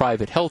with all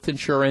private health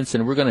insurance,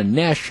 and we're going to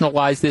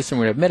nationalize this, and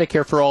we're going to have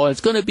Medicare for all, and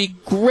it's going to be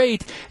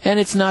great, and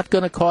it's not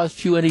going to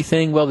cost you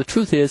anything. Well, the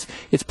truth is,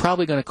 it's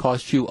probably going to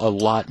cost you a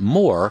lot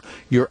more.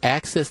 Your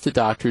access to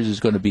doctors is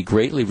going to be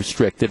greatly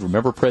restricted.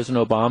 Remember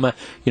President Obama,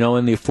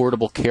 in the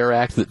Affordable Care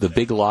Act, the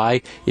big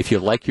lie, if you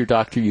like your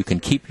doctor, you can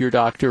keep your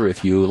doctor.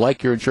 If you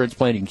like your insurance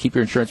plan, you can keep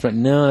your insurance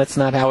plan. No, that's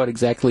not how it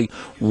exactly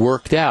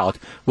worked out.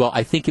 Well,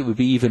 I think it would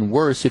be even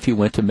worse if you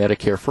went to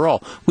Medicare for all,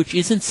 which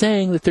isn't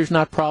saying that there's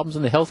not problems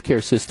in the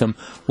healthcare system.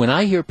 When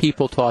I hear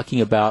people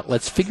talking about,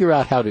 let's figure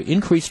out how to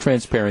increase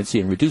transparency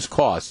and reduce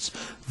costs,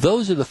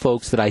 those are the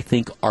folks that I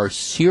think are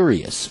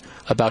serious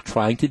about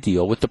trying to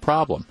deal with the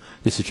problem.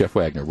 This is Jeff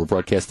Wagner. We're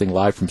broadcasting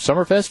live from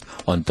Summerfest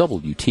on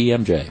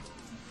WTMJ.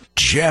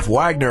 Jeff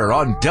Wagner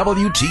on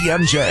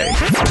WTMJ.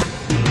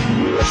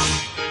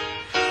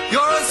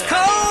 You're as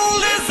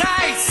cold as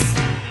ice.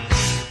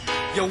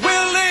 You're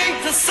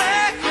willing to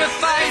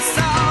sacrifice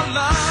our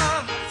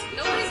love.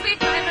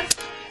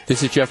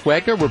 This is Jeff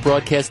Wagner. We're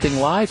broadcasting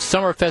live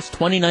Summerfest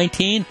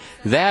 2019.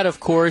 That, of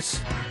course,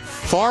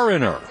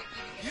 Foreigner.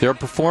 They're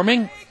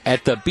performing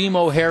at the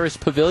BMO Harris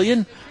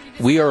Pavilion.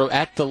 We are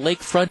at the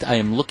lakefront. I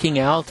am looking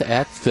out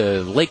at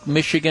the Lake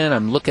Michigan.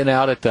 I'm looking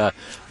out at the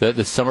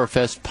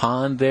Summerfest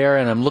pond there,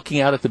 and I'm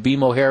looking out at the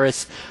BMO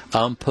Harris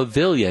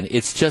Pavilion.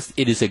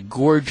 It is a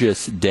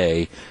gorgeous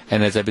day,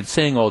 and as I've been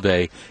saying all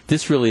day,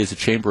 this really is a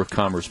Chamber of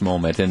Commerce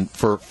moment. And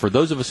for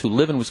those of us who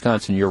live in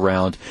Wisconsin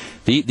year-round,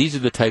 these are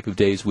the type of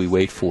days we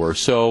wait for.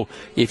 So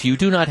if you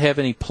do not have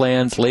any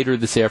plans later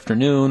this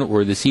afternoon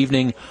or this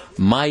evening,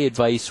 my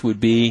advice would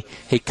be,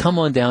 hey, come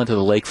on down to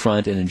the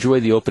lakefront and enjoy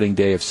the opening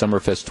day of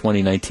Summerfest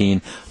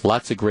 2019.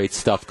 Lots of great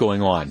stuff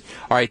going on.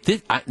 All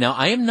right, now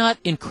I am not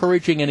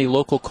encouraging any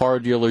local car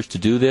dealers to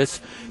do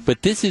this,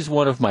 but this is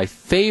one of my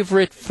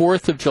favorite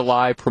 4th of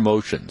July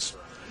promotions.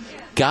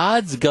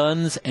 God,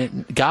 Guns,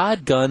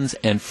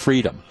 and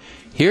Freedom.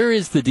 Here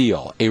is the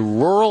deal. A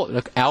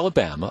rural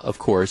Alabama, of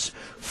course,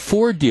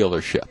 Ford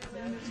dealership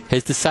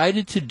has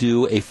decided to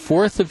do a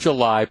 4th of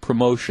July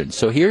promotion.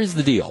 So here's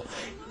the deal.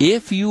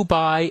 If you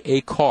buy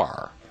a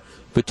car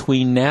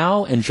between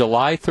now and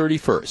July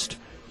 31st,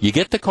 you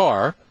get the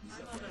car,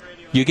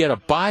 you get a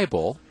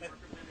Bible,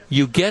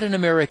 you get an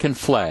American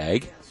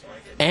flag,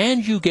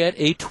 and you get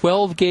a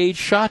 12-gauge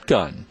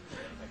shotgun.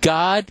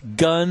 God,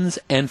 Guns,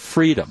 and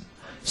Freedom.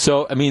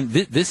 So, I mean,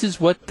 this is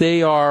what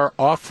they are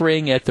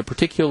offering at the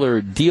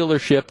particular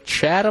dealership,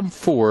 Chatham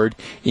Ford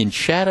in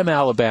Chatham,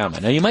 Alabama.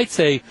 Now, you might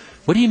say,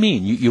 what do you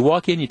mean? You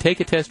walk in, you take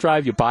a test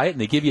drive, you buy it,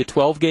 and they give you a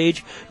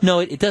 12-gauge? No,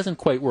 it doesn't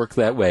quite work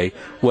that way.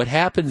 What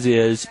happens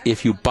is,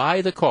 if you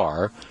buy the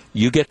car,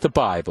 you get the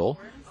Bible,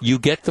 you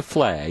get the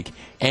flag,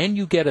 and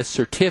you get a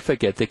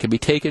certificate that can be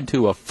taken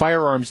to a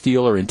firearms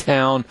dealer in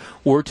town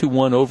or to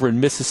one over in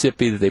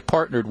Mississippi that they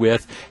partnered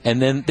with,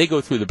 and then they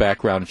go through the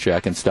background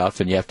check and stuff,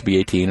 and you have to be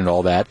 18 and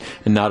all that,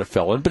 and not a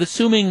felon. But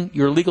assuming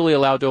you're legally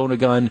allowed to own a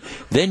gun,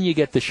 then you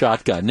get the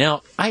shotgun.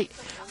 Now,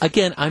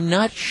 I'm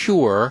not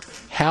sure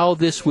how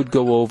this would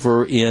go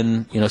over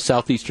in,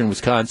 southeastern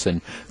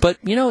Wisconsin, but,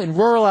 in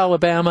rural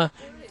Alabama,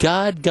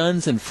 God,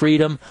 Guns, and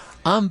Freedom,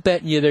 I'm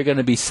betting you they're going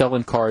to be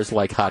selling cars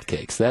like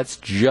hotcakes. That's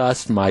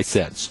just my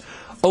sense.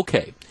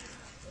 Okay.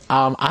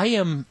 I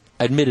am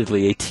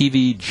admittedly a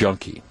TV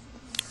junkie.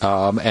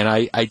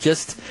 And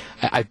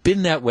I've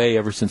been that way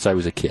ever since I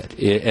was a kid.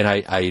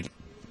 And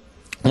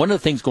one of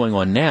the things going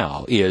on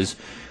now is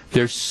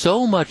there's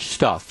so much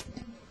stuff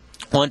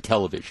on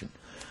television.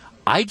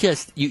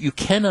 You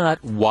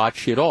cannot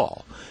watch it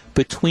all.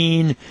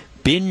 Between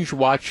binge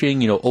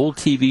watching, old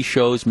TV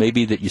shows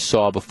maybe that you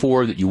saw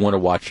before that you want to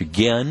watch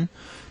again,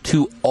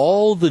 to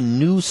all the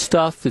new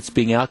stuff that's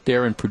being out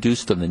there and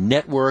produced on the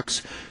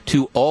networks,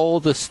 to all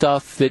the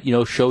stuff that,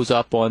 shows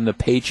up on the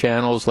pay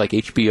channels like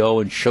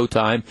HBO and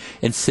Showtime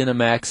and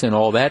Cinemax and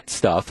all that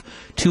stuff,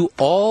 to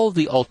all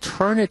the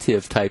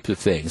alternative types of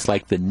things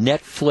like the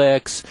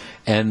Netflix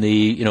and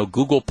the,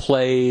 Google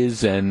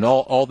Plays and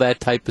all that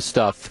type of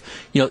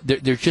stuff.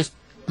 They're just,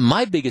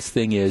 my biggest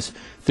thing is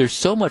there's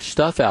so much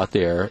stuff out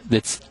there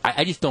that's,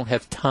 I just don't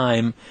have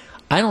time.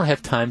 I don't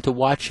have time to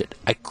watch it.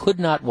 I could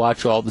not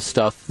watch all the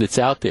stuff that's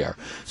out there.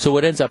 So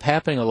what ends up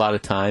happening a lot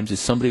of times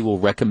is somebody will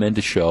recommend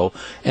a show,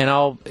 and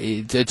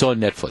it's on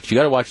Netflix. You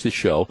got to watch this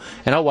show,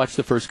 and I'll watch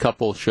the first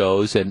couple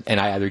shows, and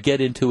I either get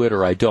into it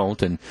or I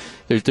don't. And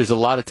there's a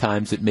lot of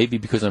times that maybe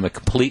because I'm a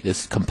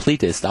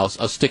completist,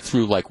 I'll stick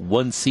through like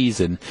one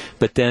season.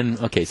 But then,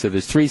 okay, so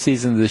there's 3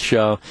 seasons of this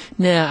show.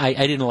 I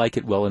didn't like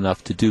it well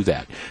enough to do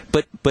that.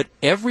 But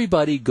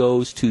everybody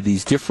goes to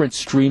these different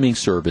streaming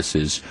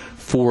services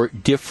for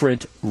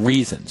different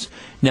reasons.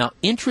 Now,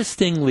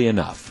 interestingly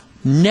enough,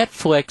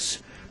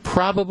 Netflix,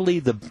 probably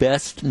the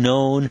best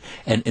known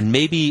and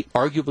maybe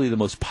arguably the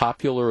most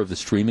popular of the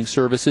streaming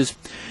services.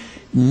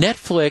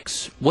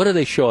 Netflix, what do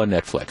they show on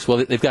Netflix?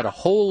 Well, they've got a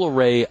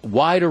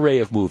wide array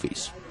of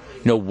movies.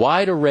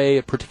 Wide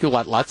array,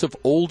 particularly lots of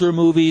older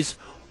movies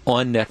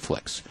on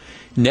Netflix.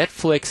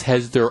 Netflix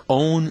has their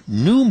own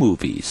new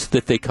movies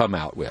that they come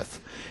out with.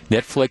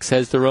 Netflix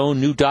has their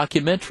own new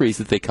documentaries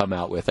that they come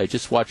out with. I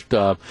just watched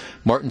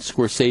Martin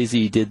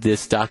Scorsese did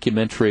this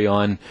documentary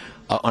on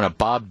a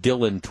Bob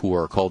Dylan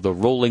tour called the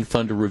Rolling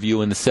Thunder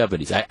Review in the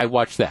 70s. I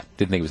watched that.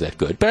 Didn't think it was that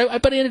good. But I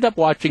ended up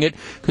watching it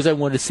because I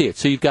wanted to see it.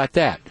 So you've got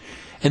that.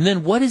 And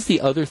then what is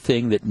the other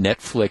thing that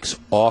Netflix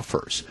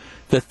offers?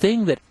 The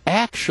thing that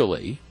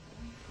actually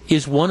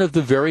is one of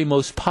the very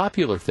most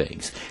popular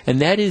things. And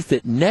that is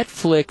that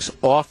Netflix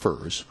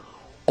offers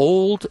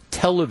old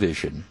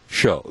television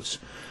shows.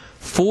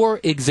 For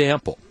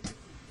example,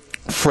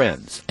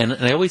 Friends, and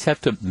I always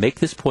have to make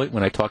this point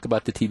when I talk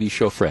about the TV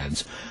show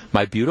Friends,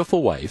 my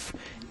beautiful wife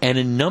and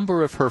a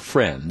number of her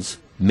friends,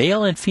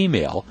 male and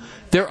female,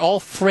 they're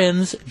all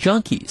Friends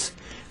junkies.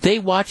 They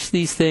watch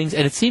these things,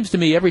 and it seems to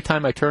me every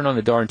time I turn on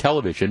the darn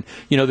television,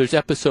 there's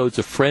episodes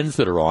of Friends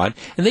that are on,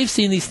 and they've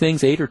seen these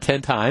things 8 or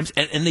 10 times,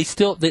 and they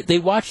still, they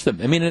watch them.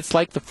 I mean, it's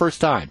like the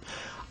first time.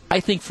 I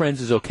think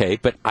Friends is okay,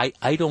 but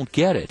I don't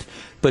get it.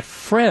 But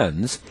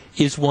Friends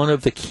is one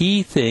of the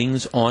key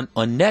things on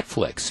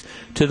Netflix,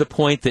 to the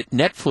point that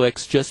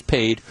Netflix just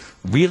paid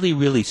really,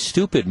 really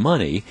stupid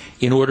money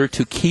in order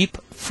to keep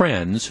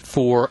Friends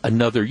for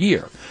another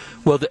year.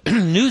 Well, the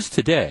news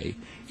today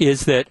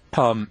is that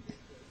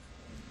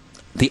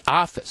The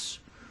Office,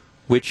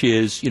 which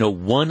is,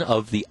 one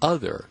of the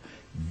other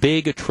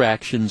big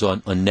attractions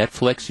on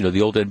Netflix,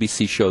 the old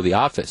NBC show The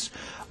Office,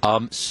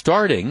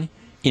 starting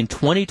in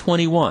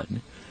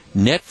 2021,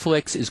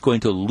 Netflix is going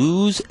to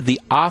lose The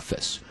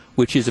Office,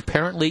 which is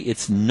apparently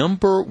its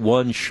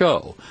 #1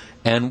 show.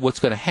 And what's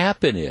going to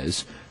happen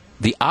is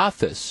The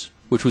Office,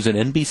 which was an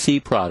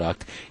NBC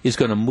product, is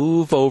going to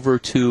move over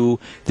to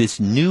this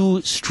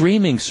new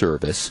streaming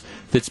service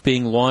that's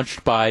being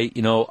launched by,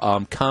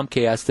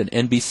 Comcast and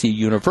NBC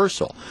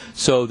Universal.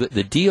 So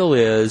the deal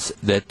is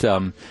that,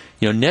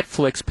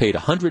 Netflix paid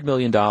 $100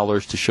 million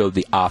to show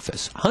The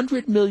Office.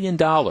 $100 million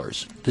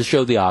to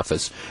show The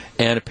Office.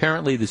 And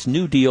apparently this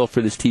new deal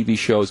for this TV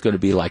show is going to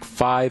be like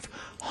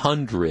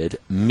 $500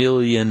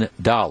 million.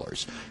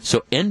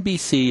 So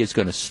NBC is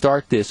going to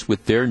start this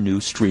with their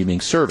new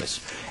streaming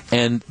service.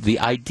 And the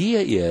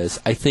idea is,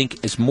 I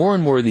think, as more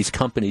and more of these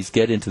companies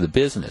get into the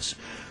business,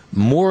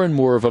 more and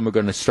more of them are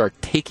going to start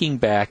taking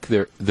back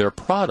their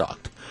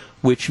product,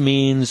 which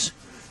means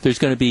there's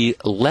going to be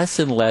less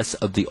and less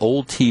of the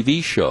old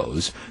TV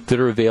shows that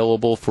are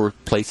available for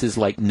places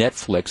like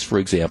Netflix, for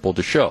example,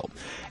 to show.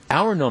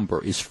 Our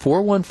number is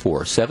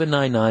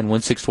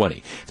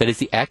 414-799-1620. That is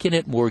the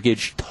Accunet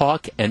Mortgage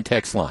talk and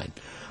text line.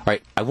 All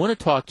right, I want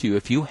to talk to you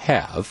if you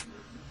have,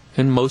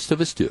 and most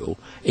of us do,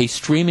 a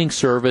streaming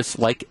service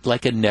like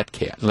a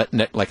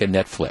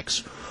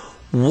Netflix.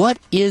 What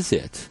is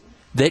it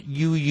that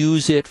you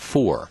use it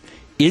for?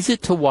 Is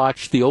it to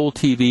watch the old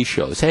TV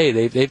shows? Hey,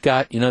 they've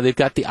got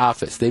The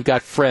Office, they've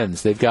got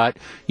Friends, they've got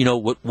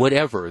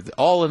whatever,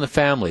 All in the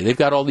Family. They've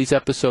got all these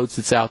episodes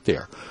that's out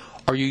there.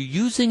 Are you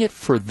using it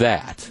for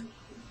that?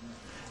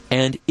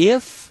 And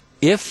if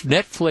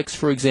Netflix,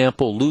 for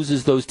example,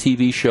 loses those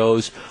TV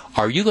shows,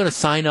 are you going to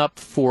sign up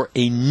for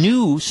a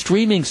new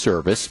streaming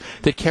service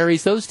that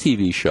carries those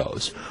TV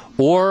shows?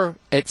 Or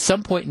at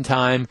some point in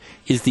time,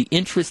 is the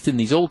interest in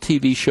these old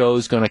TV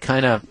shows going to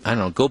kind of,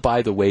 go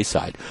by the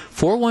wayside?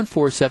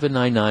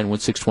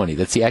 414-799-1620.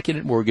 That's the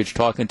Accunet Mortgage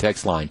talk and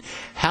text line.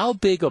 How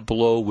big a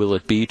blow will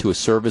it be to a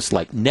service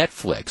like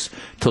Netflix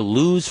to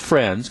lose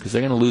Friends, because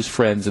they're going to lose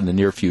Friends in the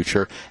near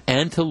future,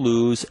 and to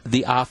lose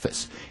The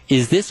Office?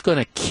 Is this going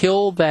to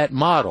kill that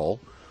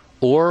model,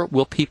 or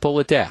will people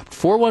adapt?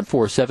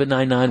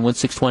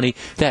 414-799-1620.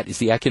 That is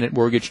the Accunet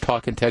Mortgage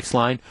talk and text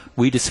line.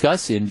 We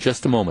discuss in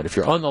just a moment. If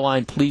you're on the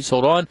line, please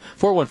hold on.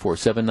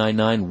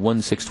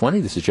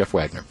 414-799-1620. This is Jeff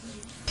Wagner.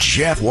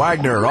 Jeff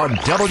Wagner on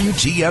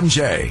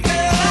WTMJ.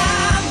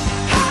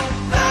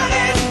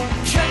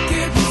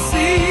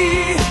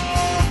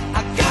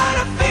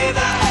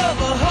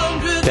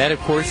 That, of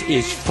course,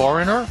 is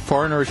Foreigner.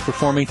 Foreigner is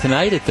performing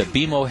tonight at the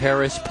BMO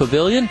Harris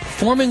Pavilion.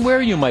 Performing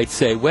where, you might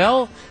say?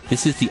 Well,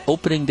 this is the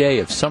opening day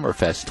of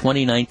Summerfest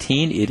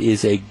 2019. It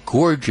is a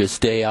gorgeous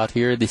day out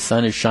here. The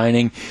sun is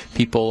shining.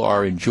 People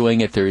are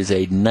enjoying it. There is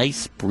a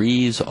nice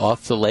breeze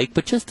off the lake,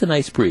 but just a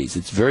nice breeze.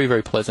 It's very,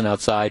 very pleasant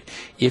outside.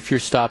 If you're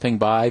stopping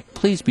by,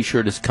 please be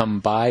sure to come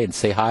by and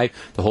say hi.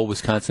 The whole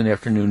Wisconsin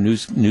Afternoon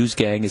News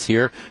gang is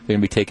here. They're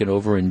going to be taking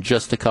over in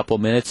just a couple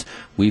minutes.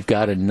 We've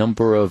got a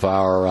number of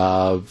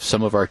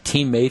some of our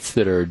teammates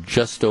that are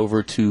just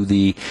over to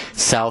the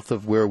south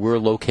of where we're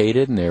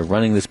located, and they're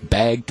running this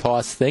bag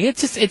toss thing.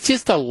 It's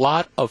just a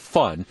lot of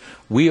fun.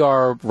 We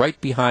are right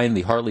behind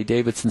the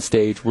Harley-Davidson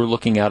stage. We're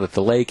looking out at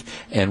the lake,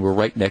 and we're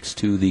right next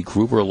to the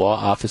Gruber Law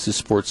Office's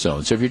Sports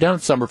Zone. So if you're down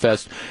at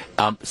Summerfest,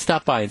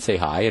 stop by and say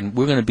hi. And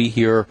we're going to be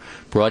here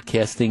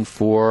broadcasting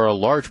for a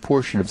large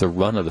portion of the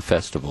run of the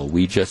festival.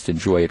 We just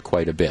enjoy it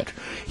quite a bit.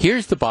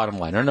 Here's the bottom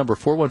line. Our number,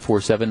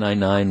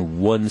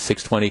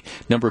 414-799-1620.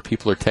 Number of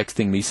people are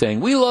texting me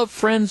saying, we love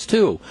Friends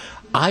too.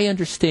 I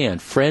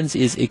understand Friends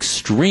is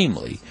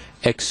extremely,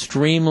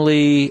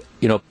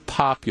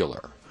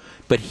 popular.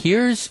 But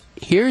here's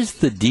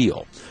the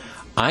deal.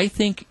 I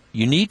think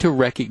you need to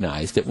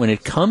recognize that when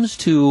it comes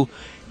to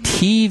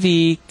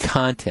TV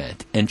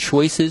content and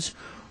choices,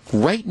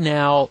 right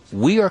now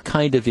we are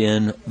kind of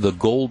in the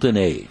golden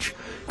age.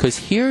 Because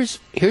here's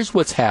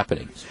what's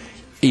happening.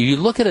 You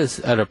look at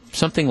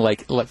something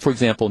like, for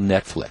example,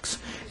 Netflix.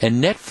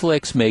 And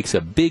Netflix makes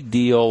a big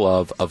deal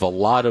of a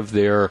lot of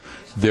their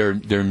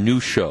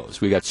new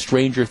shows. We got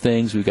Stranger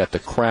Things, we got The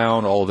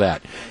Crown, all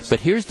that.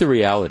 But here's the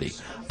reality.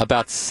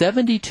 About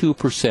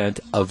 72%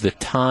 of the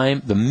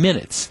time, the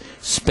minutes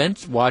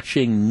spent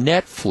watching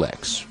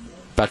Netflix,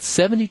 about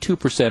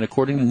 72%,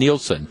 according to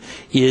Nielsen,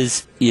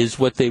 is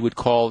what they would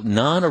call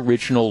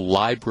non-original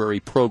library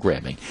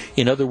programming.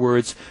 In other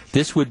words,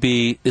 this would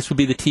be the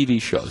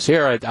TV shows.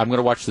 Here, I'm going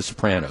to watch The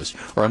Sopranos,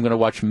 or I'm going to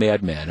watch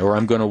Mad Men, or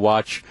I'm going to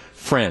watch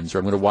Friends, or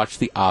I'm going to watch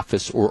The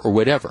Office, or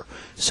whatever.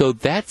 So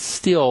that's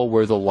still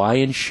where the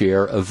lion's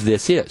share of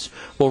this is.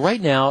 Well,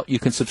 right now, you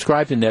can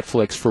subscribe to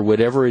Netflix for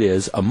whatever it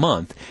is a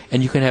month,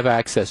 and you can have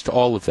access to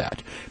all of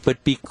that.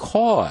 But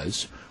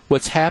because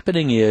what's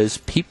happening is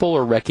people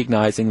are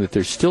recognizing that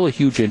there's still a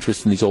huge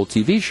interest in these old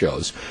TV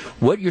shows,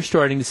 what you're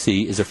starting to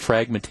see is a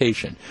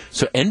fragmentation.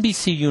 So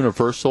NBC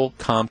Universal,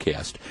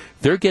 Comcast,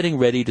 they're getting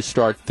ready to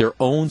start their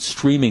own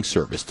streaming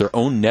service, their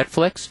own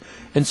Netflix.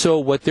 And so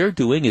what they're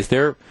doing is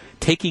they're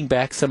taking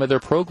back some of their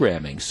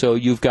programming. So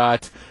you've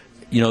got,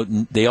 so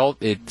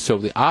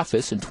The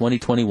Office in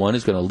 2021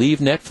 is going to leave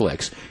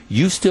Netflix.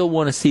 You still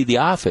want to see The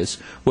Office?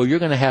 Well, you're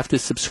going to have to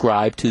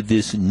subscribe to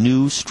this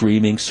new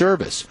streaming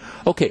service.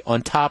 Okay,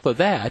 on top of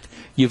that,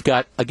 you've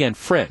got, again,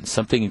 Friends,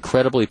 something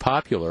incredibly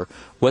popular.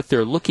 What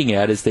they're looking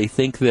at is they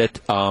think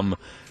that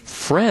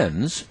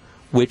Friends,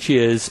 which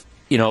is,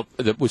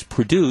 that was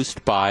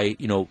produced by,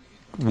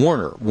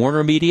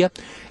 Warner Media,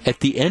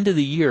 at the end of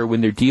the year when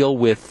their deal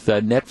with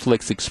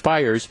Netflix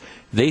expires,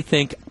 they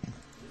think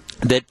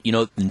that,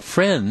 in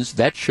Friends,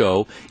 that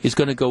show is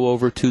going to go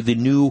over to the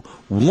new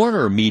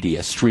Warner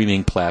Media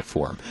streaming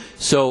platform.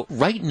 So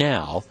right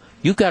now,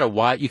 you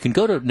can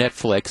go to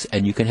Netflix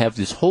and you can have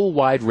this whole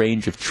wide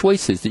range of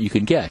choices that you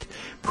can get.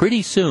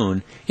 Pretty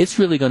soon, it's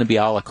really going to be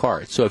a la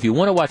carte. So if you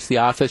want to watch The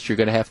Office, you're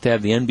going to have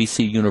the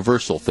NBC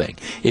Universal thing.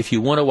 If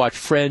you want to watch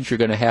Friends, you're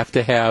going to have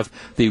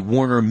the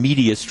Warner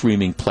Media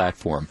streaming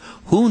platform.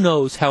 Who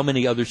knows how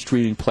many other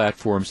streaming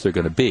platforms they're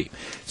going to be.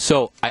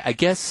 So I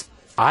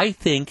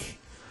think,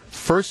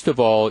 first of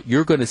all,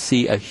 you're going to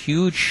see a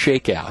huge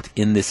shakeout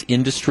in this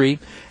industry,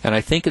 and I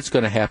think it's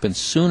going to happen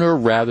sooner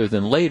rather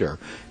than later,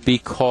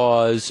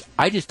 because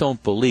I just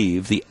don't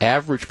believe the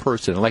average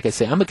person, and like I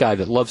say, I'm a guy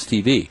that loves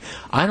TV,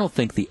 I don't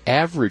think the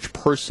average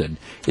person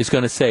is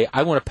going to say,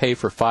 I want to pay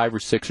for 5 or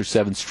 6 or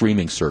 7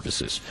 streaming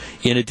services,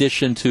 in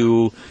addition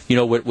to,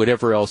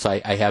 whatever else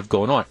I have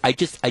going on. I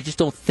just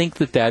don't think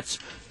that that's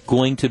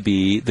going to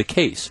be the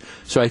case.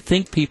 So I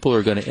think people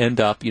are going to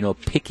end up,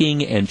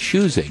 picking and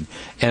choosing.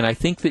 And I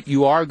think that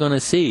you are going to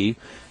see,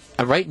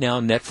 right now,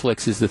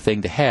 Netflix is the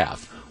thing to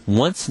have.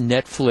 Once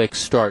Netflix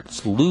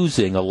starts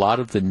losing a lot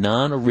of the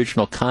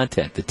non-original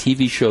content, the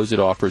TV shows it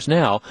offers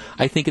now,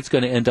 I think it's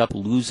going to end up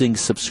losing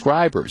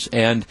subscribers.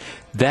 And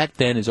that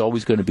then is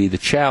always going to be the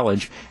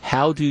challenge.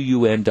 How do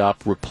you end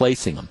up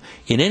replacing them?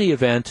 In any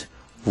event,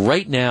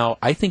 right now,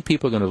 I think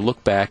people are going to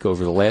look back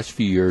over the last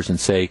few years and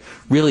say,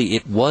 really,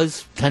 it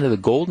was kind of the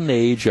golden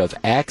age of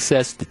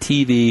access to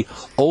TV,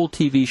 old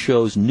TV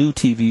shows, new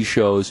TV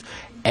shows.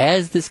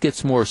 As this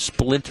gets more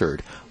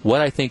splintered,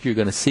 what I think you're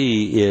going to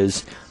see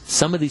is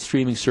some of these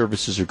streaming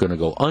services are going to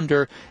go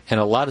under, and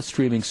a lot of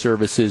streaming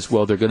services,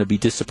 well, they're going to be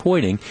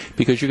disappointing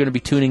because you're going to be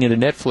tuning into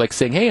Netflix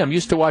saying, hey, I'm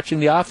used to watching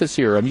The Office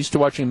here, I'm used to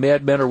watching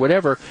Mad Men or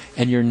whatever,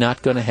 and you're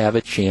not going to have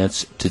a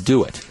chance to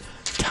do it.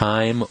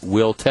 Time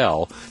will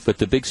tell. But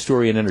the big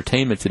story in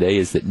entertainment today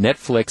is that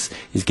Netflix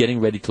is getting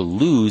ready to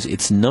lose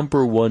its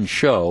number one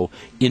show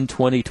in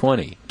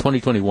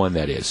 2021,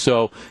 that is.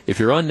 So if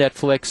you're on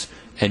Netflix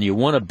and you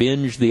want to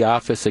binge The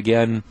Office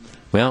again,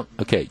 well,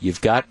 okay, you've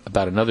got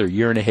about another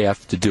year and a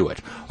half to do it.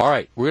 All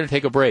right, we're going to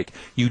take a break.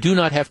 You do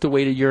not have to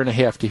wait a year and a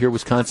half to hear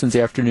Wisconsin's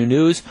Afternoon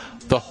News.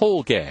 The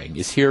whole gang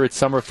is here at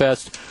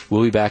Summerfest.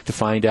 We'll be back to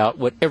find out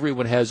what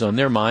everyone has on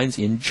their minds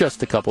in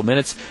just a couple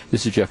minutes.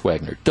 This is Jeff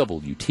Wagner,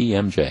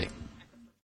 WTMJ.